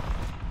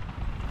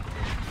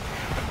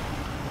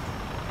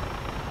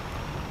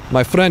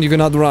 My friend, you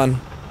cannot run.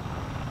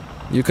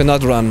 You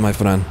cannot run, my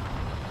friend.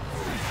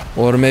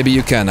 Or maybe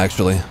you can,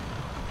 actually.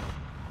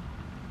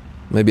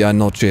 Maybe I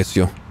not chase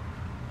you.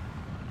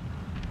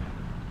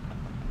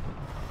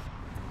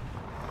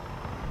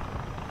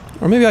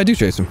 Or maybe I do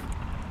chase him.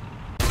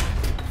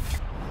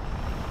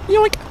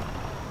 Yoink!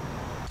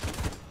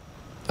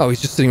 Oh,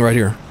 he's just sitting right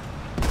here.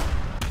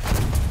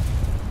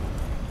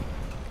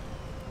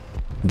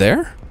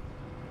 There?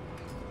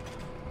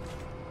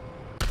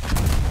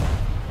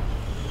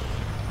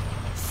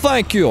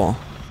 Thank you!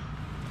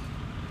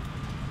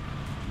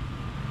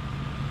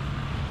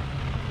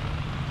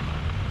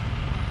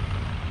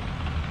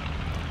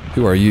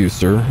 Who are you,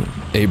 sir?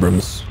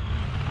 Abrams.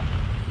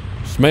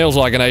 Smells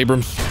like an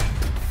Abrams.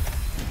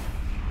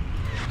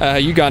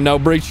 You got no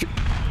breach.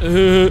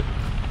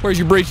 Where's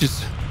your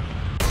breeches?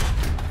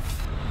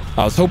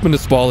 I was hoping to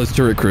spall his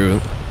turret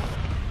crew.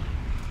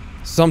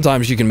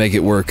 Sometimes you can make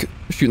it work,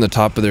 shooting the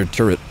top of their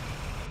turret.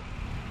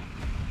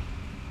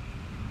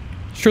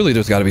 Surely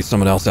there's got to be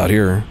someone else out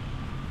here.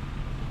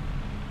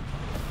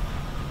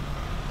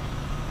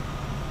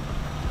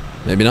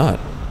 Maybe not.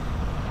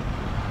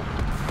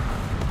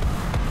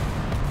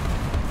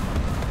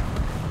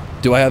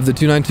 Do I have the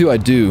 292? I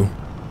do.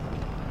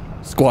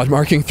 Squad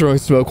marking, throwing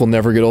smoke will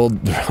never get old.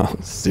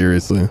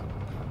 Seriously.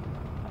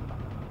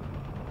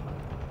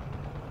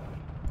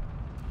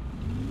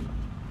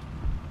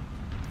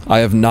 I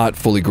have not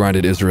fully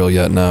grinded Israel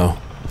yet, no.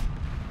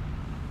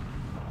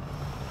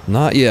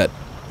 Not yet.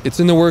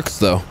 It's in the works,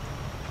 though.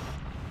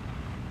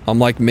 I'm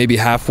like maybe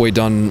halfway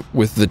done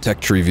with the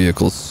tech tree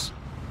vehicles.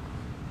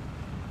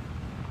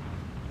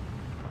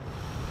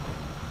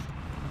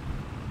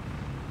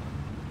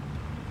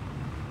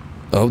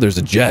 Oh, there's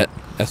a jet.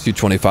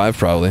 Su-25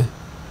 probably.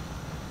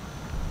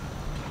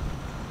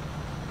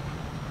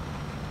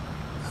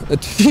 A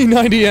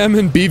T90M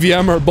and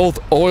BVM are both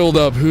oiled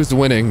up. Who's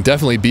winning?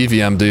 Definitely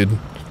BVM, dude.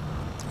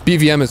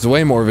 BVM is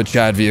way more of a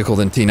Chad vehicle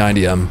than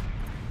T90M.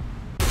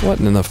 What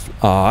in the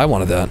I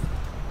wanted that.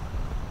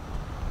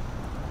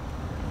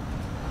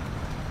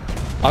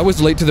 I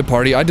was late to the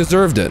party. I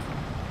deserved it.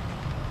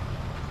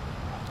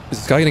 Is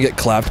this guy gonna get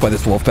clapped by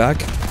this wolf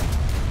pack?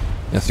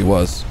 Yes, he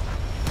was.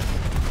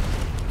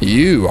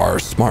 You are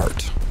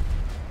smart.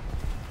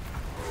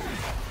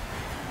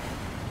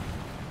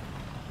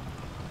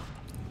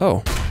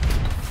 Oh.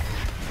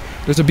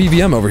 There's a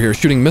BVM over here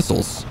shooting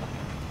missiles.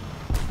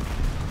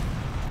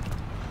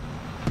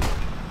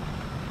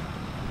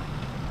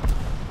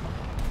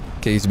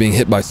 Okay, he's being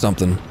hit by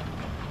something.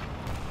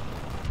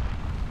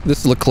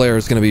 This Leclerc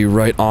is going to be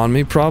right on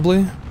me,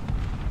 probably.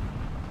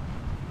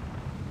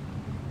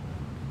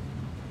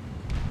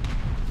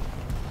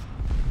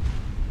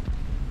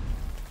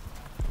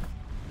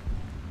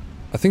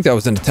 I think that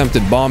was an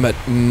attempted bomb at...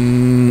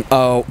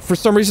 oh, for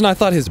some reason I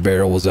thought his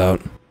barrel was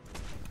out.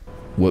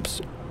 Whoops.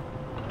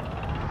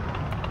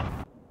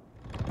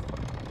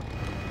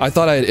 I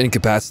thought I had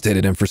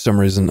incapacitated him for some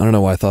reason. I don't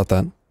know why I thought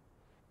that.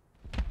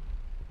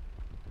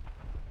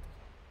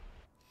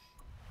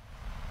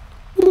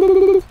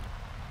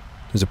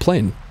 There's a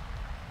plane.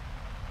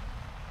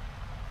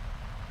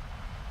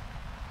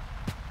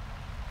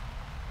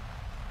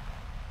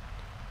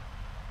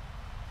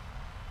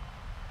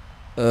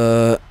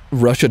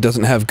 Russia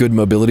doesn't have good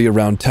mobility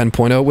around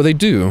 10.0. Well, they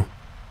do.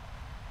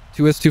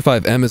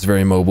 2S25M is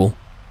very mobile.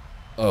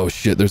 Oh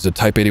shit, there's a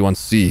Type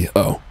 81C.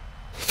 Oh.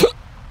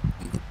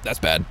 That's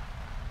bad.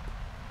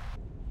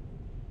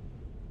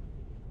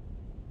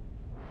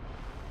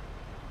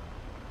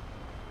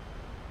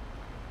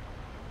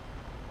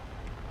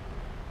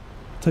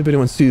 Type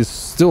 81C is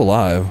still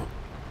alive.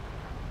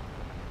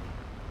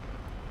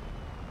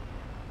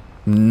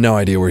 No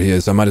idea where he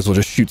is. I might as well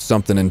just shoot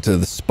something into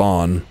the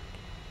spawn.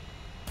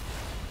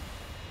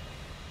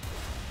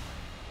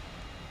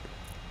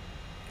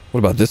 What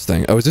about this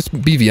thing? Oh, is this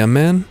BVM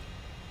man?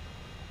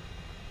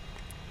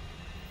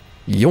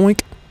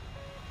 Yoink.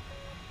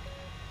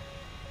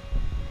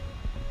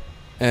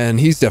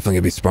 And he's definitely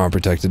gonna be spawn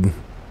protected.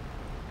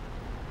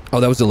 Oh,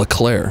 that was a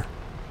Leclerc.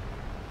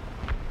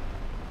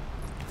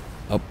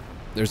 Oh,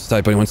 there's the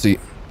Type 81C.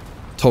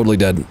 Totally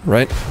dead,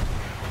 right?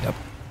 Yep.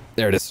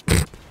 There it is.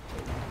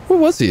 Where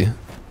was he?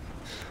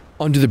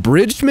 Under the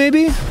bridge,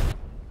 maybe?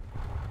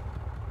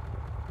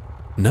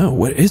 No,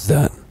 what is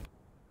that?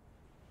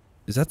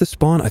 Is that the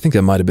spawn? I think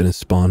that might have been his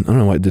spawn. I don't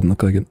know why it didn't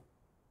look like it.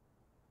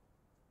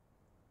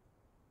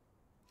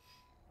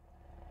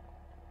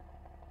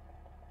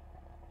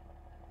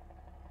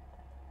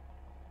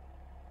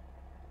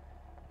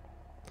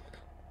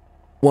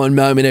 One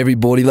moment,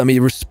 everybody. Let me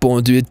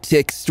respond to a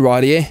text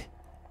right here.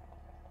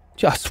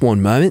 Just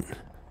one moment.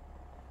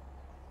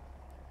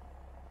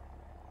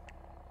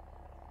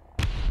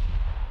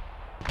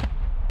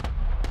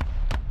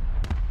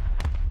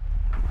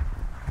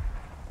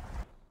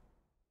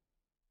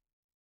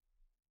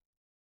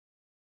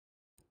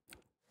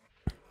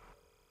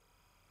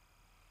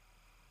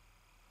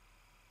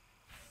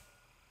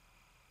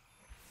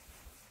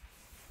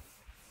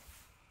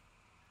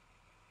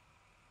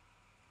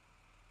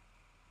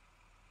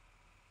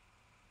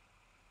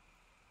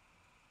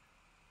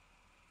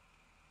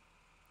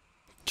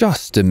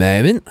 Just a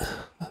moment.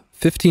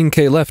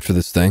 15k left for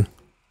this thing.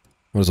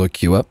 Might as well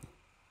queue up.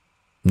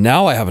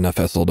 Now I have enough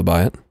SL to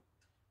buy it.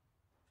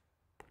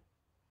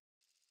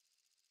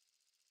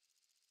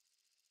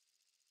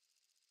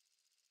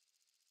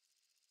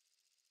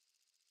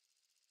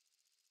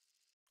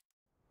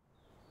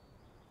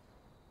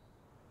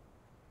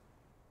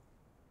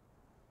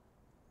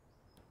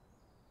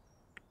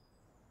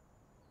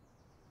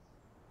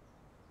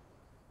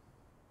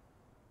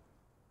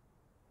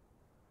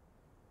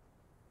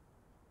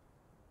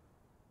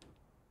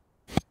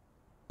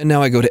 And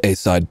now I go to A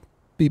side.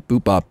 Beep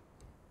boop bop.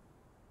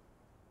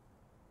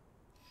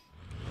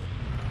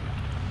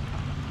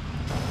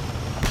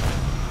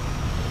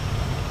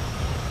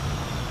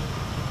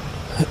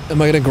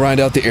 Am I gonna grind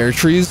out the air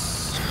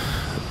trees?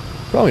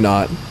 Probably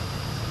not.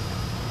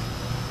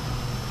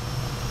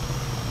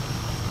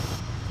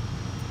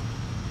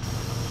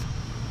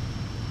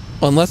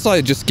 Unless I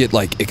just get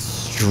like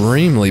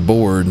extremely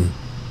bored.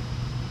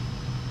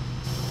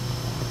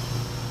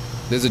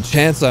 There's a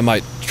chance I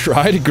might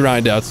try to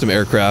grind out some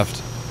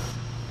aircraft.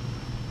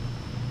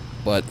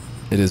 But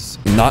it is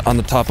not on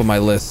the top of my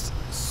list.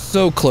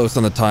 So close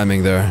on the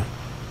timing there.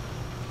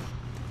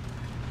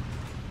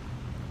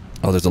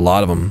 Oh, there's a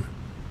lot of them.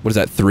 What is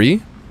that,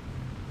 3?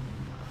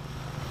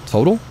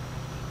 Total?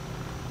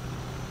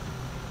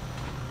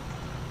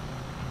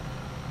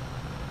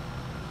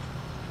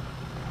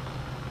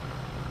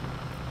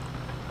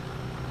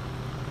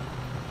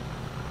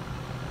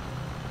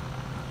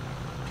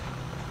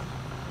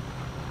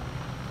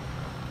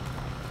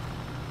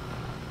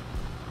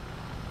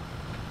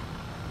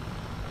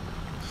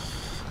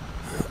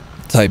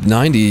 Type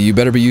 90, you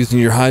better be using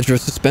your hydro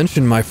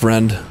suspension, my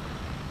friend.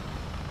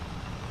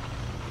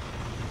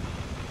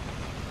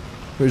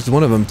 Where's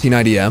one of them?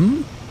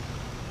 T90M?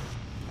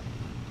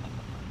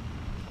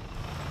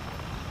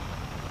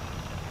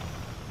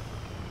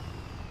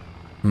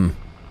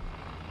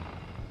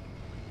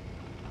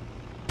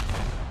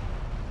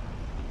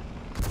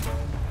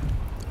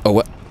 Oh,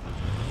 what?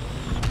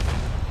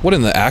 What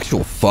in the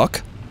actual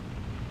fuck?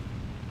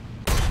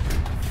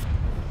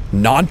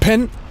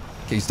 Non-pen?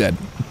 Okay, he's dead.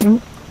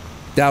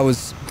 That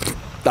was...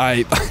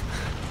 I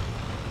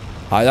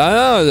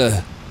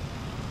don't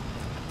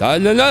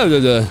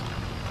know.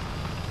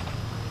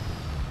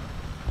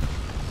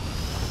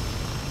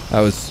 That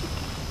was...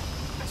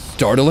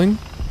 startling?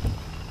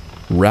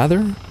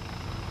 Rather?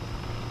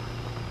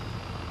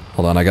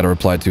 Hold on, I gotta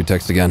reply to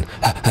text again.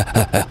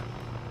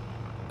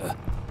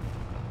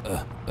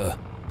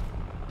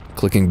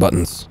 Clicking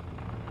buttons.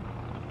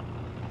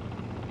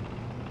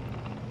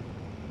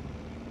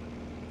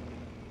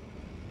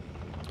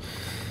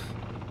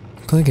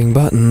 Clicking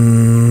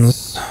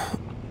buttons.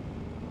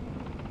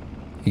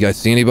 You guys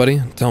see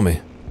anybody? Tell me.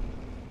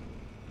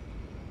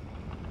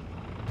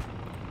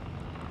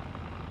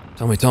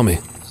 Tell me.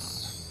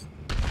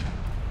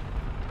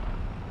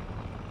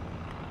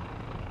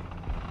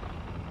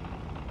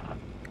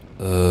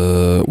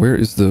 Where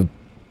is the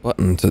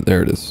button to...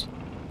 There it is.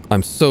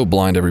 I'm so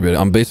blind, everybody.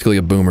 I'm basically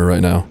a boomer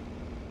right now.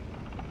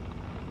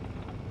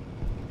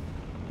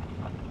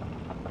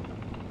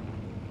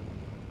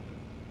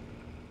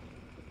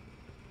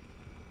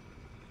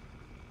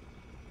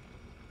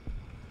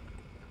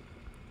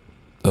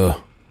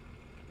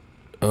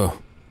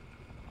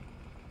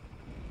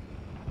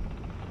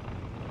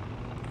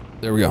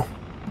 There we go.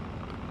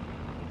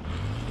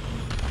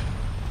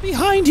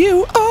 Behind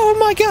you! Oh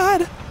my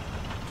god!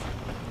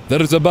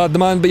 There is a bad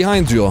man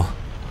behind you.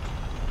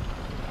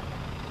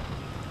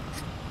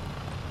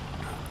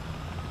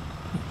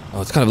 Oh,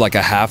 it's kind of like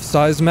a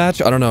half-size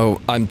match? I don't know.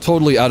 I'm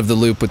totally out of the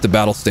loop with the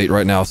battle state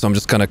right now, so I'm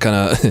just gonna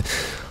kinda...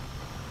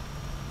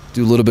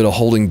 do a little bit of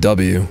holding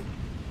W.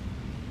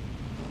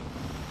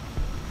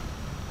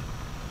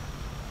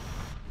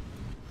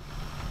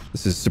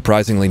 This is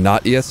surprisingly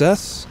not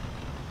ESS.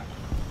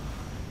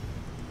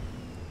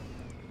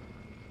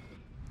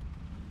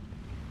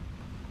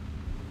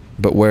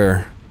 But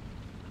where?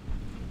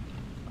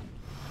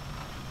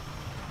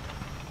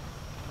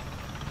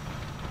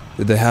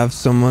 Did they have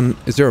someone?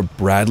 Is there a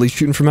Bradley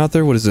shooting from out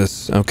there? What is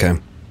this? Okay.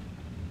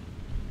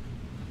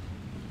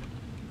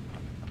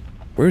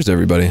 Where's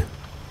everybody?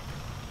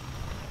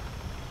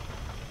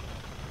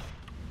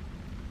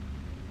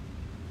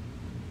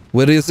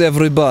 Where is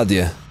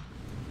everybody?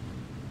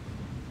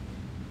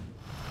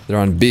 They're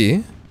on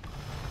B.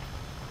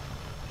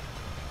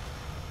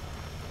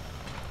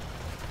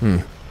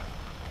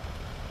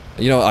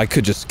 You know, I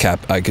could just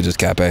cap A.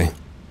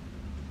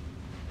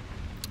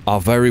 I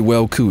very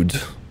well could.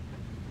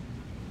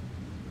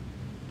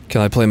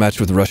 Can I play a match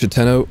with Russia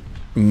Tenno?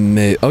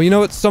 Oh, you know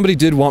what? Somebody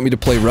did want me to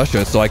play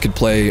Russia, so I could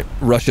play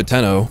Russia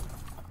Tenno.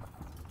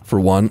 For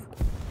one.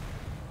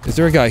 Is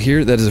there a guy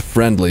here that is a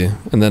friendly?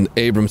 And then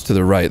Abrams to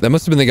the right. That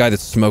must have been the guy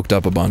that smoked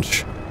up a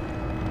bunch.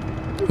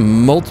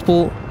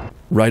 Multiple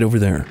right over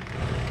there.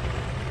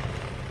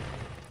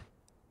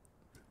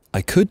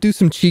 I could do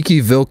some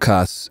cheeky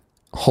Vilkas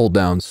hold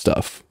down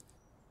stuff.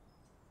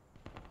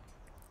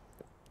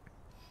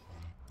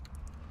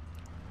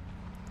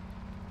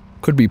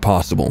 Could be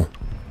possible.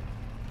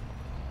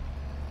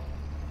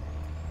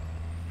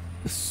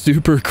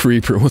 Super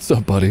Creeper, what's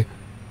up, buddy?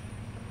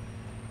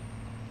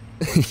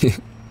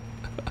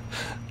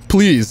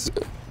 Please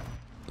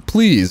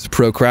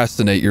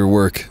procrastinate your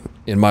work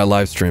in my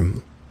live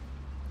stream.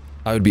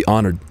 I would be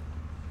honored.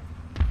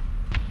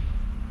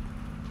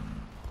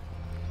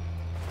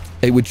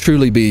 It would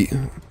truly be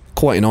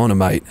quite an honor,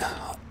 mate.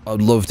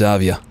 I'd love to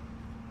have you.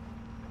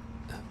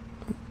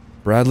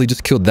 Bradley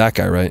just killed that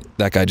guy, right?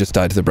 That guy just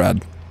died to the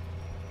Brad.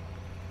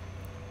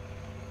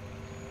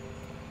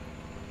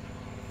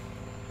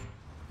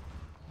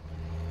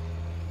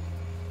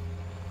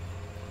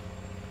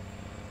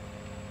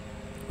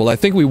 Well, I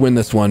think we win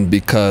this one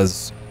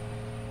because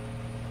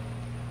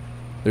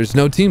there's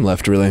no team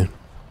left, really.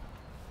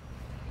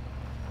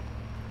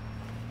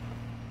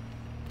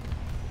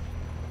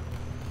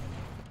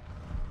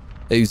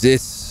 Who's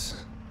this?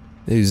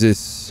 Who's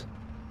this?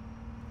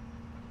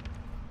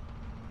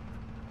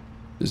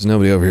 There's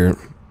nobody over here.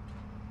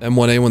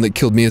 M1A1 that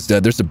killed me is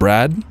dead. There's a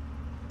Brad,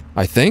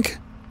 I think.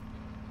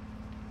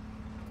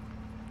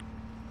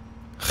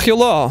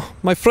 Hello,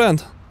 my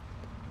friend.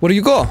 Where do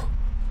you go?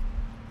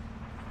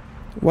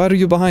 Why are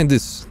you behind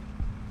this?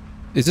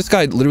 Is this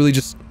guy literally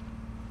just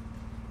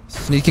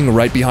sneaking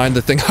right behind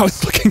the thing I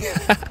was looking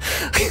at?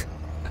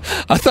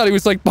 I thought he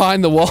was like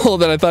behind the wall,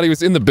 then I thought he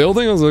was in the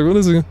building. I was like, what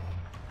is he?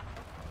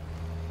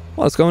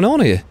 What's going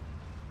on here?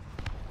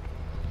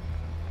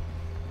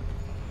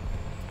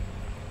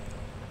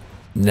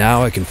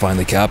 Now I can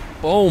finally cap.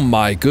 Oh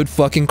my good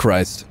fucking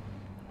Christ.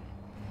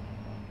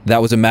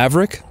 That was a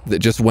Maverick that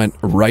just went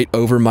right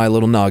over my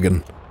little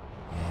noggin.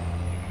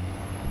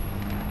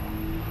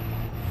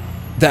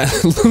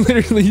 That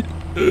literally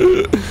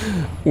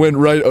went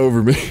right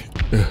over me.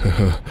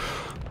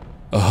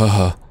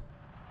 Oh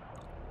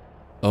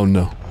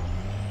no.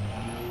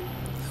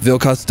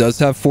 Vilkas does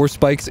have 4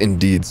 spikes?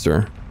 Indeed,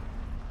 sir.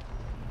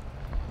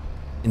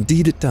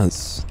 Indeed it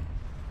does.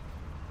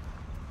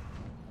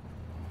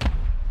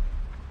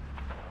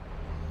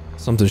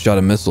 Something shot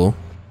a missile.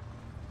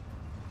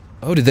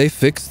 Oh, did they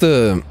fix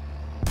the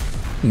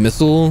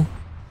missile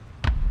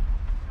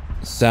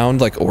sound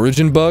like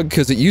origin bug?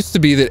 Because it used to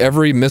be that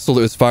every missile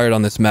that was fired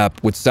on this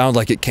map would sound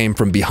like it came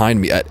from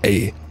behind me at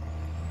A.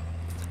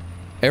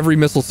 Every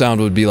missile sound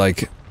would be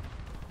like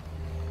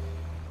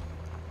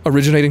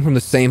originating from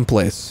the same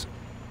place.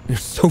 They're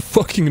so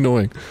fucking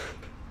annoying.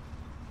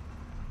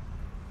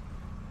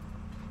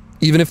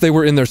 Even if they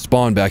were in their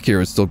spawn back here,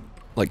 it would still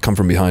like come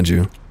from behind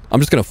you. I'm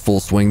just gonna full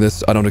swing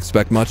this. I don't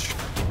expect much.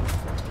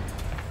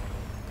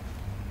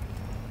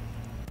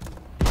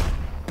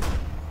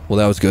 Well,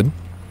 that was good.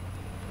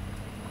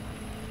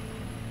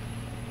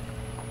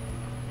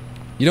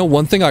 You know,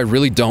 one thing I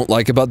really don't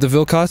like about the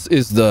Vilkas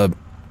is the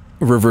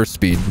reverse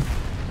speed.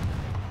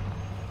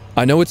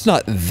 I know it's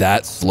not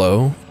that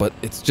slow, but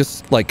it's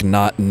just like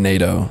not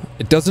NATO.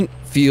 It doesn't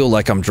feel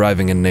like I'm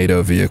driving a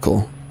NATO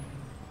vehicle.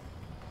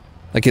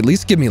 Like, at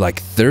least give me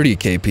like 30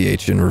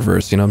 kph in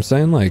reverse, you know what I'm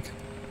saying? Like,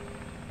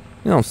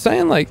 you know what I'm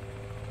saying? Like,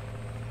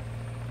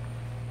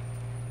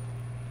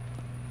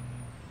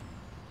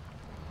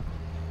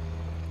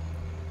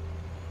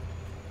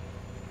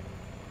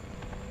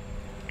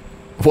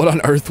 what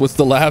on earth was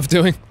the lav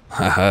doing?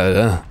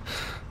 I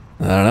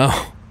don't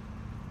know.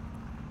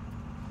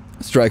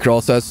 Striker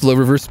also has slow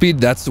reverse speed.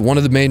 That's one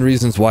of the main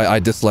reasons why I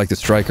dislike the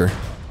Striker.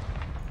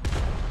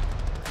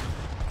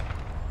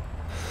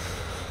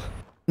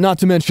 Not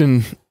to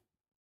mention,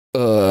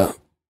 the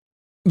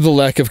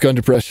lack of gun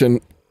depression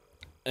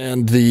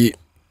and the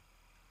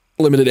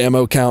limited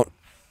ammo count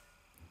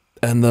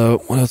and the,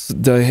 what else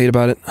did I hate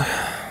about it?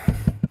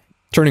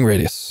 Turning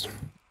radius.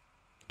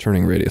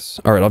 Turning radius.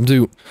 All right, I'll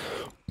do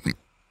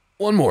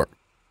one more.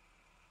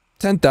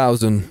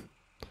 10,000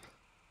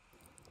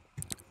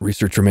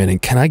 research remaining.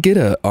 Can I get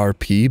a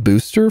RP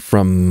booster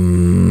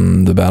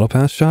from the Battle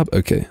Pass shop?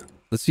 Okay,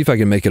 let's see if I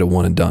can make it a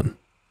one and done.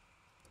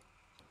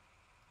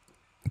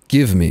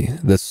 Give me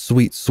the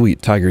sweet,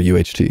 sweet Tiger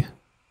UHT.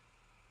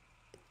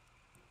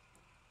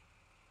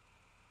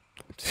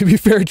 To be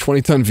fair, a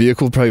 20-ton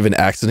vehicle would probably have an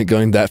accident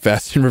going that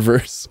fast in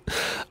reverse.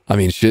 I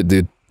mean, shit,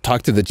 dude.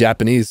 Talk to the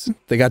Japanese.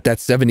 They got that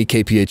 70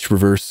 kph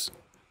reverse.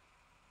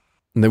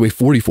 And they weigh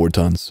 44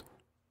 tons.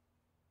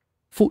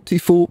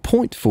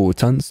 44.4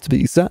 tons to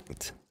be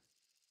exact.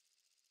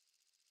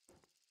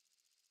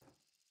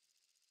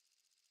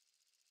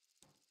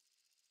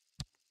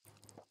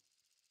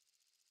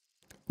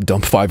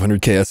 Dump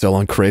 500 KSL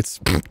on crates.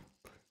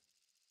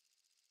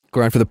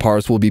 Grind for the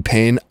pars will be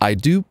pain. I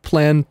do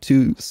plan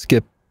to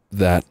skip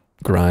that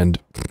grind.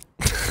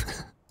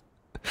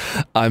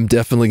 I'm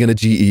definitely going to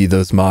GE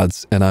those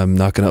mods, and I'm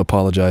not going to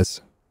apologize.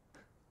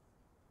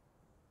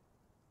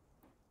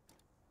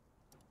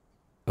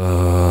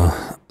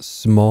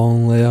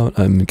 Small layout.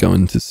 I'm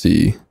going to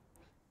see.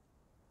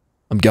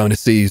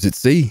 Is it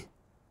C?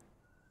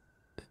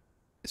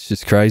 It's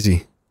just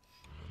crazy.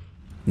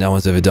 No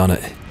one's ever done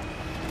it.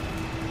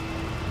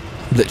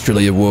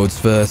 Literally awards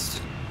first.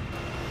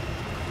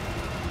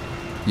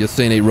 You're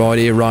seeing it right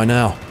here, right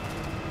now.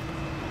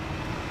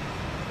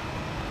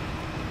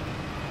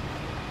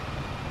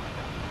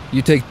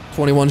 You take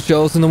 21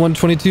 shells in the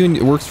 122 and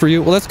it works for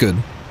you? Well, that's good.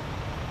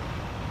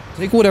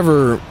 Take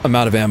whatever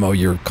amount of ammo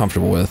you're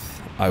comfortable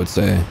with, I would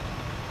say.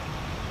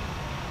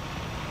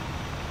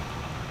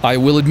 I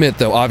will admit,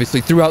 though,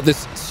 obviously, throughout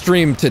this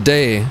stream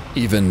today,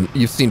 even,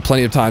 you've seen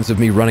plenty of times of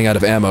me running out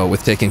of ammo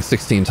with taking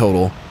 16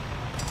 total.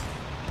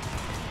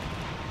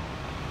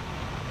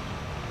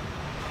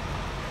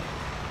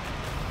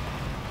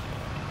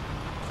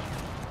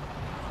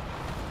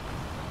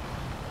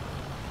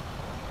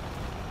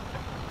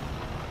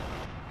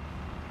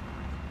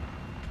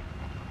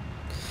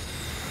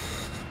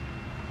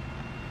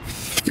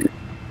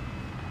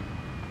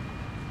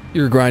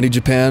 You're grindy,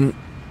 Japan.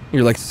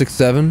 You're like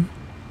 6'7".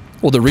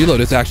 Well, the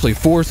reload is actually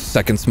 4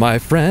 seconds, my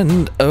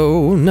friend.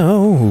 Oh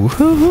no.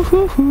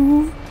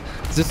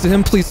 Is this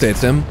him? Please say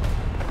it's him.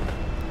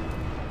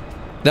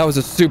 That was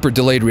a super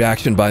delayed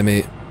reaction by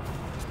me.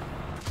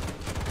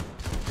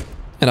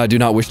 And I do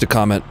not wish to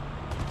comment.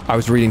 I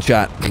was reading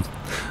chat.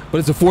 But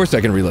it's a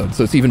 4-second reload,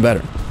 so it's even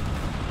better.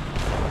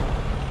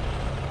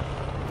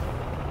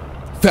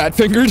 Fat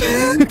fingered?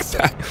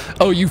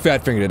 Oh, you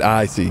fat fingered it.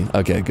 I see.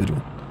 Okay, good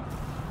one.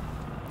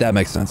 That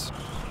makes sense.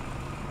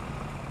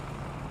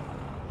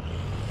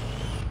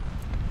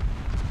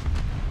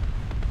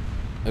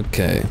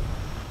 Okay.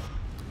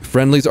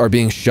 Friendlies are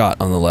being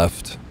shot on the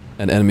left,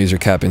 and enemies are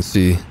capping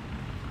C.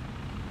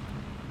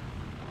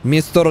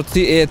 Mr.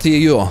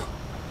 TATU,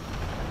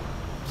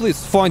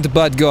 please find the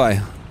bad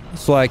guy,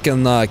 so I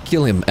can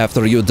kill him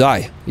after you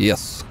die.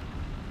 Yes.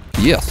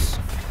 Yes.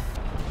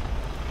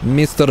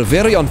 Mr.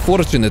 Very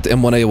unfortunate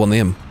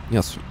M1A1M.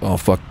 Yes. Oh,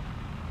 fuck.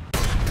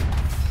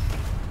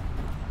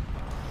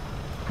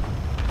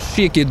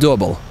 shake it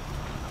double.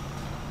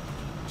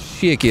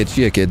 Shake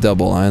it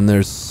double. And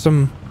there's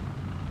some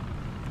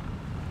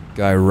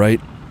guy right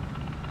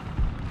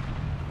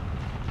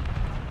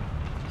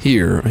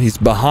here. He's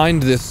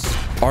behind this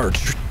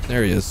arch.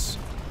 There he is.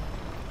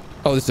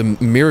 Oh, this is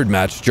a mirrored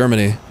match.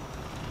 Germany.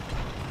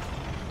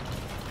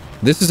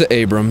 This is an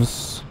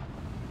Abrams.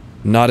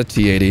 Not a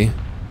T-80.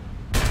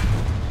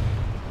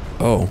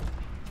 Oh.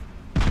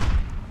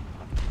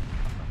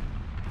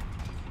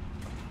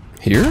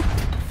 Here?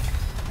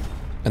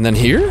 And then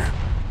here?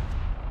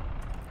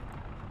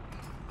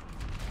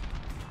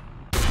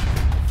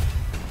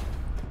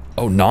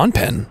 Oh,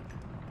 non-pen.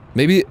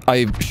 Maybe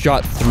I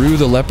shot through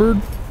the leopard?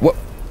 What?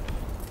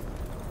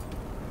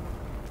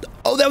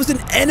 Oh, that was an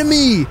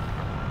enemy!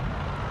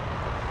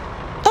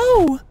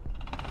 Oh!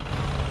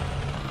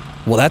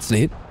 Well, that's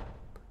neat.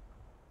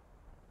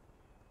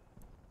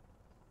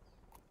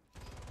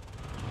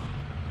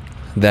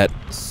 That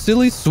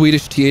silly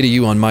Swedish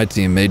T-80U on my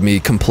team made me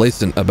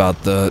complacent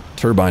about the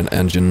turbine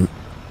engine.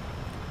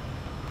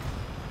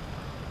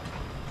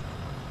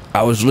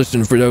 I was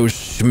listening for those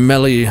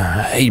smelly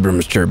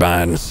Abrams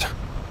turbines.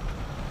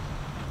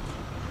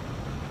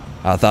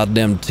 I thought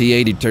them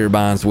T-80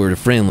 turbines were the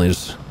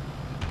friendlies.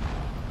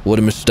 What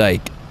a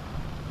mistake.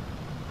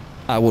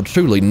 I will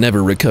truly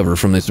never recover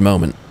from this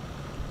moment.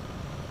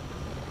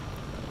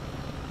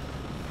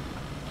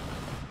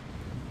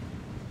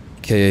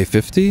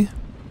 KA-50?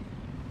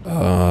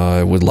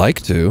 I would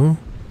like to.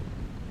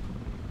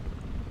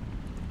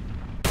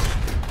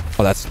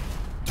 Oh, that's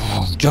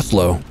just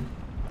low.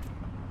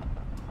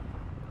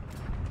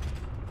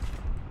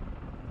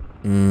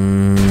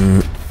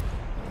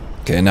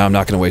 Okay, now I'm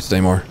not going to waste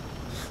anymore.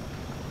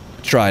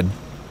 Tried.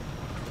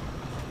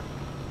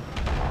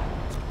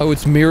 Oh,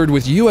 it's mirrored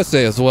with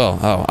USA as well.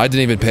 Oh, I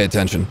didn't even pay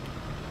attention.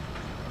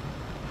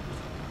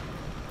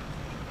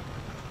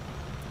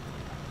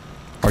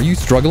 Are you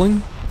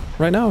struggling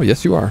right now?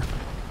 Yes, you are.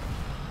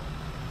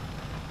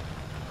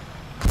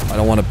 I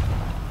don't want to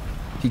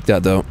peek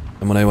that though.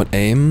 And when I went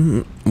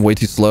aim, way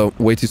too slow,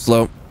 way too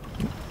slow.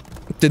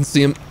 Didn't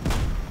see him.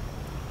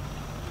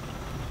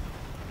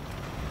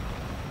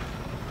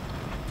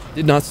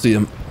 Did not see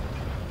him.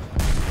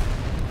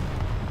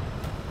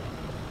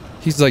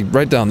 He's like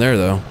right down there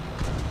though.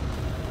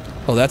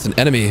 Oh, that's an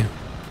enemy.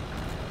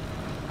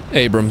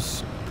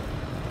 Abrams.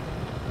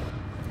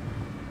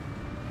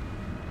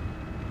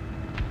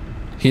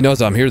 He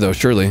knows I'm here though,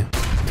 surely.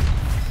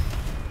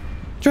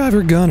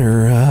 Driver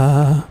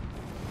gunner.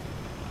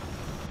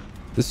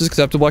 This is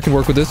acceptable. I can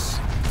work with this.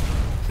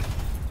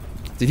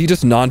 Did he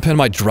just non-pen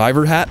my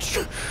driver hatch?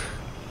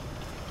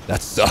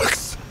 That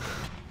sucks.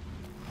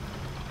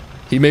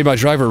 He made my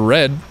driver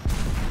red.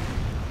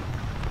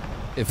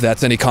 If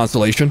that's any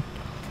consolation.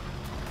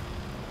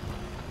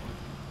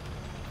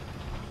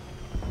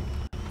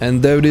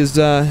 And that is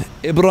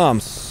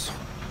Abrams.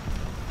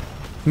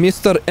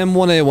 Mr.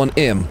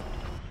 M1A1M.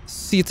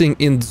 Sitting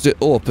in the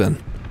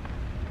open.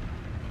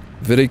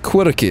 Very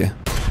quirky.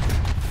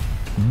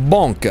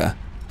 Bonka.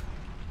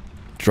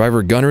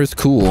 Driver gunner is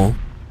cool.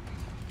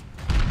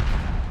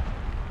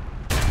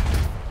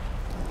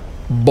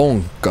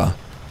 Bonka.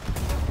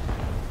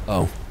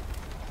 Oh.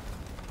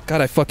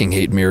 God, I fucking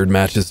hate mirrored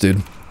matches,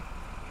 dude.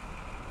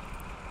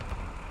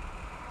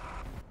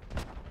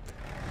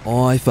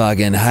 I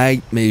fucking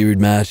hate mirrored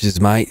matches,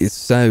 mate. It's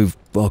so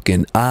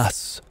fucking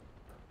us.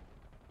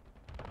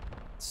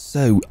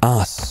 So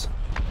us.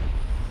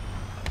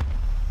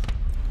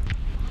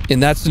 In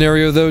that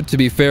scenario, though, to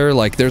be fair,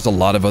 like, there's a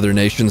lot of other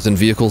nations and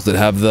vehicles that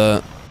have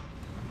the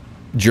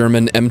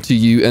German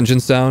MTU engine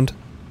sound.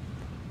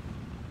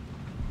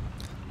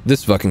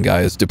 This fucking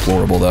guy is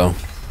deplorable, though.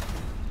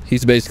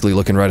 He's basically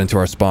looking right into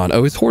our spawn.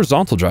 Oh, his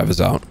horizontal drive is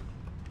out.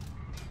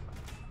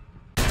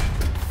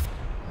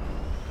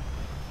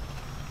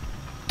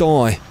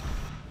 Die.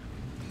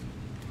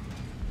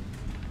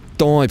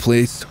 Die,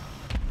 please.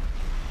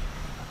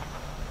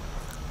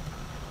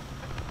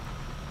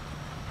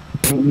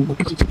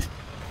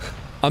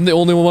 I'm the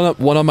only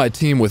one on my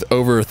team with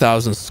over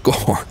 1,000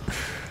 score.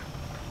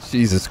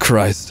 Jesus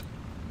Christ.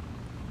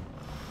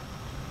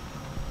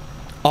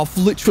 I've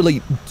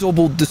literally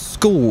doubled the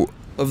score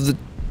of the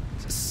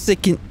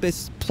second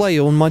best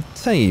player on my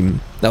team.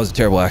 That was a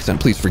terrible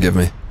accent. Please forgive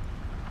me.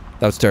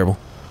 That was terrible.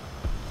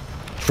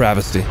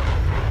 Travesty.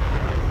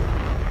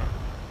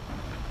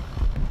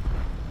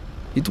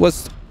 It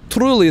was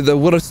truly the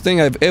worst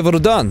thing I've ever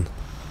done.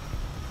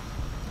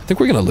 I think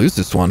we're gonna lose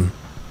this one.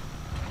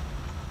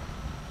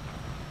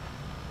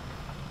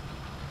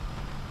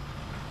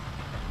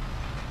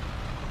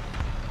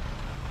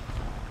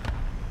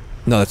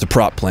 No, that's a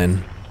prop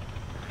plane.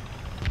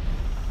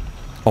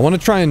 I want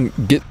to try and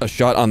get a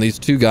shot on these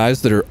two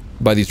guys that are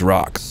by these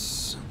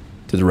rocks.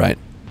 To the right.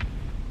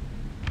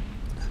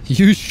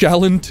 You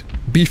shallant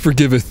be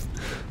forgiveth.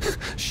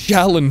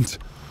 Shallant.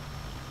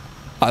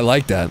 I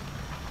like that.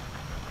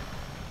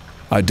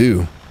 I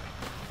do.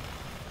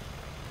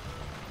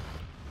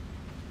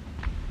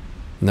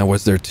 Now,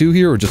 was there two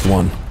here or just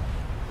one?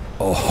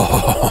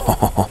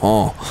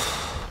 Oh.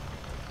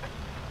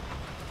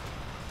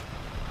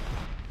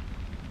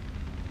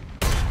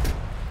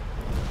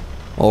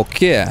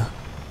 Okay.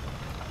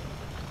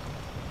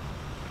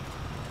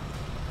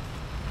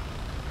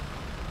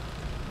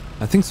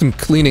 I think some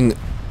cleaning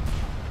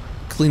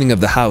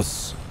of the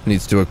house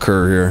needs to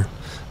occur here.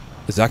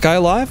 Is that guy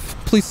alive?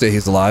 Please say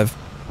he's alive.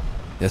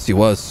 Yes, he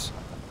was.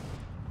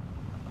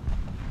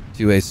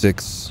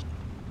 2A6.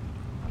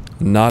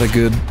 Not a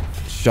good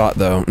shot,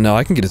 though. No,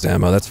 I can get his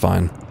ammo. That's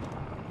fine.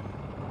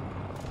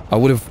 I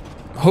would have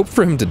hoped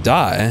for him to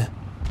die.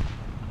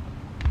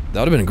 That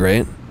would have been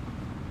great.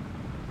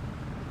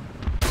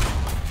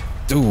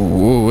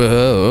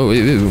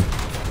 Ooh.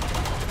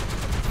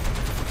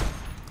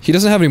 He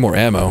doesn't have any more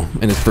ammo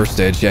in his first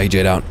stage. Yeah, he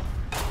J'd out.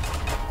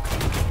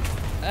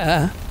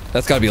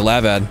 That's gotta be a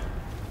lav ad.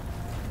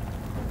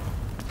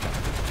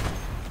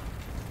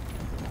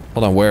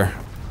 Hold on, where?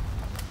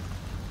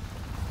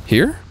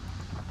 Here?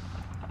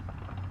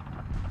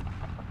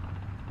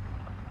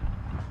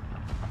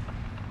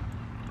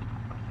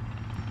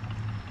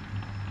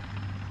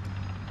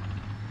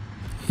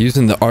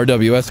 Using the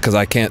RWS because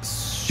I can't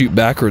shoot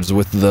backwards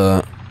with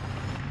the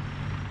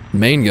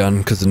main gun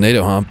because of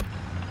NATO hump.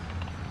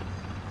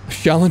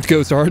 Challenge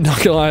goes hard,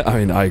 not gonna lie. I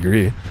mean, I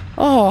agree.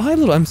 Oh, hi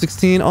little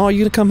M16. Oh, you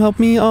gonna come help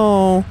me?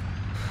 Oh.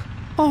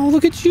 Oh,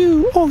 look at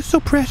you. Oh, so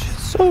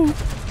precious. Oh.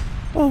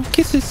 Oh,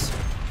 kisses.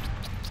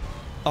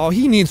 Oh,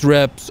 he needs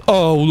reps.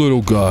 Oh,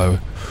 little guy.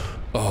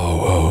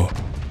 Oh.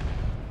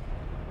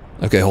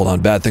 Okay, hold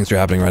on. Bad things are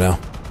happening right now.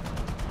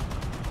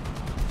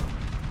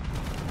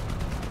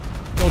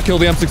 Don't kill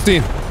the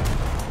M16.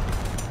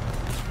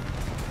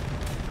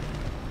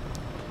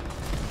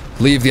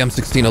 Leave the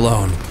M16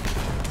 alone.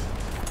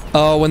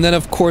 Oh, and then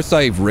of course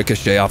I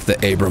ricochet off the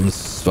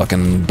Abrams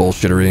fucking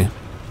bullshittery.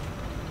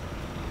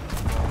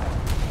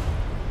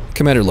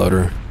 Commander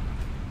Loader.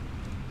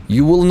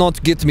 You will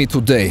not get me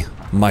today,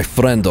 my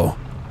friendo.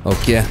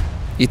 Okay?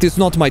 It is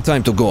not my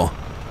time to go.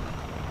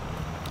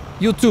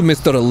 You too,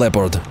 Mr.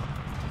 Leopard.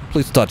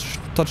 Please touch.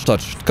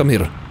 Touch. Come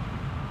here.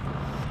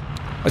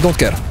 I don't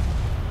care.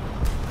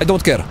 I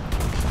don't care.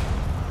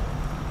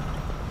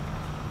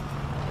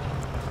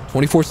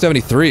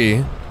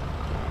 2473.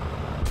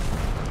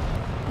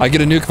 I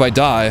get a nuke if I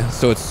die,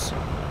 so it's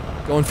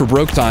going for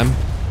broke time.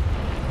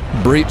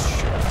 Breach.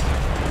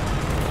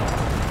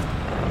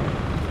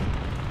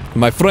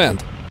 My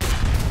friend,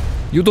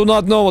 you do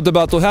not know what's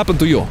about to happen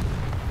to you.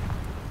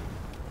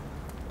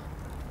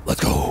 Let's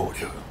go,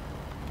 dude.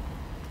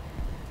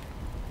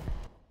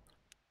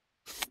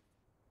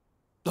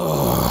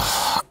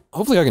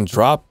 Hopefully I can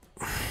drop.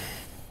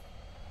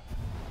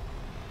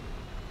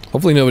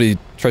 Hopefully nobody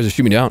tries to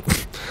shoot me down.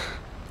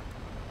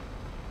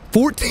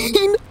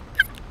 14?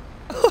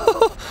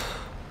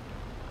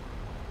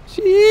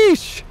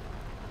 Sheesh.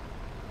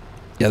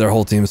 Yeah, their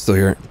whole team is still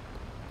here.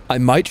 I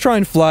might try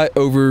and fly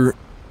over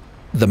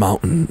the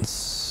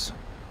mountains.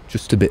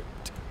 Just a bit.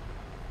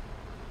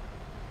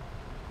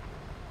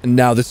 And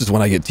now this is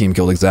when I get team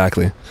killed,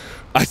 exactly.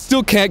 I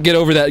still can't get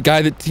over that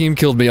guy that team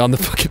killed me on the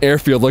fucking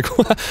airfield. Like,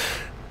 what?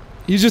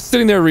 He's just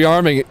sitting there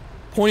rearming,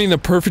 pointing in the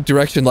perfect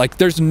direction. Like,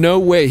 there's no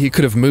way he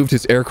could have moved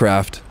his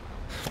aircraft.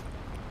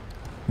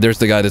 There's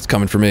the guy that's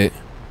coming for me.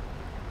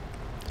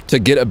 To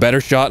get a better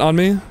shot on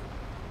me.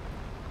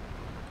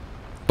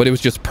 But it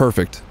was just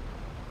perfect.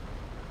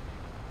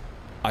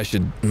 I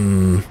should...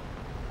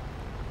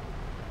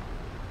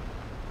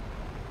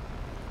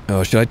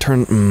 Oh, should I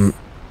turn...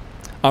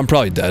 I'm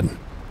probably dead.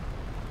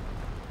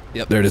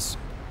 Yep, there it is.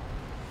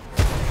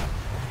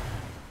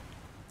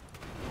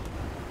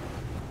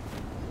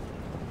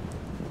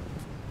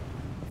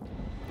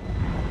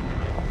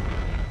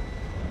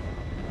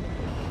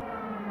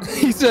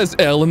 He says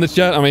L in the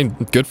chat. I mean,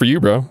 good for you,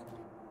 bro.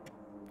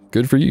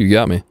 Good for you. You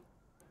got me.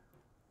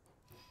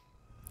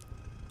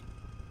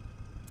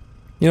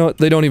 You know what?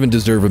 They don't even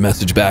deserve a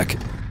message back.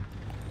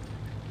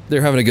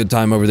 They're having a good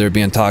time over there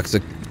being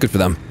toxic. Good for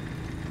them.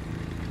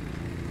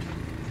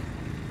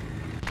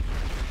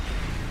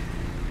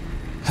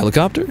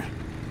 Helicopter?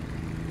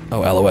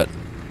 Oh, Alouette.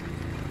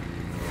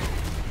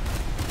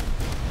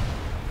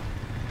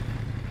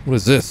 What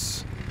is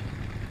this?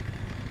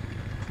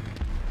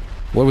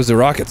 What was the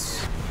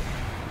rockets?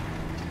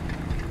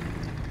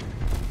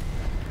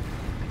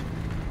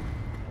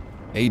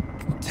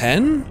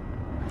 A-10?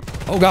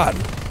 Oh god.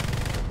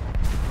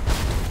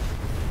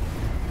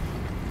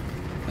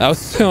 That was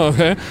still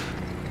okay.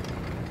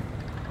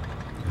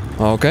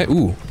 Okay,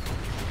 ooh.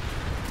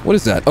 What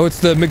is that? Oh, it's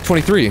the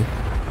MiG-23.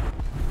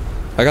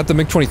 I got the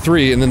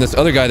MiG-23, and then this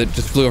other guy that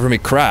just flew over me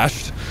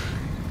crashed.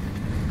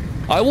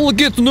 I will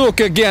get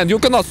nuke again. You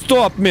cannot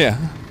stop me.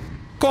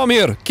 Come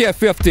here,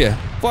 K-50.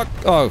 Fuck.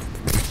 Oh.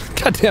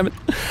 God damn it.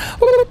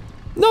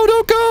 No,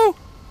 don't go.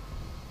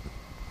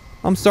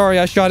 I'm sorry,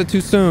 I shot it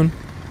too soon.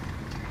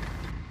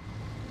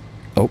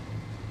 Oh.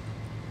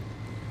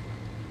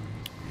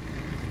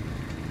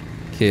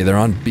 Okay, they're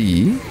on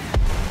B.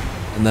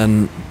 And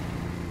then...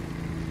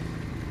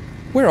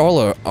 Where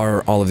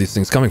are all of these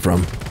things coming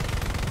from?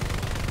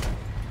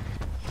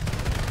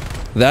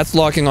 That's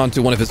locking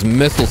onto one of his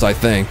missiles, I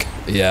think.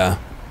 Yeah.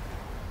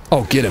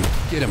 Oh, get him.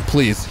 Get him,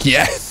 please.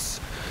 Yes!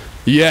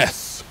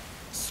 Yes!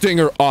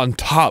 Stinger on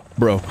top,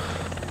 bro.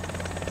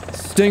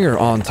 Stinger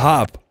on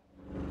top.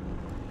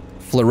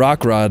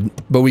 Flarock Rod,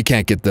 but we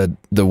can't get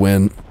the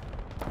win.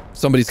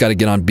 Somebody's got to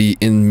get on B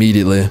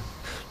immediately.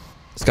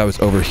 This guy was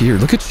over here.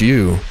 Look at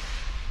you.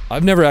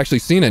 I've never actually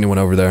seen anyone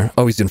over there.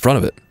 Oh, he's in front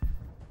of it.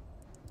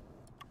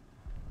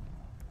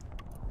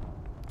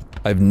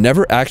 I've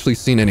never actually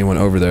seen anyone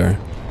over there.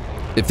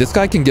 If this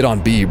guy can get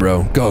on B,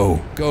 bro, go.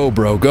 Go,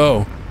 bro,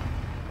 go.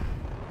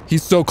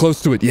 He's so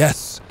close to it.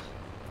 Yes.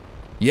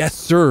 Yes,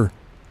 sir.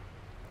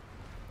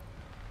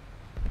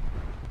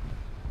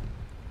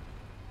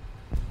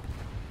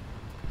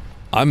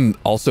 I'm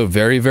also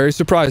very, very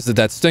surprised that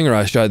that Stinger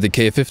I shot at the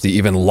K50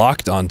 even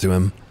locked onto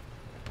him.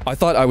 I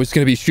thought I was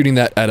going to be shooting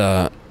that at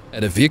a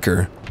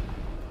Vicker.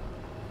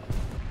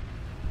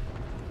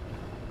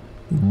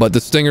 But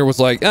the Stinger was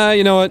like,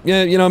 you know what?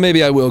 Yeah, you know,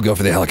 maybe I will go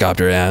for the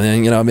helicopter. Yeah,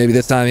 you know, maybe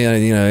this time,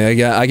 you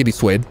know, I could be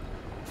swayed.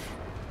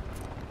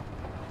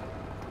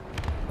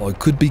 I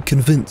could be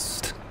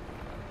convinced.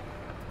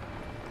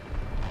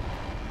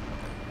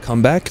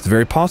 Come back. It's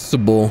very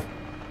possible.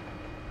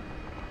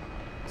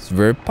 It's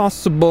very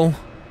possible.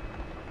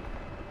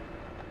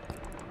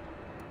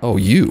 Oh,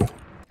 you.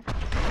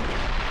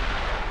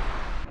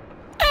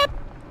 I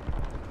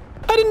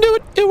didn't do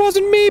it. It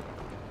wasn't me.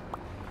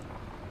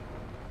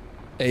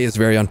 A is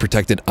very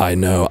unprotected. I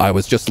know. I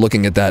was just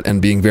looking at that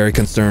and being very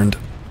concerned.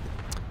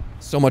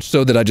 So much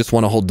so that I just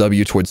want to hold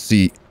W towards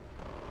C.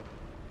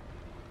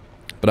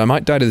 But I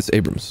might die to this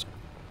Abrams.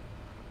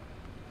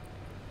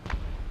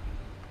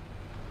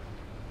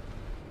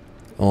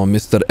 Oh,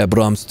 Mr.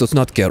 Abrams does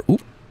not care. Ooh.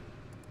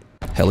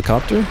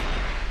 Helicopter?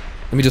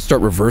 Let me just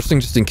start reversing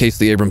just in case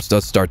the Abrams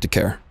does start to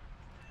care.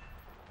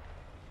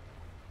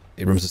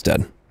 Abrams is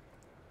dead.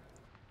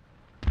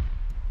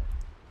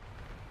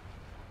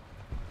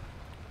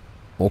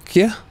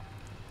 Okay.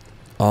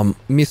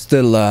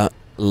 Mr.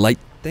 Light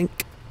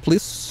Tank,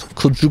 please,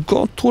 could you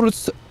go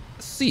towards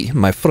C,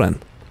 my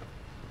friend?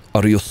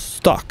 Are you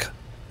stuck?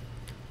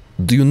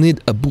 Do you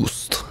need a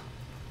boost?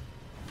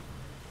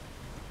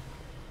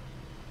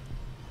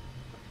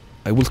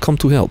 I will come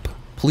to help.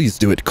 Please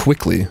do it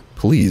quickly.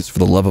 Please, for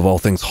the love of all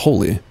things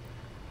holy.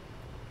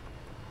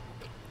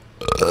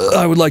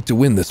 I would like to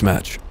win this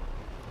match.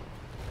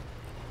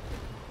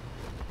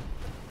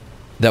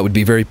 That would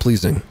be very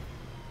pleasing.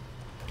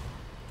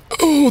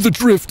 Oh, the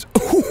drift!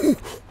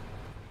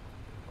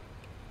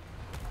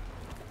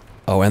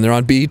 Oh, and they're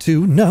on B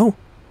too? No.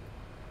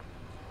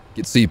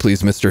 Get C,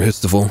 please, Mr.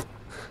 Histofel.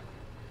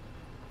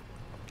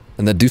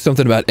 And then do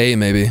something about A,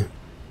 maybe.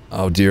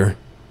 Oh, dear.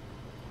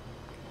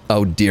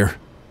 Oh, dear.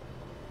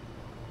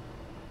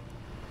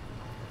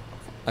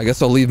 I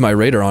guess I'll leave my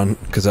radar on,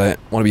 because I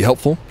want to be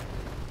helpful.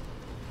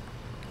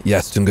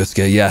 Yes,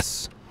 Tunguska,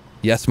 yes.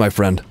 Yes, my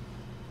friend.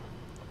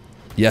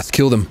 Yes,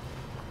 kill them.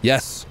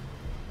 Yes.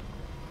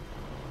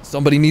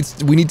 Somebody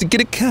needs... We need to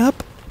get a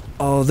cap.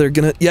 Oh, they're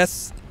gonna...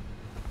 Yes.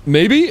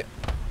 Maybe?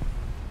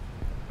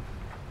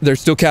 They're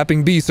still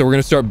capping B, so we're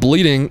gonna start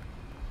bleeding.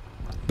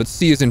 But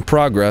C is in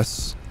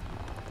progress.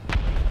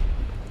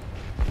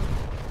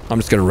 I'm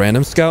just gonna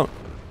random scout.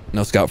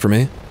 No scout for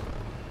me.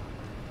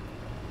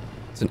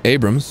 It's an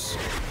Abrams.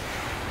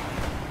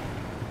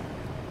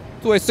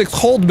 2A6,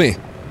 hold me!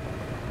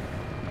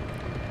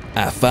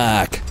 Ah,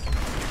 fuck.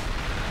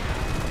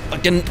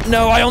 Fucking...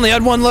 No, I only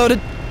had one loaded.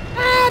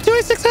 Ah,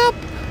 2A6, help!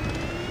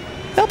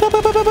 Help, help,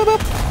 help, help, help,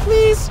 help,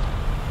 please!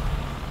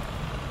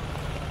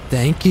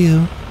 Thank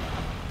you.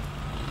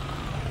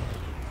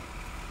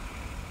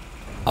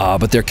 Ah,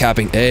 but they're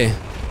capping A.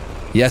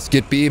 Yes,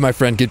 get B, my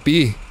friend, get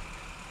B.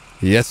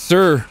 Yes,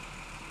 sir.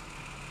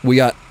 We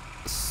got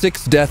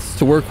 6 deaths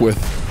to work with.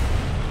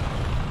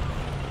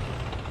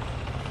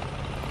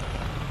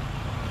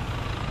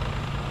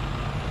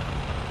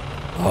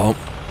 Oh.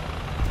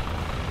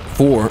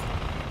 4.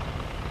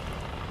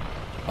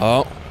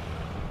 Oh.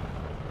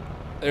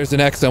 There's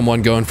an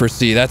XM1 going for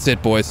C. That's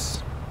it,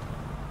 boys.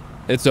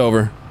 It's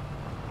over.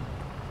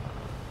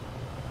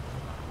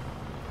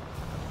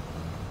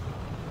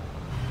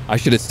 I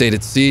should have stayed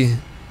at C.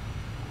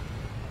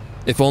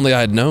 If only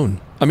I had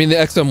known. I mean, the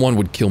XM1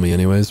 would kill me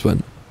anyways, but...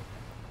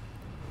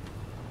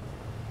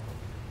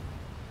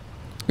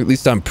 At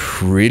least I'm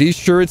pretty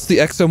sure it's the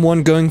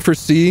XM1 going for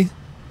C.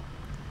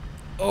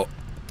 Oh,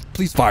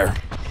 please fire.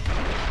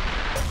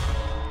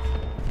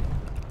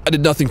 I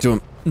did nothing to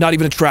him. Not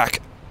even a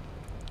track.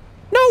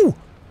 No!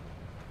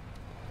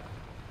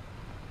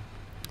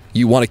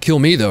 You want to kill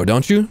me though,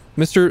 don't you,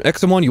 Mr.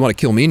 XM1? You want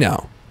to kill me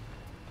now.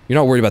 You're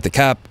not worried about the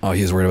cap. Oh,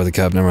 he's worried about the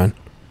cap. Never mind.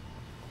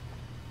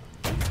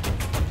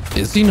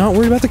 Is he not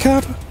worried about the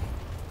cap?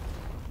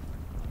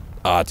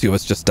 Ah, 2 of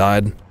us just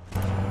died.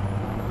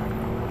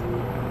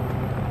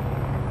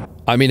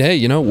 I mean, hey,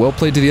 you know, well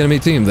played to the enemy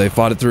team. They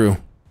fought it through.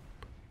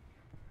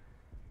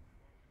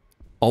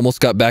 Almost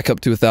got back up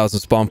to 1,000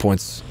 spawn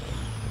points.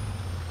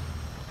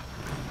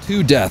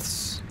 2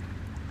 deaths.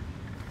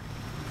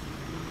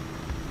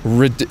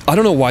 I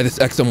don't know why this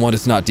XM1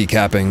 is not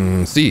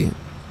decapping C.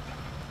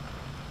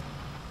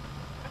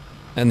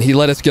 And he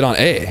let us get on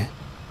A.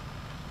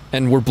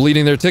 And we're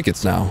bleeding their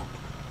tickets now.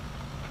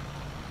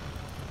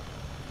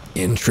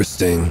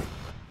 Interesting.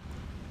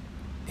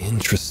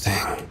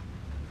 Interesting.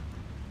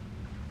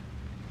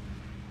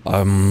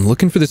 I'm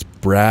looking for this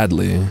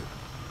Bradley.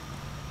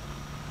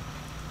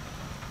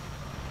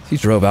 He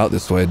drove out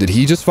this way. Did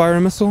he just fire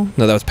a missile?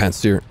 No, that was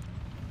Panseer.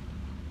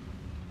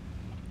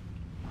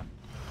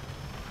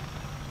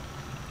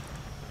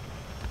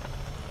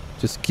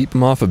 Just keep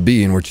him off a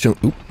B and we're chilling.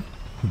 Oop.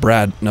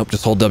 Brad. Nope,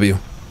 just hold W.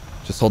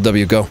 Just hold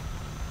W, go.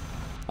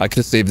 I could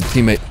have saved the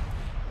teammate.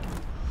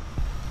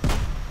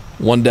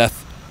 One death.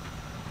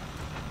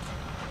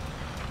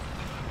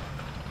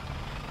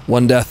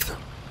 One death.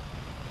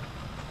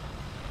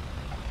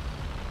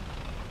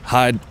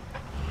 Hide.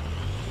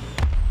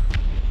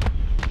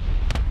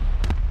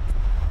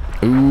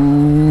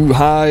 Ooh,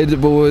 hide,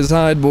 boys,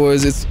 hide,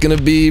 boys. It's gonna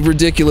be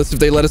ridiculous if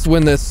they let us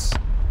win this.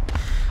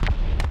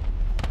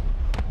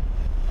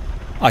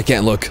 I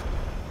can't look.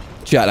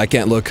 Chat, I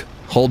can't look.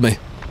 Hold me.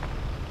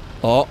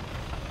 Oh.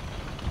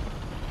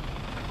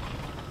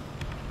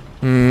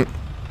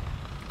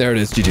 There it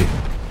is, GG.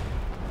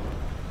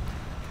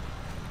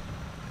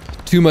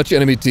 Too much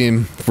enemy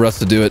team for us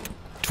to do it.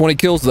 20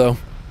 kills, though.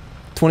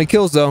 20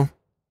 kills, though.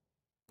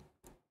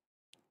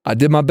 I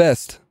did my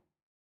best.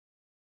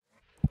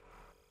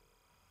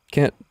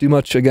 Can't do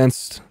much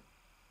against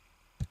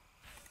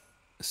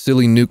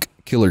silly nuke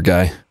killer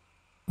guy,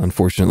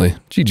 unfortunately.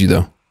 GG,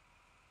 though.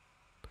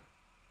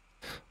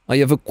 I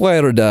have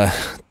acquired a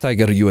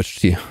Tiger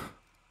UHT.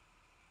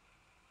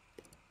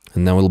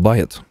 And now we'll buy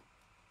it.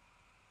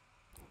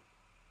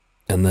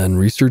 And then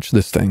research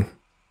this thing.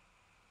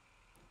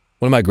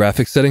 One of my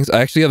graphics settings,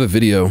 I actually have a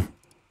video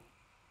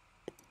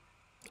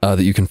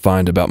that you can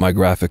find about my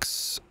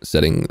graphics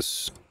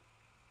settings.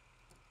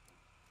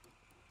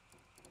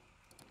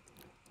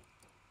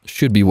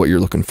 Should be what you're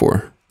looking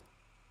for.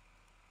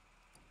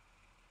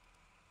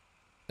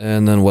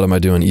 And then what am I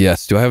doing?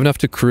 Yes, do I have enough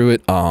to crew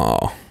it?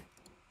 Aw.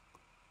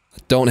 I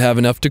don't have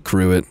enough to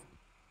crew it.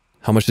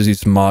 How much does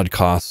each mod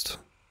cost?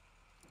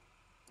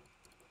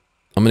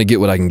 I'm gonna get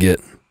what I can get.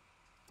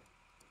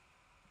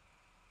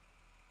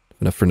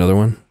 Enough for another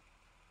one?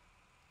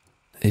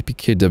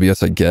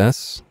 APKWS, I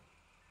guess.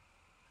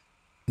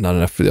 Not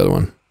enough for the other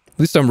one. At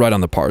least I'm right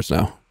on the pars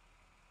now.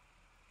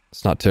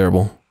 It's not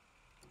terrible.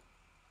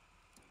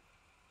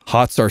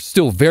 Hots are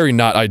still very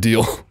not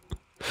ideal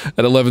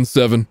at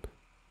 11.7.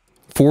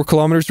 4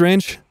 kilometers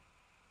range?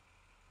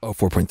 Oh,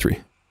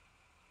 4.3.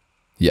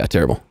 Yeah,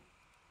 terrible.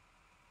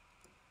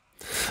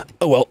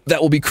 Oh well,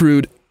 that will be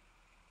crewed.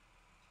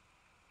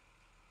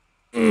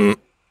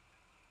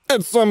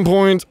 At some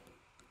point.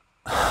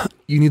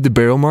 You need the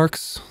barrel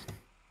marks?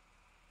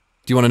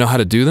 Do you want to know how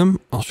to do them?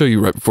 I'll show you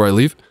right before I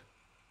leave.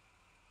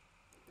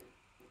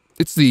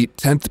 It's the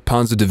 10th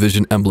Panzer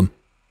Division emblem.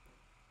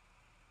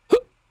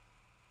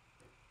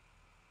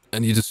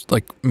 And you just,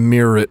 like,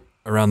 mirror it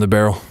around the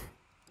barrel.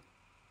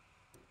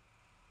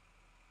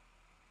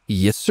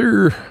 Yes,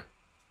 sir.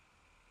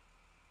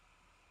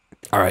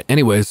 Alright,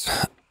 anyways.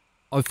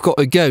 I've got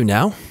to go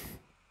now.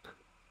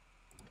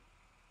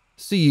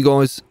 See you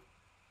guys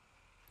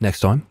next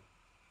time.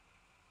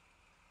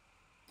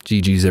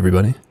 GG's,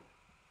 everybody.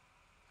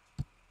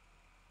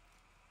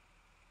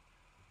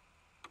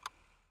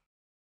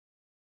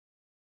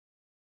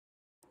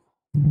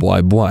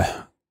 Boy, boy.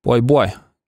 Boy, boy.